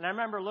 And I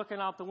remember looking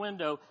out the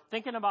window,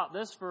 thinking about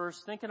this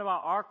verse, thinking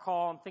about our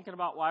call, and thinking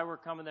about why we're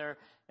coming there.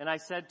 And I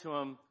said to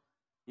him,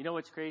 you know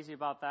what's crazy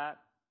about that?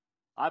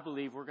 I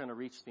believe we're going to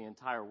reach the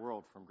entire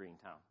world from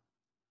Greentown.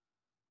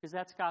 Because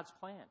that's God's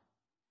plan.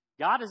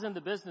 God is in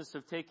the business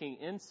of taking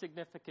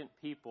insignificant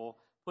people,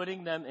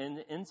 putting them in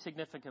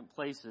insignificant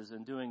places,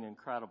 and doing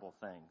incredible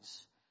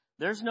things.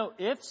 There's no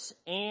ifs,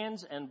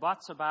 ands, and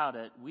buts about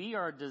it. We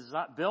are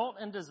built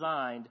and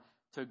designed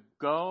to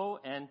go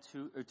and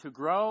to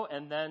grow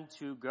and then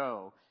to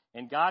go.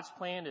 And God's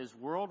plan is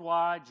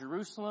worldwide,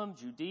 Jerusalem,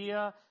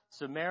 Judea,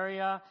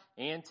 Samaria,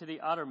 and to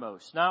the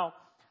uttermost. Now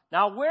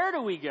where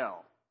do we go?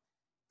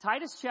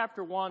 Titus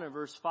chapter 1 and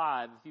verse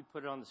 5, if you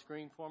put it on the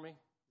screen for me.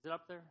 Is it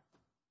up there?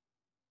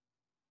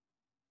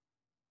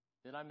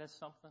 Did I miss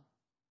something?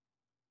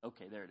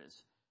 Okay, there it is.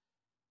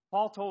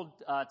 Paul told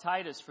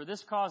Titus, "For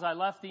this cause I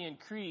left thee in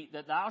Crete,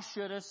 that thou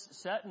shouldest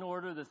set in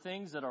order the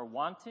things that are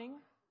wanting,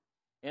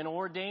 and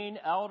ordain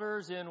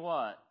elders in"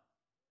 what?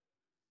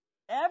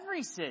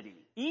 Every city,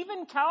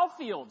 even cow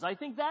fields. I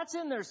think that's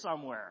in there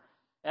somewhere.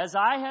 "As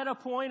I had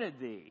appointed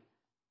thee."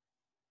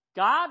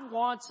 God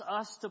wants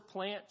us to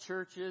plant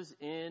churches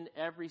in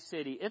every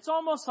city. It's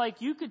almost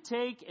like you could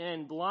take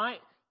and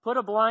put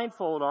a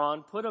blindfold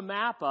on, put a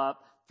map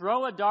up,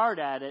 throw a dart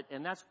at it,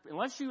 and that's,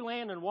 unless you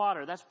land in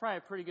water, that's probably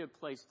a pretty good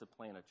place to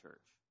plant a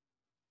church.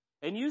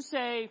 And you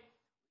say,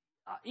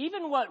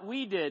 even what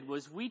we did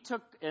was we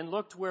took and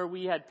looked where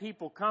we had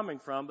people coming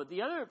from, but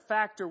the other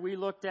factor we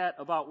looked at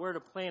about where to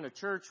plant a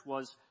church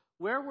was,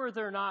 where were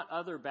there not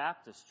other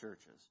Baptist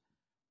churches?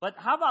 But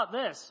how about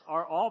this?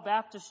 Are all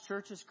Baptist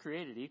churches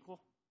created equal?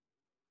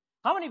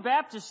 How many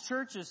Baptist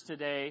churches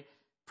today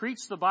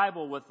preach the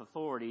Bible with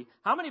authority?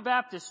 How many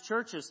Baptist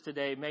churches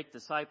today make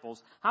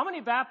disciples? How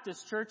many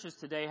Baptist churches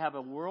today have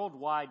a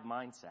worldwide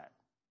mindset?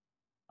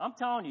 I'm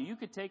telling you, you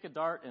could take a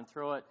dart and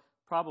throw it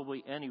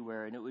probably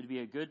anywhere, and it would be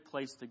a good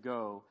place to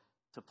go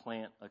to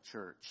plant a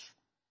church.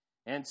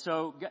 And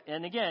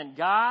again,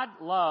 God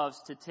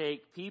loves to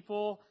take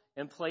people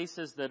in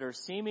places that are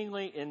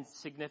seemingly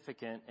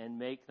insignificant and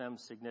make them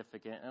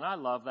significant. And I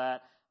love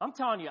that. I'm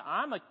telling you,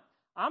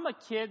 I'm a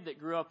kid that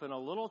grew up in a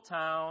little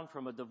town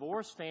from a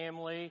divorced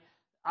family.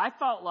 I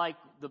felt like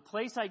the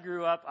place I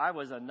grew up, I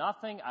was a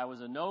nothing. I was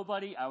a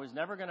nobody. I was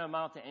never going to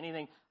amount to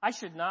anything. I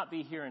should not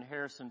be here in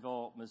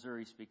Harrisonville,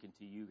 Missouri, speaking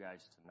to you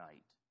guys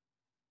tonight.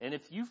 And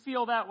if you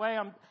feel that way,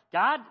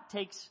 God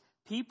takes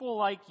people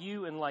like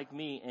you and like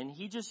me, and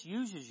He just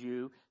uses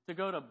you to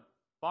go to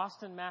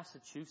Boston,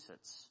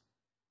 Massachusetts,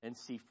 and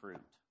see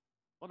fruit.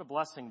 What a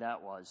blessing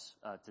that was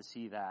to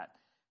see that.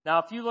 Now,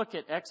 if you look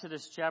at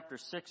Exodus chapter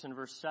 6 and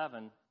verse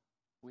 7,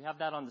 we have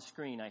that on the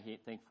screen, I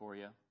think, for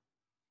you.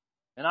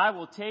 "And I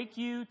will take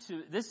you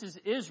to," this is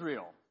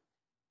Israel.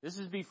 This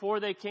is before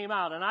they came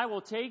out. "And I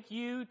will take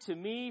you to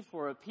me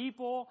for a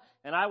people,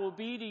 and I will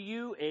be to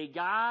you a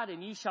God,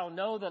 and ye shall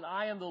know that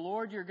I am the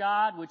Lord your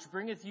God, which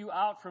bringeth you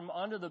out from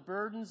under the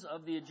burdens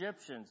of the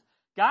Egyptians."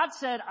 God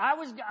said,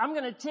 I'm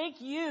going to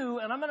take you,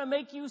 and I'm going to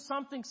make you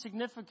something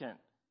significant.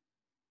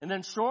 And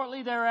then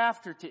shortly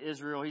thereafter to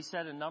Israel, He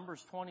said in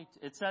Numbers 20,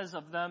 it says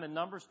of them in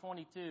Numbers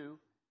 22,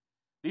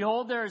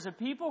 "Behold, there is a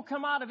people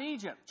come out of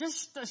Egypt,"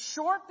 just a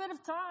short bit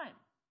of time,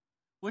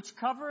 "which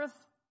covereth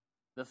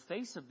the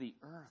face of the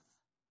earth.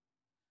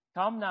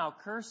 Come now,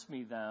 curse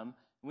me them."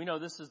 We know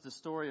this is the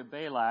story of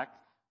Balak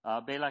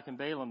and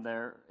Balaam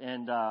there.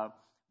 And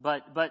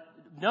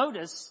but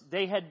notice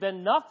they had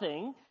been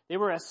nothing. They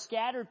were a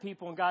scattered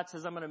people, and God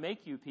says, "I'm going to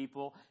make you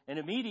people." And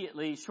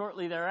immediately,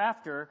 shortly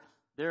thereafter,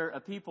 they're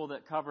a people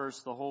that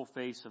covers the whole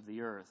face of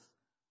the earth.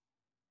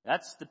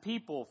 That's the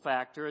people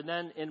factor. And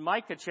then in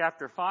Micah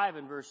chapter 5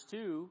 and verse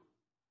 2,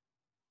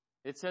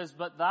 it says,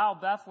 "But thou,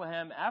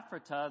 Bethlehem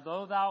Ephratah,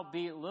 though thou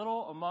be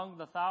little among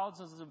the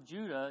thousands of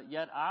Judah,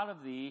 yet out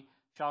of thee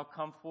shall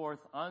come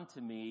forth unto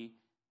me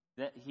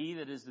that he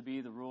that is to be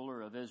the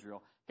ruler of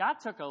Israel." God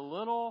took a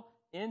little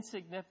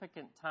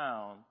insignificant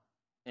town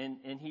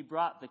and He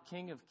brought the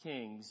King of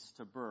Kings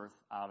to birth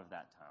out of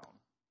that town.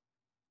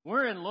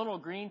 We're in little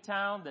green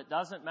town that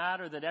doesn't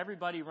matter, that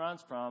everybody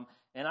runs from.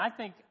 And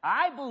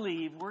I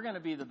believe we're going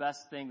to be the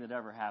best thing that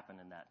ever happened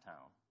in that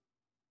town.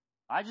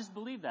 I just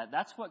believe that.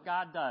 That's what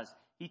God does.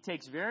 He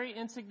takes very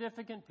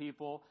insignificant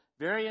people,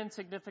 very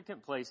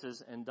insignificant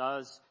places, and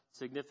does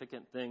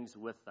significant things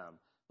with them.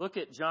 Look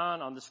at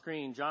John on the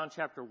screen, John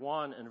chapter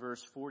 1 and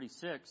verse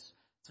 46.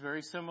 It's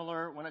very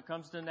similar when it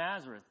comes to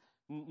Nazareth.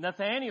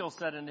 Nathanael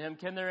said unto Him,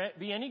 "Can there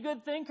be any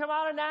good thing come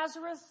out of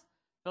Nazareth?"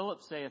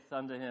 Philip saith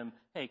unto him,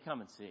 "Hey,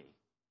 come and see."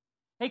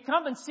 Hey,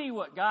 come and see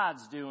what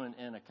God's doing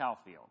in a cow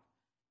field.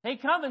 Hey,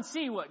 come and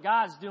see what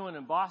God's doing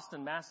in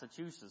Boston,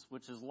 Massachusetts,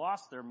 which has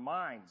lost their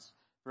minds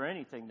for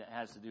anything that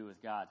has to do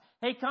with God.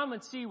 Hey, come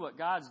and see what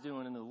God's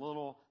doing in the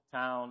little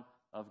town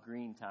of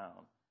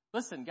Greentown.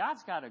 Listen,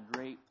 God's got a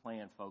great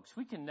plan, folks.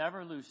 We can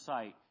never lose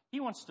sight. He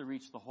wants to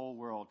reach the whole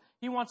world.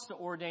 He wants to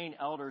ordain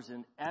elders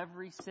in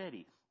every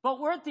city. But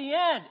we're at the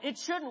end. It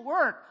shouldn't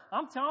work.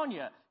 I'm telling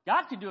you,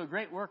 God could do a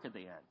great work at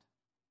the end.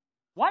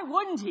 Why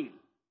wouldn't He?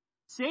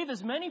 Save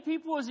as many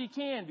people as He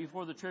can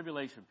before the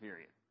tribulation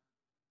period.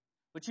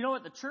 But you know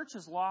what? The church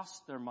has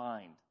lost their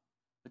mind.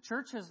 The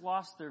church has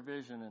lost their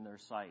vision and their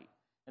sight.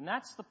 And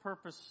that's the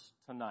purpose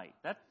tonight.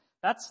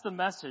 That's the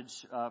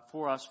message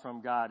for us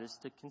from God, is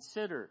to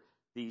consider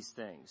these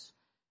things.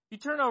 You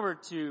turn over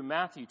to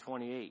Matthew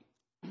 28.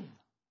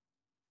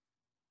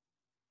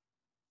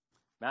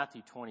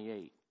 Matthew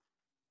 28.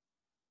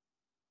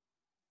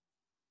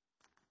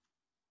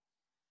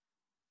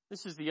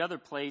 This is the other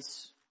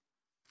place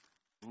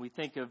when we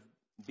think of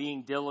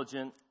being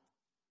diligent,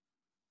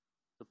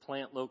 to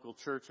plant local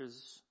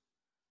churches,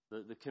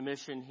 the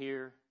commission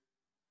here.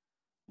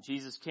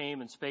 Jesus came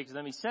and spake to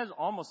them. He says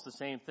almost the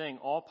same thing.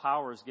 All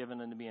power is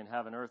given unto me in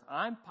heaven and earth.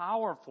 I'm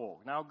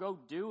powerful. Now go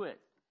do it.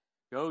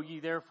 Go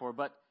ye therefore.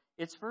 But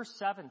it's verse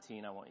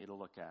 17 I want you to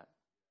look at.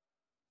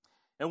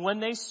 And when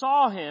they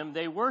saw him,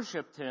 they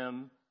worshiped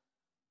him,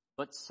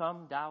 but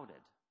some doubted.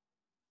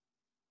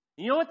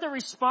 You know what the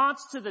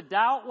response to the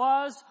doubt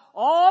was?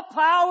 All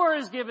power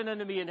is given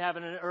unto me in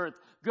heaven and earth.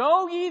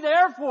 Go ye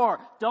therefore.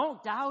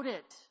 Don't doubt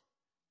it.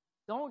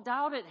 Don't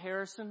doubt it,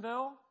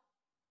 Harrisonville.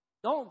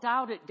 Don't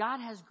doubt it. God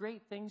has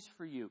great things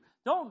for you.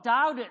 Don't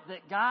doubt it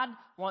that God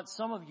wants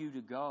some of you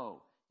to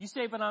go. You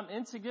say, but I'm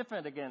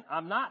insignificant again.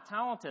 I'm not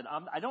talented.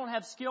 I don't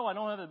have skill. I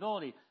don't have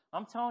ability.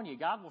 I'm telling you,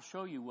 God will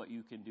show you what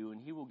you can do,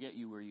 and he will get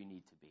you where you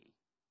need to be.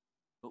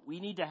 But we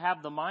need to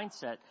have the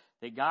mindset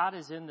that God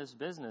is in this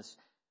business,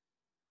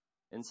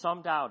 and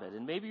some doubt it.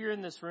 And maybe you're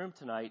in this room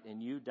tonight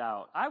and you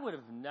doubt. I would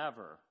have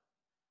never.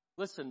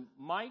 Listen,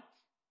 Mike,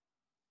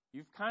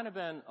 you've kind of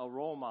been a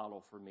role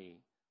model for me.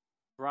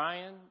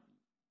 Brian,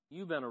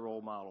 you've been a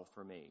role model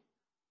for me.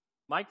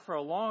 Mike, for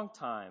a long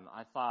time,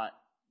 I thought,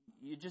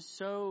 you're just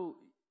so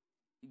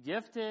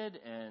gifted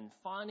and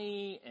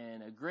funny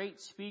and a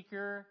great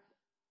speaker.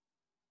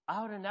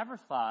 I would have never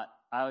thought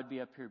I would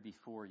be up here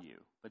before you.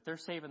 But they're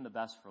saving the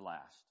best for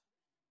last.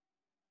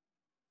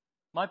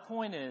 My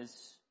point is,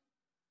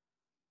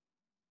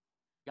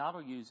 God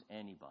will use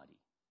anybody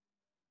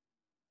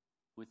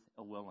with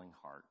a willing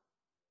heart.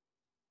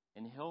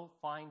 And he'll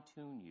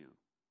fine-tune you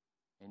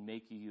and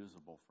make you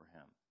usable for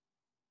him.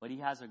 But he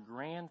has a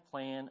grand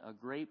plan, a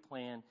great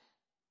plan.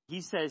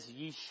 He says,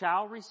 ye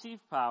shall receive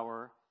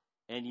power,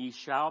 and ye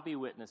shall be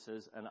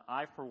witnesses, and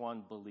I, for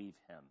one, believe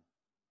him.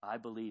 I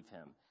believe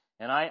him.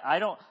 And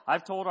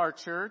I've told our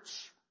church,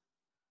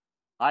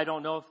 I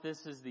don't know if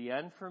this is the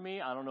end for me.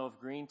 I don't know if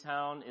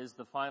Greentown is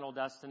the final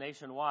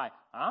destination. Why?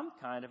 I'm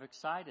kind of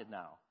excited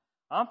now.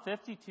 I'm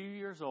 52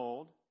 years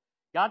old.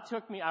 God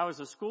took me, I was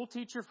a school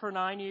teacher for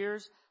 9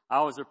 years.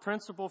 I was a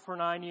principal for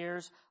 9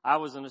 years. I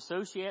was an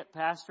associate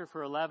pastor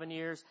for 11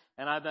 years.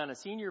 And I've been a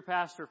senior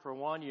pastor for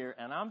 1 year.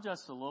 And I'm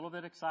just a little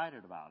bit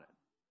excited about it.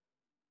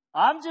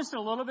 I'm just a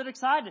little bit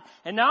excited.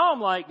 And now I'm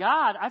like,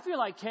 God, I feel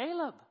like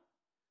Caleb.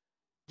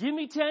 Give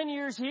me 10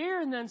 years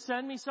here and then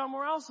send me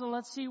somewhere else and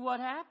let's see what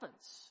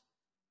happens.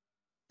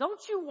 Don't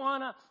you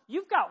want to,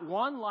 you've got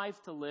one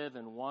life to live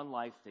and one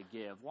life to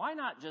give. Why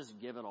not just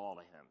give it all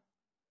to him?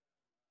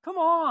 Come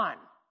on.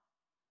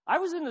 I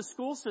was in the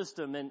school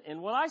system,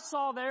 and what I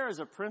saw there as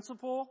a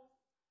principal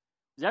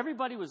is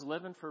everybody was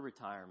living for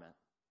retirement.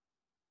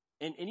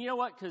 And you know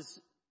what? Because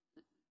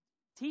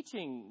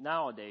teaching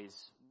nowadays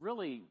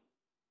really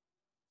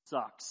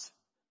sucks.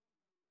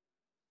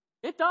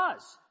 It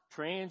does.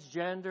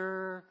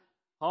 Transgender,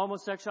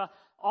 homosexual,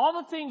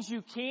 all the things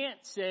you can't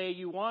say,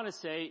 you want to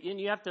say,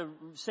 and you have to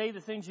say the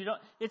things you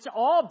don't. It's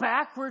all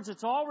backwards.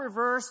 It's all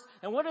reversed.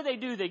 And what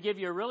do? They give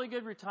you a really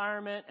good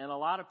retirement and a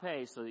lot of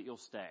pay so that you'll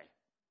stay.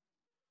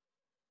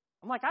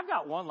 I'm like, I've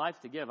got one life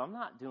to give. I'm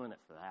not doing it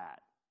for that.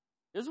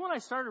 This is when I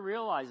started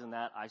realizing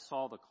that I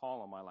saw the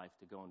call in my life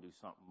to go and do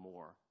something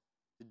more,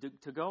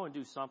 to go and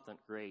do something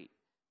great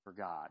for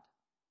God.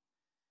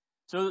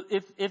 So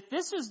if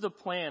this is the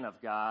plan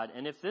of God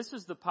and if this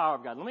is the power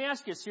of God, let me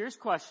ask you a serious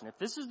question. If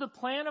this is the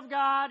plan of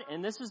God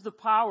and this is the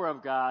power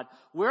of God,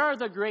 where are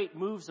the great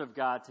moves of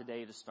God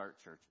today to start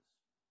churches?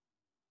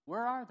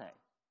 Where are they?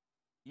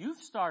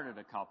 You've started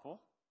a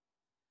couple.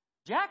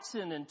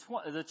 Jackson, in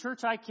the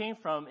church I came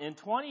from, in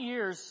 20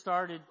 years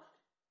started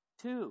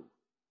 2.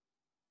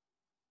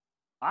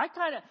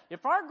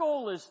 If our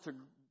goal is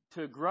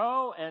to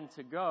grow and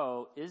to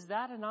go, is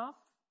that enough?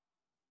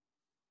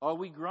 Are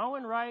we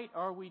growing right,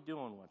 or are we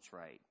doing what's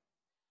right?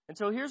 And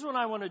so here's what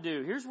I want to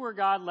do. Here's where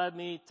God led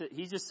me to.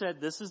 He just said,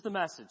 this is the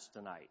message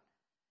tonight.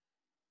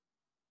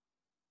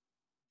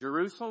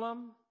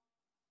 Jerusalem,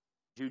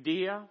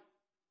 Judea,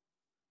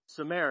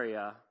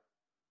 Samaria,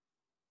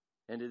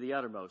 and to the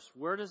uttermost.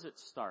 Where does it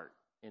start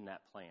in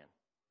that plan?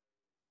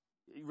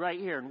 Right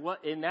here.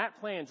 In that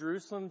plan,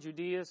 Jerusalem,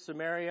 Judea,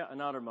 Samaria,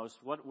 and uttermost.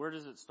 Where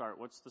does it start?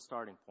 What's the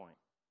starting point?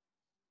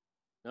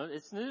 No,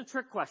 it's a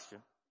trick question.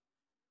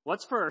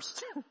 What's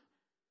first?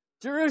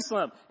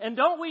 Jerusalem. And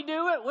don't we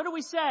do it? What do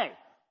we say?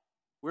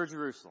 We're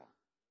Jerusalem.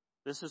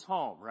 This is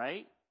home,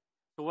 right?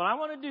 So what I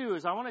want to do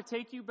is I want to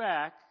take you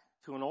back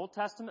to an Old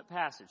Testament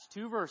passage,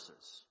 2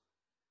 verses,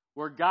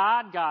 where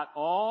God got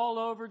all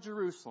over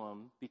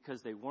Jerusalem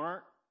because they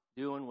weren't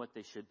doing what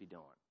they should be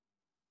doing.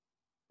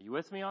 Are you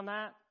with me on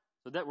that?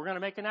 So that we're going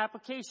to make an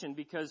application,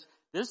 because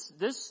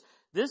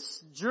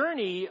this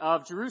journey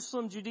of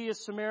Jerusalem, Judea,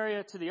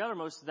 Samaria to the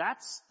uttermost,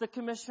 that's the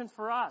commission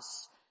for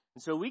us.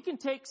 And so we can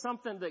take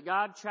something that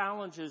God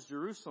challenges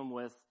Jerusalem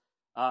with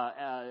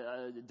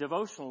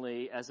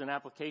devotionally as an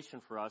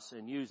application for us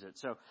and use it.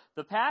 So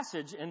the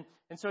passage, and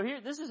so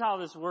here, this is how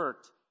this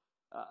worked.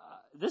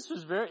 This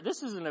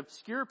is an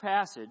obscure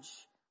passage.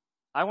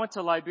 I went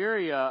to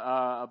Liberia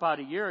about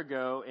a year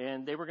ago,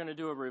 and they were going to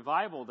do a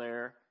revival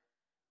there.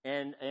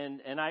 And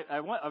I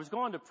was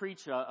going to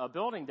preach a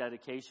building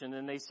dedication,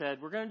 and they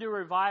said, we're going to do a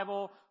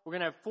revival. We're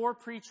going to have 4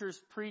 preachers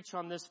preach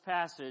on this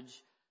passage.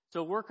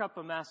 So work up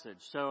a message.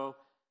 So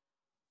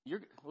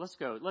let's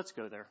go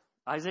there.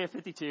 Isaiah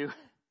 52.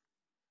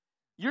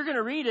 You're going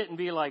to read it and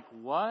be like,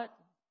 what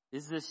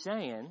is this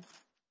saying?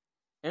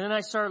 And then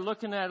I started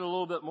looking at it a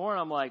little bit more,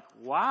 and I'm like,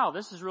 wow,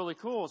 this is really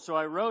cool. So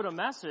I wrote a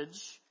message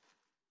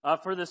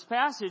for this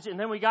passage, and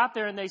then we got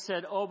there, and they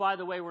said, oh, by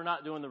the way, we're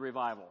not doing the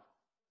revival.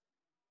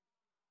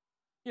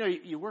 You know,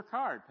 you work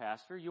hard,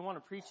 Pastor. You want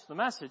to preach the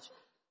message.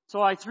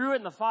 So I threw it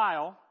in the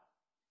file.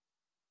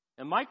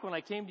 And Mike, when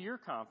I came to your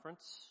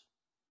conference,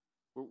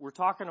 we're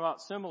talking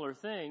about similar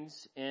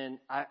things, and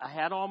I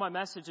had all my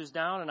messages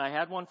down, and I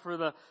had one for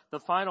the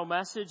final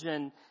message,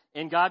 and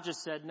God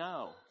just said,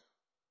 no,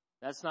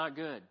 that's not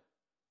good.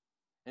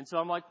 And so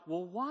I'm like,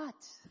 well, what?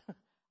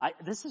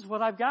 This is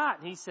what I've got.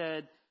 And he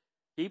said,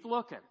 keep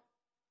looking.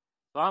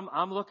 So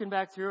I'm looking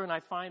back through, and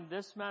I find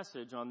this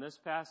message on this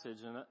passage,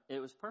 and it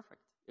was perfect.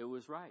 It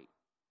was right.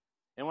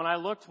 And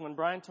when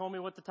Brian told me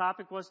what the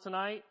topic was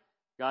tonight,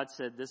 God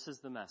said, this is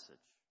the message.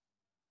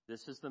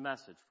 This is the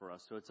message for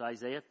us. So it's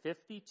Isaiah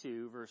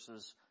 52,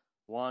 verses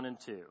 1 and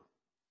 2.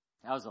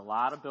 That was a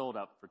lot of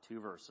build-up for 2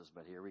 verses,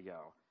 but here we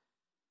go.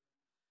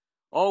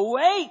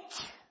 Awake!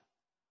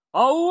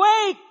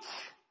 Awake!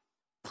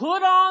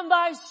 Put on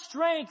thy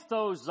strength,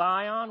 O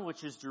Zion,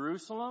 which is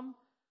Jerusalem.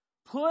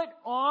 Put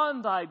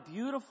on thy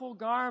beautiful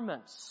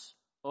garments,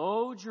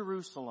 O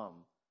Jerusalem,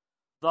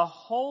 the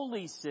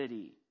holy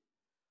city.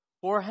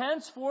 For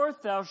henceforth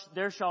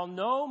there shall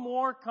no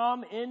more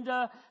come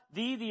into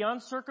thee the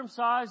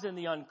uncircumcised and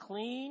the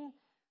unclean.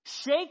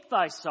 Shake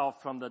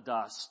thyself from the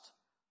dust.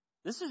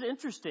 This is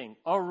interesting.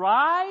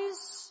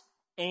 Arise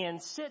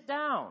and sit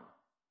down,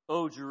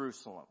 O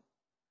Jerusalem.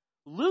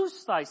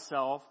 Loose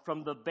thyself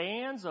from the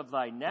bands of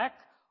thy neck,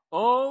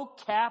 O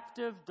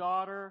captive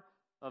daughter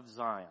of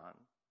Zion.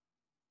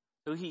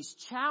 So he's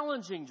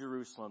challenging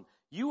Jerusalem.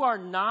 You are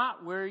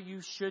not where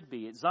you should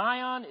be.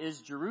 Zion is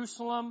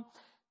Jerusalem.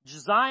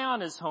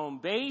 Zion is home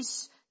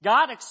base.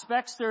 God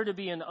expects there to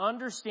be an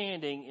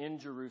understanding in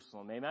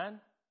Jerusalem. Amen?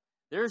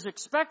 There's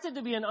expected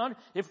to be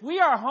if we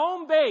are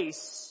home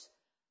base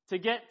to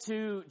get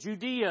to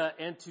Judea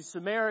and to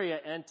Samaria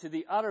and to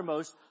the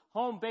uttermost,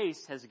 home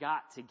base has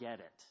got to get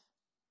it.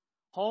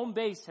 Home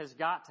base has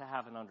got to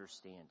have an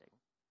understanding.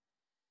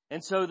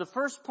 And so the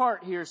first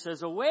part here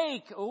says,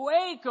 awake,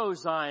 awake, O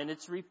Zion.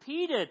 It's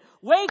repeated.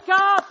 Wake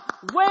up,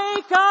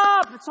 wake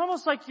up. It's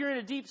almost like you're in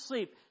a deep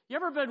sleep. You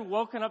ever been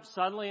woken up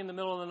suddenly in the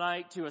middle of the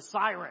night to a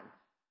siren,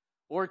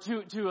 or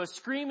to a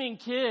screaming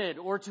kid,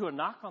 or to a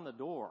knock on the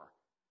door,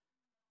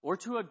 or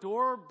to a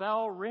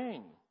doorbell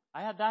ring?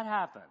 I had that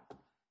happen.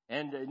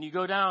 And you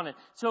go down. And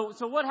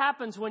so what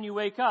happens when you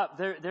wake up?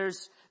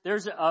 There's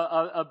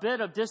a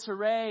bit of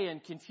disarray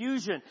and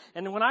confusion.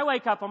 And when I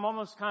wake up, I'm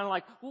almost kind of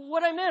like, well,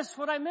 what'd I miss?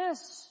 What'd I miss?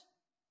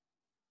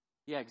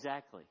 Yeah,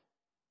 exactly.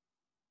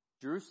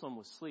 Jerusalem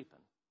was sleeping.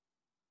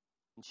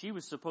 And she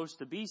was supposed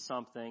to be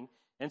something.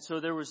 And so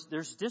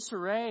there's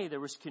disarray, there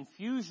was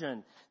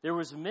confusion,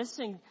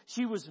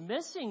 she was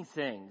missing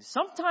things.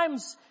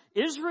 Sometimes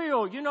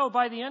Israel,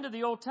 by the end of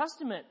the Old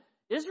Testament,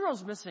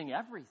 Israel's missing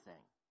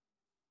everything.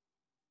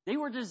 They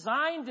were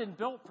designed and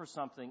built for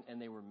something,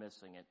 and they were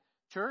missing it.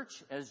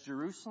 Church, as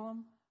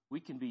Jerusalem, we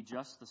can be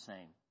just the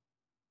same.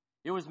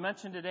 It was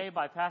mentioned today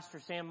by Pastor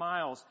Sam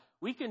Miles,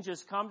 we can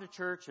just come to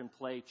church and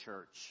play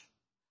church.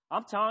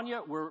 I'm telling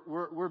you,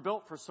 we're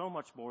built for so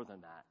much more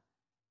than that.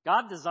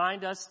 God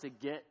designed us to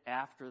get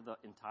after the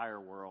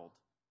entire world.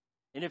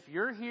 And if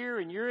you're here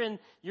and you're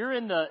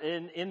in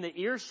the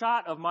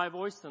earshot of my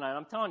voice tonight,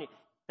 I'm telling you,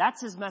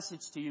 that's his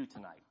message to you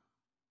tonight.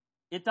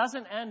 It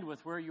doesn't end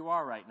with where you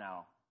are right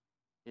now.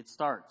 It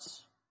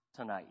starts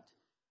tonight.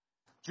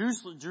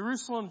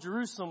 Jerusalem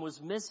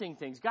was missing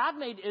things. God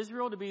made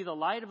Israel to be the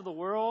light of the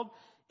world.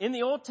 In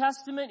the Old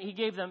Testament, he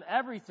gave them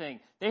everything.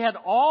 They had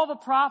all the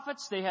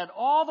prophets. They had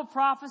all the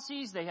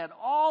prophecies. They had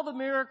all the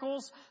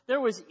miracles. There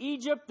was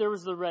Egypt. There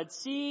was the Red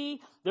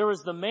Sea. There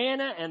was the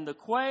manna and the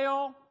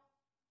quail.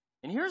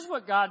 And here's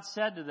what God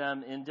said to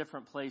them in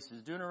different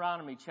places.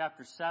 Deuteronomy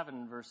chapter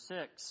 7, verse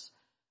 6.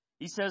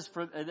 He says,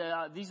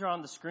 these are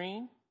on the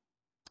screen.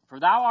 For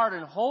thou art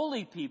an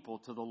holy people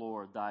to the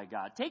Lord thy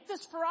God. Take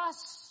this for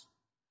us.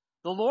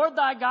 The Lord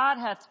thy God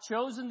hath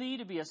chosen thee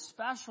to be a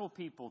special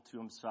people to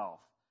himself,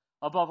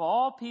 above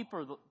all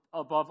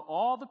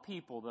the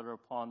people that are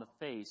upon the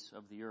face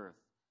of the earth.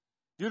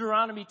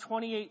 Deuteronomy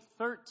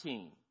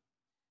 28:13.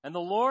 And the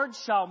Lord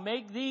shall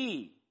make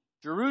thee,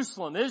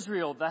 Jerusalem,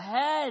 Israel, the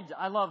head.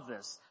 I love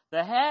this.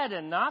 The head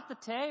and not the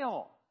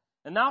tail.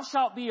 And thou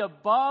shalt be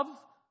above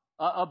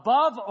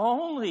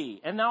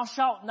only, and thou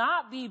shalt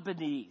not be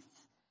beneath.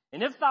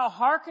 And if thou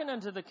hearken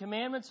unto the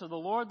commandments of the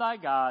Lord thy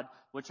God,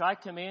 which I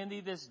command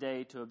thee this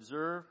day to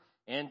observe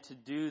and to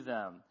do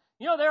them.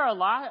 You know, there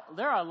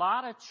are a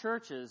lot of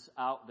churches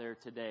out there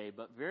today,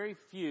 but very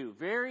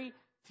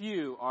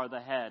few are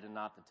the head and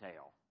not the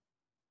tail.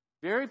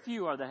 Very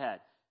few are the head.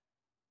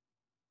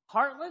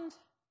 Heartland,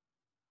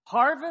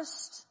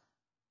 Harvest,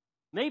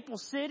 Maple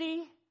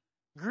City,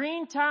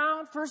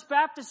 Greentown, First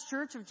Baptist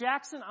Church of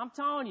Jackson, I'm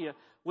telling you,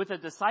 with a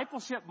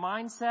discipleship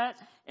mindset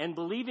and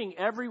believing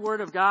every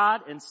word of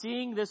God and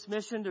seeing this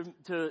mission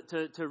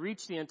to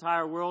reach the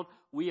entire world,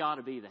 we ought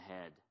to be the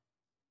head.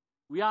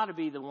 We ought to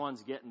be the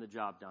ones getting the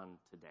job done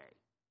today.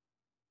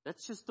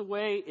 That's just the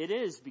way it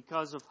is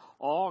because of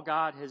all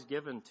God has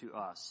given to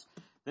us.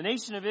 The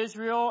nation of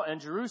Israel and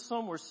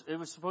Jerusalem, it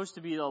was supposed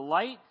to be the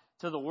light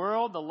to the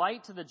world, the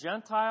light to the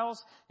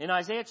Gentiles. In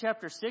Isaiah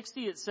chapter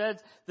 60, it says,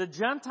 the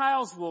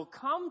Gentiles will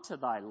come to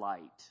thy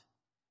light.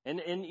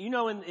 And you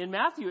know, in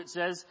Matthew it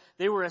says,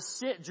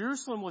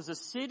 Jerusalem was a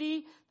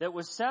city that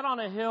was set on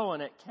a hill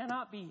and it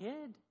cannot be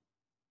hid.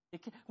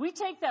 We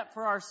take that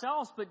for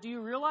ourselves, but do you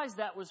realize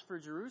that was for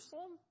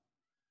Jerusalem?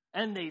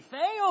 And they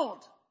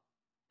failed.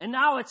 And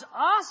now it's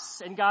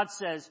us. And God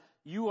says,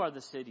 you are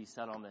the city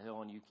set on the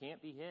hill and you can't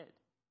be hid.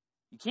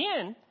 You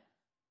can,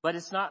 but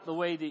it's not the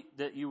way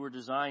that you were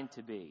designed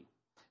to be.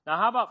 Now,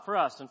 how about for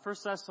us? In 1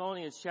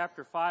 Thessalonians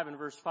chapter 5 and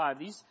verse 5,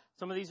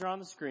 some of these are on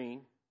the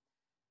screen.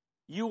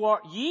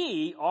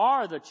 Ye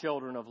are the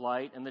children of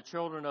light and the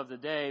children of the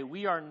day.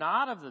 We are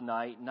not of the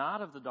night,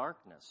 not of the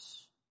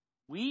darkness.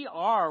 We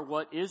are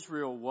what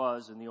Israel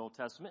was in the Old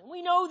Testament.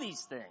 We know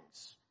these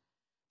things.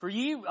 For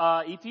ye,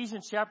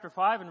 Ephesians chapter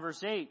 5 and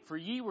verse 8, for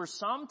ye were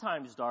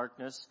sometimes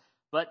darkness,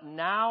 but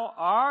now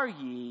are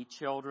ye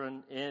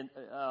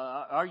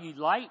are ye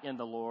light in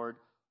the Lord?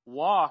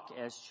 Walk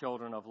as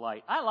children of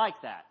light. I like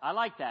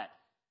that.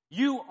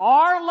 You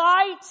are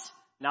light,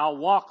 now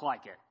walk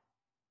like it.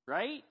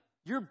 Right?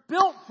 You're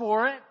built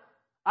for it.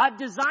 I've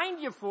designed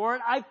you for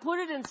it. I put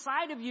it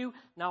inside of you.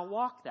 Now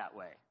walk that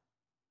way.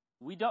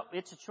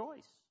 It's a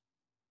choice.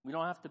 We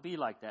don't have to be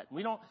like that.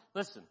 We don't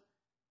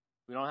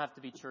have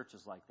to be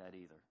churches like that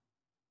either.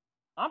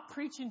 I'm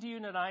preaching to you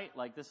tonight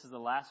like this is the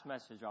last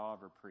message I'll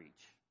ever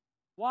preach.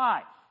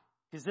 Why?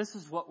 Because this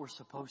is what we're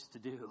supposed to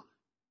do.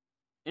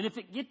 And if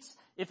it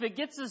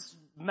gets us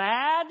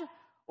mad,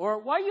 or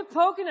why are you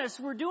poking us?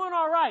 We're doing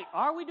all right.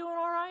 Are we doing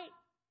all right?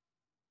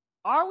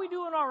 Are we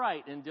doing all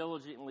right in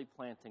diligently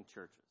planting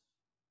churches?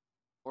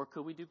 Or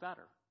could we do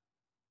better?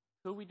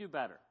 Could we do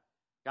better?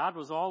 God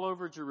was all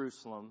over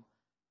Jerusalem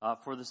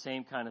for the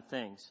same kind of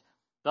things.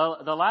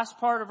 The last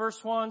part of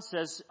verse 1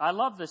 says, I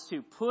love this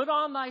too, put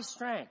on thy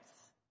strength.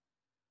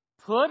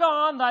 Put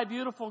on thy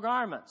beautiful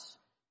garments.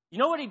 You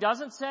know what he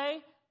doesn't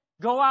say?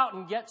 Go out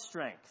and get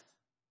strength.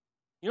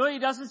 You know what he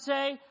doesn't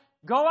say?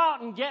 Go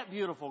out and get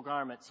beautiful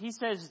garments. He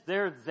says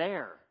they're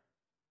there.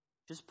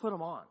 Just put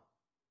them on.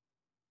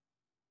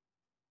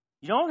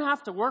 You don't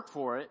have to work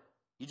for it.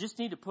 You just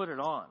need to put it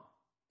on.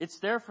 It's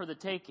there for the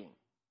taking.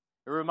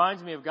 It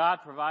reminds me of God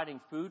providing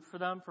food for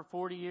them for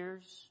 40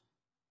 years.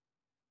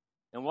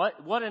 And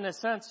what in a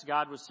sense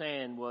God was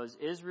saying was,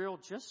 Israel,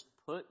 just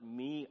put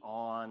me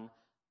on.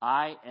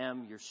 I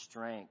am your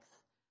strength.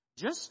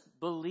 Just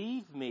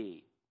believe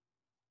me.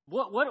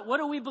 What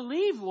do we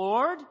believe,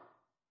 Lord?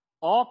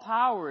 All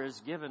power is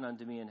given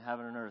unto me in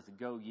heaven and earth.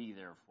 Go ye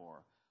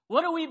therefore.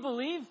 What do we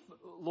believe,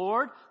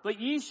 Lord? But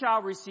ye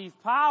shall receive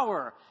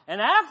power.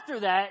 And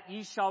after that,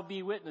 ye shall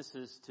be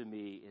witnesses to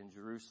me in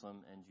Jerusalem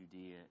and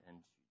Judea and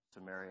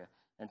Samaria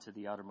and to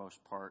the uttermost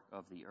part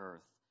of the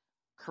earth.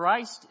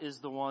 Christ is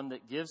the one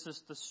that gives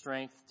us the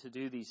strength to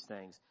do these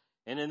things.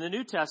 And in the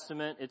New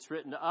Testament, it's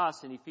written to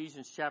us in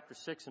Ephesians chapter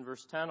 6 and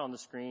verse 10 on the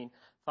screen.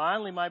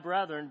 Finally, my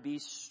brethren, be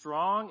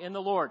strong in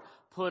the Lord.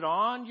 Put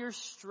on your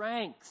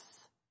strength.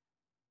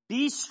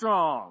 Be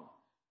strong.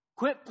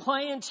 Quit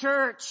playing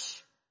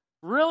church.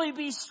 Really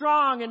be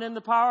strong and in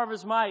the power of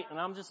his might. And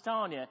I'm just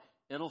telling you,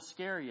 it'll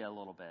scare you a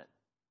little bit.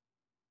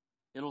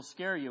 It'll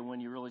scare you when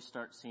you really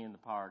start seeing the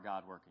power of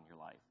God work in your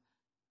life.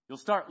 You'll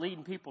start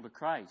leading people to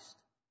Christ.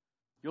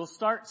 You'll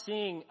start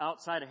seeing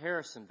outside of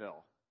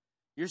Harrisonville.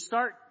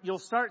 You'll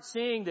start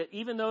seeing that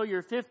even though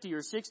you're 50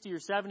 or 60 or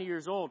 70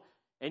 years old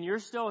and you're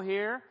still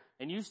here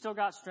and you still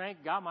got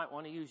strength, God might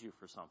want to use you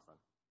for something.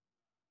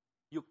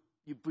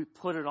 You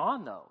put it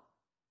on though.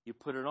 You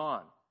put it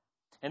on.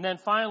 And then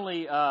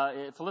finally,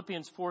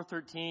 Philippians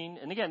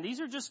 4:13. And again, these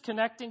are just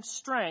connecting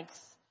strength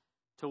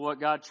to what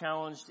God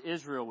challenged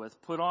Israel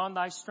with. Put on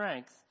thy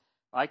strength.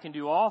 I can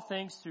do all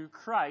things through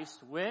Christ,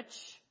 which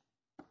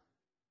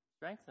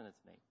strengtheneth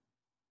me.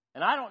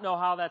 And I don't know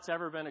how that's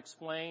ever been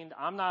explained.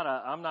 I'm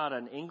not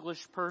an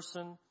English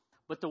person,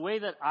 but the way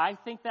that I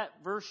think that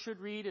verse should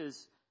read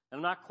is, and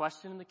I'm not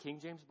questioning the King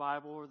James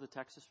Bible or the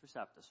Textus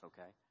Receptus,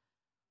 okay?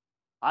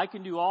 I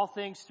can do all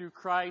things through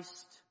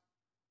Christ,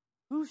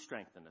 who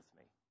strengtheneth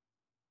me.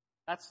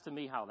 That's to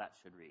me how that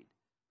should read.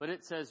 But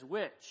it says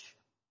which.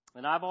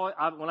 And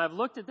when I've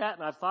looked at that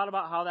and I've thought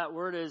about how that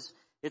word is,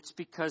 it's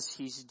because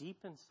he's deep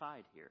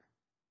inside here.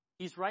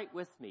 He's right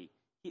with me.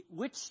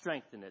 Which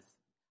strengtheneth.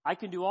 I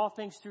can do all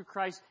things through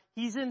Christ.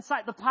 He's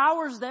inside. The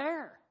power's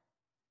there.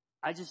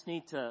 I just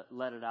need to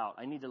let it out.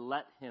 I need to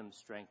let Him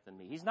strengthen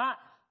me. He's not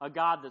a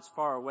God that's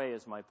far away,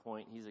 is my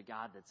point. He's a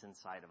God that's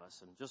inside of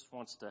us and just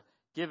wants to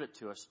give it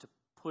to us, to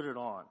put it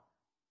on.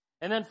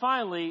 And then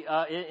finally,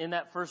 in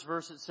that first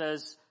verse, it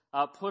says,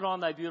 put on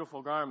thy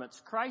beautiful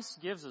garments.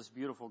 Christ gives us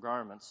beautiful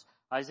garments.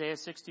 Isaiah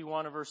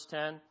 61 and verse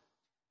 10.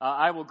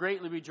 I will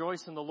greatly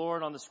rejoice in the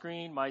Lord. On the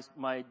screen,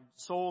 my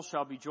soul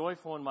shall be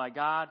joyful in my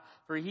God,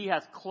 for He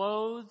hath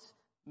clothed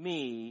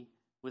me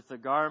with the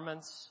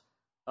garments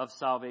of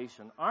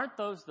salvation. Aren't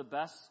those the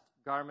best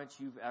garments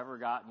you've ever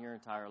got in your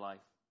entire life?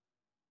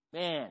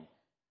 Man,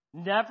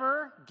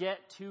 never get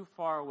too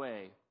far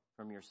away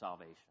from your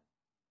salvation.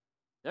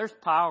 There's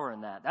power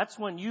in that. That's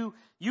when you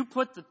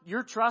put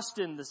your trust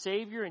in the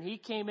Savior, and He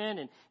came in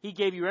and He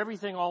gave you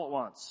everything all at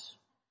once.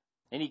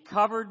 And He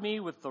covered me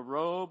with the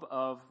robe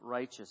of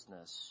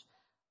righteousness.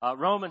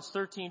 Romans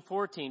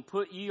 13:14,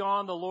 put ye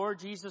on the Lord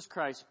Jesus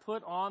Christ.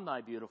 Put on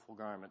thy beautiful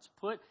garments.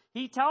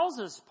 He tells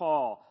us,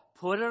 Paul,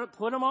 put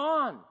them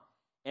on.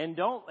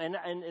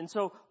 And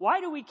so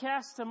why do we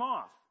cast them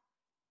off?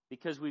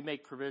 Because we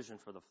make provision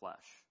for the flesh.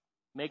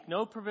 Make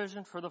no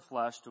provision for the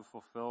flesh to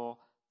fulfill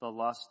the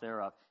lust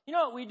thereof. You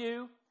know what we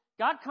do?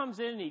 God comes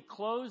in and He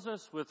clothes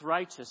us with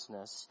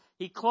righteousness.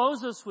 He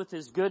clothes us with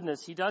His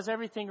goodness. He does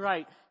everything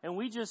right. And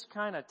we just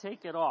kind of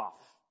take it off.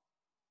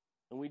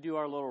 And we do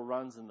our little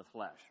runs in the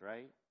flesh,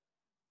 right?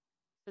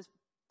 Just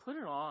put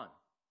it on.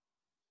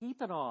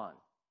 Keep it on.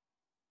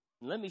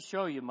 And let me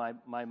show you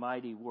my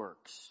mighty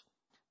works.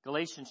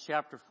 Galatians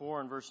chapter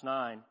 4 and verse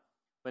 9.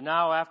 But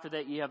now after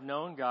that ye have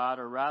known God,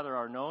 or rather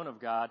are known of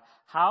God,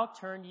 how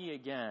turn ye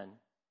again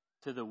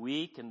to the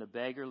weak and the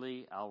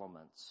beggarly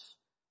elements,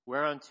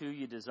 whereunto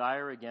you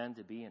desire again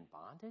to be in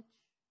bondage?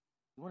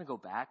 You want to go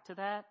back to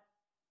that?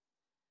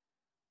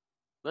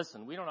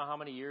 Listen, we don't know how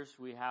many years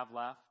we have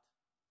left.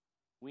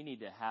 We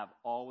need to have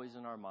always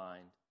in our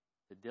mind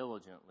to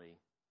diligently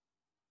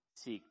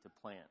seek to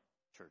plant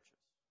churches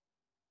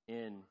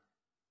in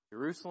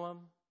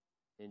Jerusalem,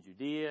 in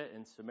Judea,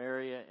 in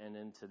Samaria, and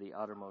into the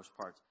uttermost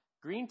parts.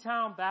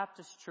 Greentown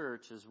Baptist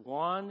Church is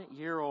 1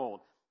 year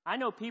old. I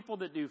know people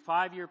that do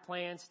 5-year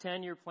plans,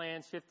 10-year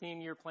plans,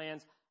 15-year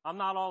plans. I'm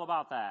not all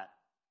about that.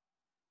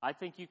 I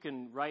think you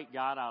can write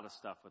God out of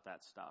stuff with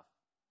that stuff.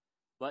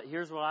 But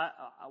here's what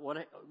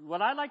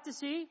I'd like to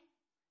see.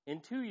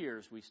 In 2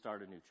 years, we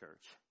start a new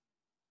church.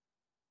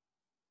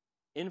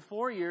 In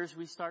 4 years,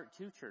 we start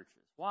 2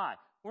 churches. Why?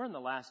 We're in the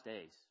last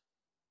days.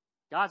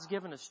 God's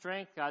given us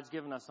strength. God's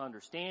given us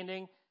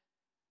understanding.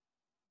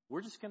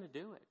 We're just going to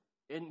do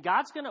it. And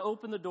God's going to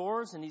open the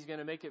doors, and He's going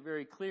to make it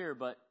very clear.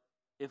 But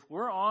if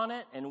we're on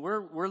it and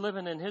we're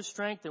living in His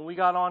strength and we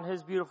got on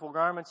His beautiful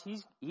garments,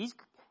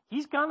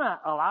 He's going to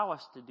allow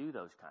us to do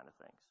those kind of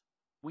things.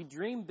 We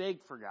dream big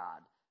for God.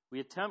 We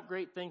attempt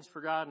great things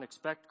for God and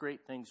expect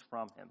great things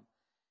from Him.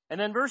 And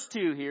then verse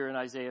 2 here in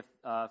Isaiah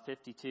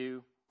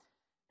 52,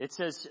 it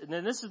says, and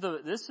then this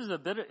is a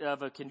bit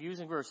of a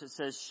confusing verse. It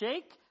says,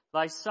 shake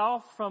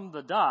thyself from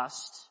the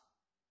dust.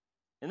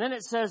 And then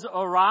it says,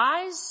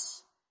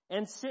 arise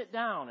and sit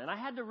down. And I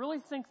had to really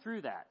think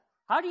through that.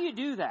 How do you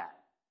do that?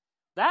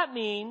 That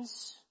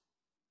means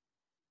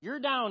you're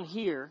down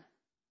here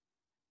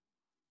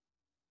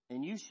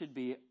and you should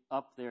be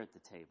up there at the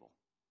table.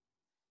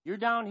 You're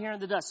down here in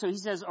the dust. So he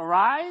says,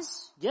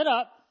 arise, get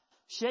up,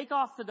 shake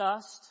off the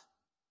dust,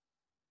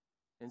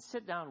 and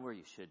sit down where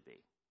you should be.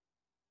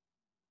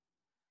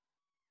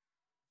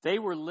 They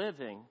were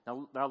living,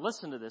 now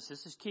listen to this,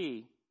 this is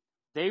key.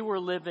 They were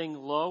living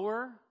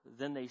lower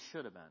than they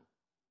should have been.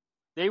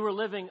 They were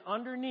living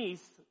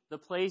underneath the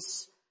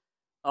place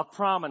of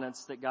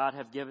prominence that God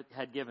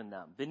had given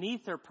them,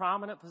 beneath their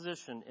prominent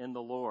position in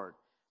the Lord.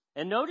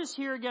 And notice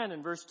here again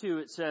in verse 2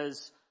 it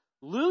says,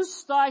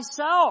 loose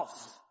thyself,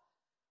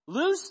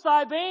 loose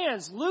thy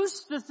bands,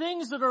 loose the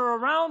things that are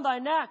around thy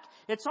neck.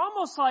 It's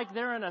almost like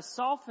they're in a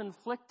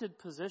self-inflicted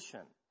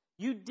position.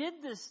 You did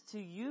this to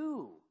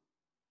you.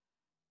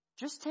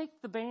 Just take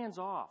the bands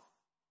off.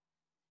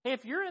 Hey,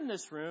 if you're in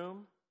this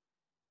room,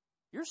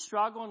 you're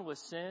struggling with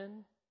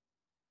sin,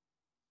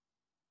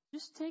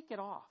 just take it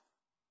off.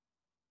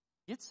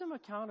 Get some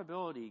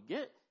accountability.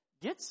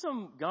 Get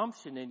some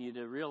gumption in you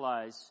to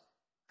realize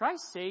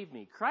Christ saved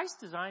me. Christ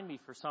designed me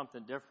for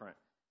something different.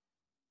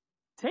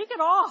 Take it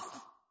off.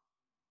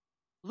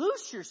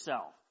 Loose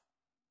yourself.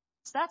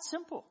 It's that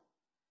simple.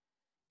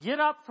 Get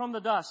up from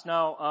the dust.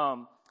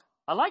 Now,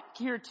 I like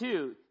here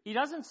too, he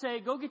doesn't say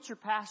go get your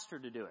pastor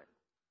to do it.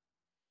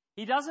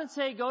 He doesn't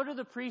say go to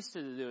the priest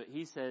to do it.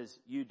 He says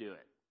you do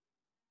it.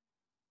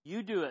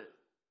 You do it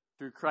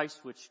through Christ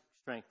which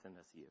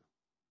strengtheneth you.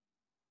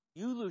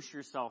 You loose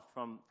yourself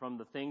from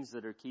the things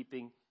that are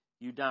keeping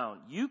you down.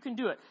 You can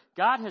do it.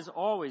 God has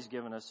always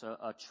given us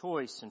a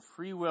choice and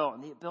free will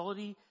and the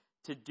ability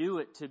to do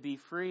it, to be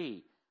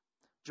free.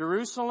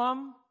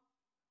 Jerusalem,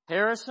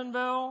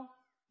 Harrisonville,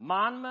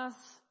 Monmouth,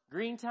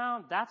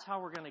 Greentown, that's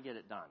how we're going to get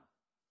it done.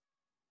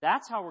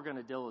 That's how we're going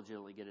to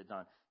diligently get it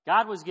done.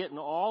 God was getting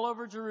all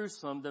over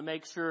Jerusalem to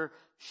make sure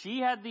she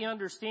had the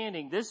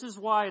understanding, this is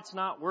why it's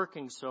not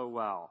working so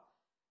well.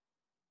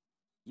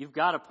 You've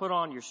got to put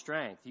on your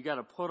strength. You've got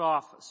to put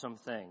off some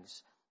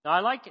things. Now, I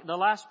like the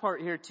last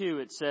part here, too.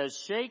 It says,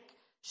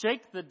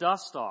 shake the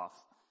dust off.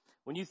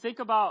 When you think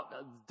about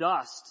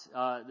dust,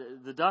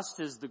 the dust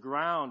is the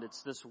ground.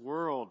 It's this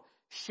world.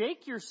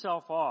 Shake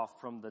yourself off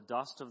from the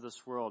dust of this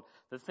world,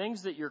 the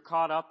things that you're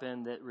caught up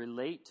in that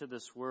relate to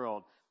this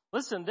world.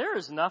 Listen, there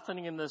is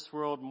nothing in this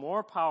world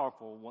more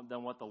powerful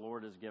than what the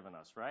Lord has given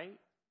us, right?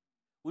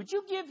 Would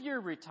you give your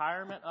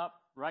retirement up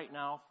right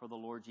now for the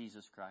Lord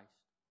Jesus Christ?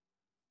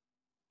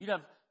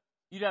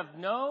 You'd have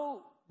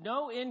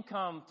no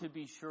income to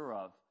be sure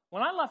of.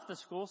 When I left the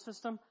school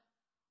system,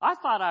 I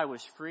thought I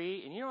was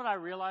free, and you know what I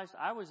realized?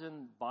 I was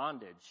in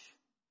bondage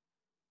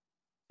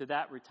to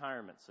that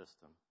retirement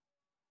system.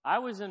 I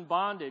was in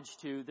bondage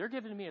to, they're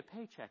giving me a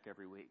paycheck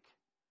every week.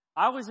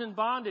 I was in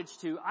bondage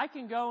to, I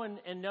can go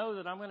and know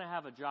that I'm going to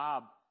have a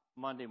job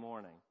Monday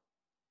morning.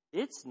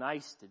 It's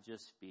nice to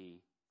just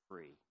be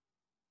free.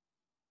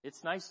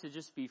 It's nice to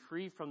just be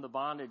free from the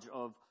bondage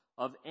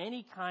of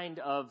any kind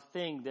of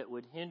thing that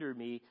would hinder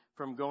me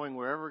from going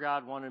wherever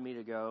God wanted me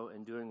to go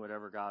and doing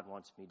whatever God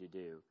wants me to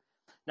do.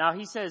 Now,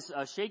 he says,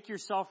 shake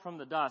yourself from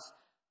the dust.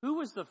 Who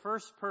was the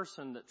first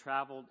person that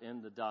traveled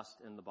in the dust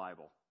in the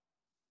Bible?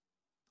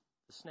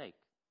 The snake.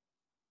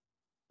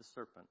 The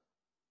serpent.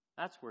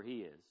 That's where he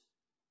is.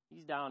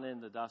 He's down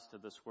in the dust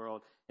of this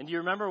world. And do you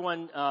remember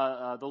when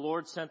the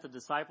Lord sent the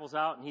disciples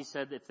out and he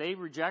said, if they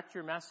reject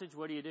your message,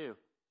 what do?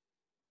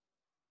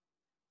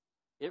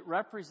 It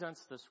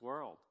represents this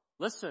world.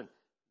 Listen,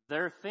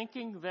 they're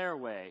thinking their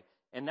way,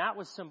 and that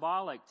was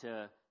symbolic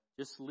to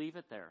just leave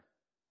it there.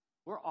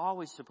 We're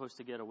always supposed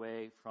to get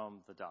away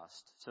from the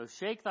dust. So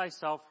shake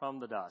thyself from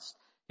the dust.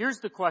 Here's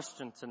the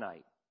question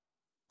tonight.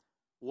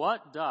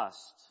 What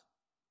dust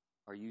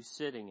are you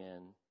sitting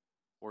in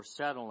or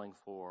settling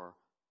for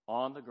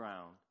on the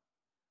ground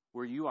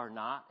where you are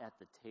not at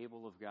the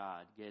table of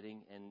God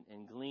getting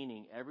and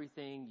gleaning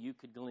everything you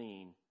could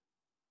glean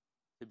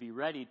to be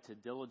ready to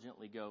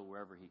diligently go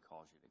wherever he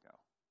calls you to go?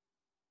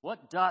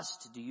 What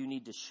dust do you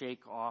need to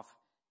shake off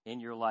in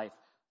your life?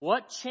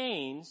 What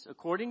chains,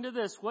 according to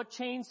this, what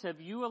chains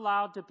have you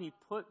allowed to be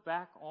put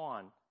back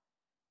on?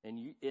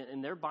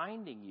 And they're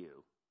binding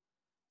you.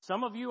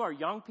 Some of you are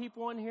young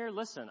people in here.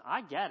 Listen,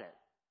 I get it.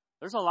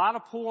 There's a lot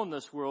of pull in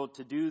this world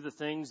to do the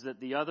things that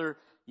the other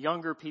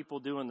younger people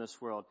do in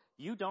this world.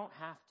 You don't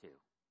have to.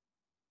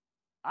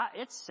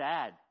 It's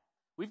sad.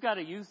 We've got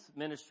a youth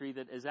ministry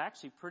that is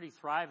actually pretty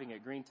thriving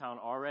at Greentown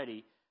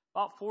already.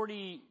 About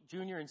 40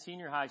 junior and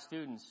senior high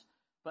students.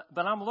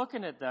 But I'm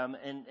looking at them,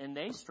 and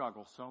they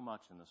struggle so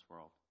much in this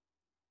world.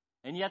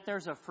 And yet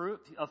there's a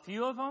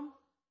few of them,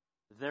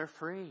 they're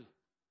free.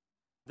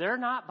 They're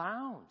not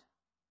bound.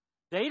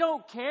 They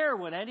don't care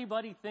what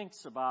anybody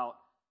thinks about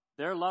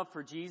their love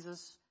for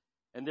Jesus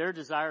and their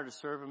desire to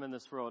serve him in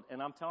this world.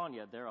 And I'm telling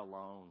you, they're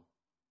alone.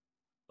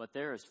 But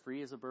they're as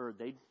free as a bird.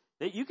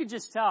 You can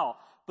just tell.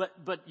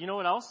 But you know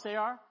what else they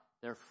are?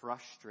 They're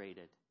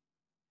frustrated.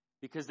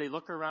 Because they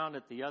look around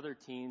at the other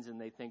teens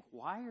and they think,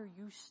 why are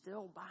you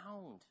still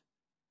bound?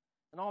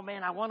 And oh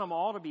man, I want them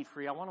all to be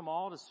free. I want them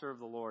all to serve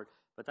the Lord.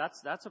 But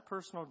that's a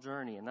personal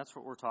journey, and that's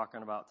what we're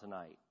talking about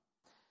tonight.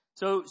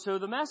 So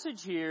the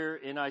message here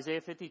in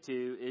Isaiah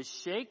 52 is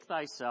shake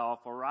thyself,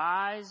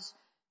 arise,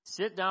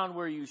 sit down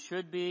where you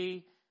should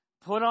be,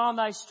 put on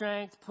thy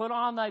strength, put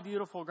on thy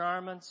beautiful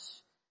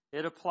garments.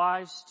 It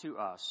applies to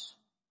us.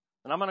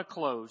 And I'm going to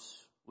close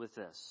with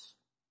this.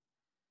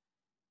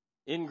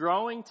 In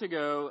growing to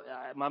go,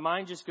 my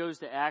mind just goes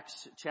to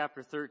Acts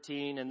chapter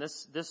 13 and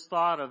this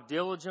thought of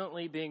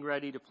diligently being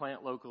ready to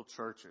plant local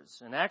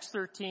churches. In Acts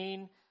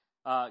 13,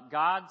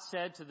 God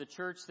said to the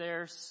church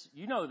there,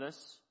 you know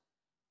this,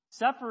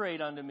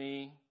 separate unto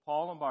me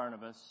Saul and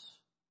Barnabas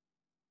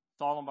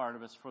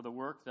for the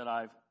work that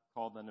I've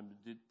called them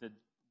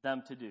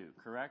to do,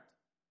 correct?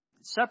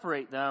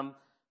 Separate them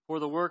for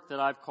the work that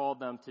I've called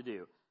them to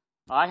do.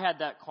 I had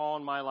that call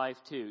in my life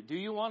too. Do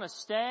you want to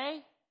stay?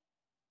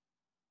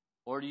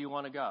 Or do you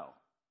want to go?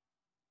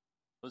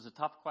 It was a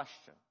tough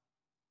question.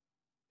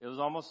 It was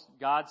almost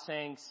God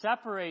saying,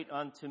 separate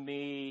unto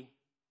me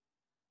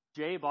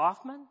Jay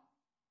Boffman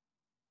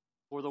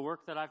for the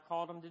work that I've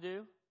called him to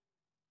do.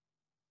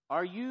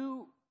 Are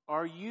you,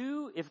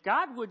 if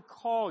God would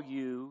call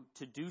you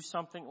to do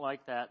something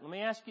like that, let me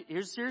ask you,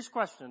 here's a serious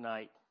question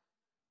tonight.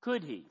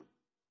 Could he?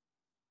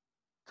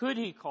 Could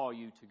he call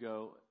you to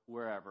go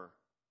wherever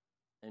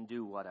and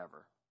do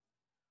whatever?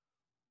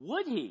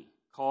 Would he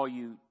call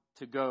you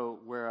to go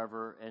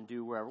wherever and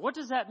do wherever? What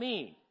does that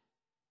mean?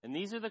 And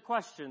these are the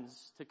questions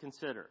to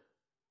consider.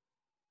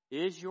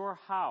 Is your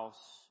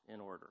house in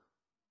order?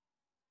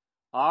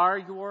 Are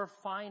your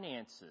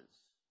finances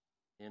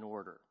in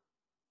order?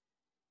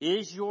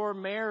 Is your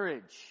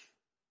marriage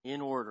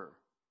in order?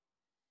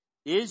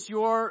 Is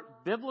your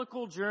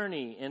biblical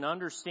journey in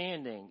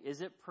understanding,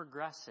 is it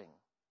progressing?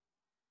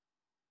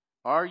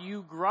 Are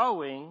you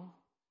growing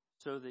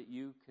so that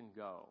you can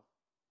go?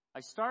 I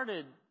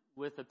started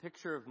with a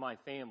picture of my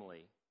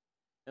family.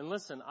 And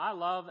listen, I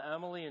love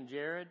Emily and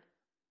Jared,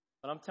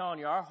 but I'm telling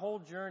you, our whole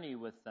journey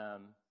with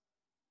them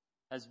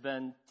has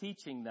been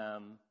teaching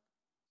them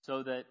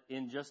so that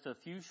in just a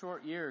few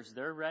short years,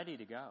 they're ready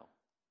to go.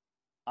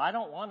 I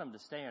don't want them to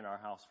stay in our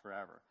house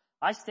forever.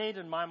 I stayed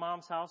in my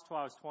mom's house till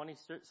I was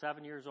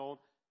 27 years old.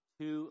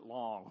 Too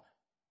long.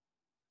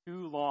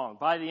 Too long.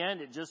 By the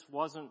end, it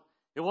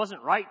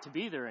wasn't right to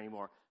be there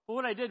anymore. But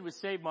what I did was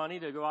save money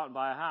to go out and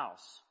buy a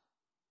house.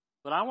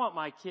 But I want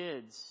my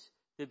kids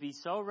to be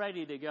so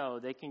ready to go,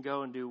 they can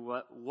go and do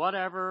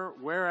whatever,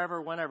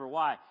 wherever, whenever.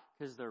 Why?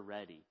 Because they're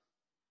ready.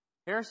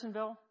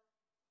 Harrisonville,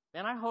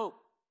 man, I hope,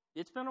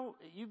 it's been a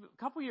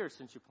couple years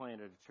since you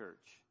planted a church.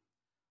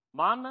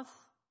 Monmouth,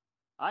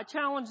 I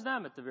challenge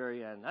them at the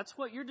very end. That's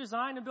what you're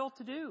designed and built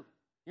to do.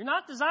 You're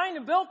not designed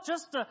and built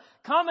just to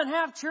come and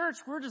have church.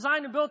 We're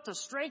designed and built to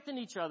strengthen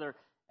each other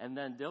and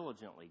then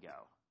diligently go.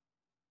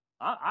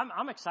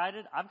 I'm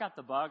excited. I've got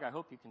the bug. I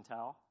hope you can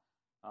tell.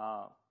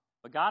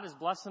 But God is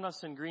blessing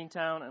us in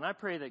Greentown, and I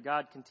pray that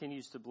God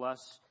continues to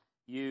bless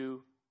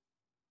you.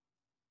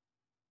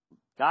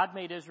 God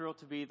made Israel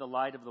to be the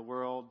light of the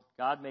world.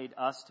 God made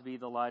us to be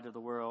the light of the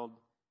world.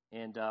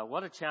 And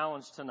what a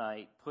challenge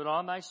tonight. Put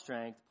on thy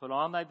strength. Put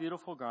on thy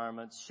beautiful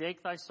garments.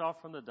 Shake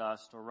thyself from the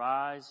dust.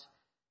 Arise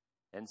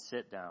and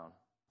sit down.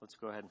 Let's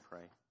go ahead and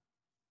pray.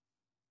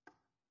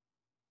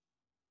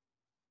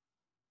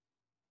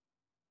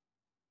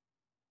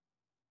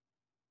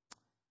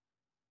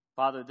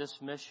 Father,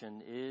 this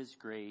mission is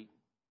great.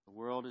 The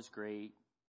world is great.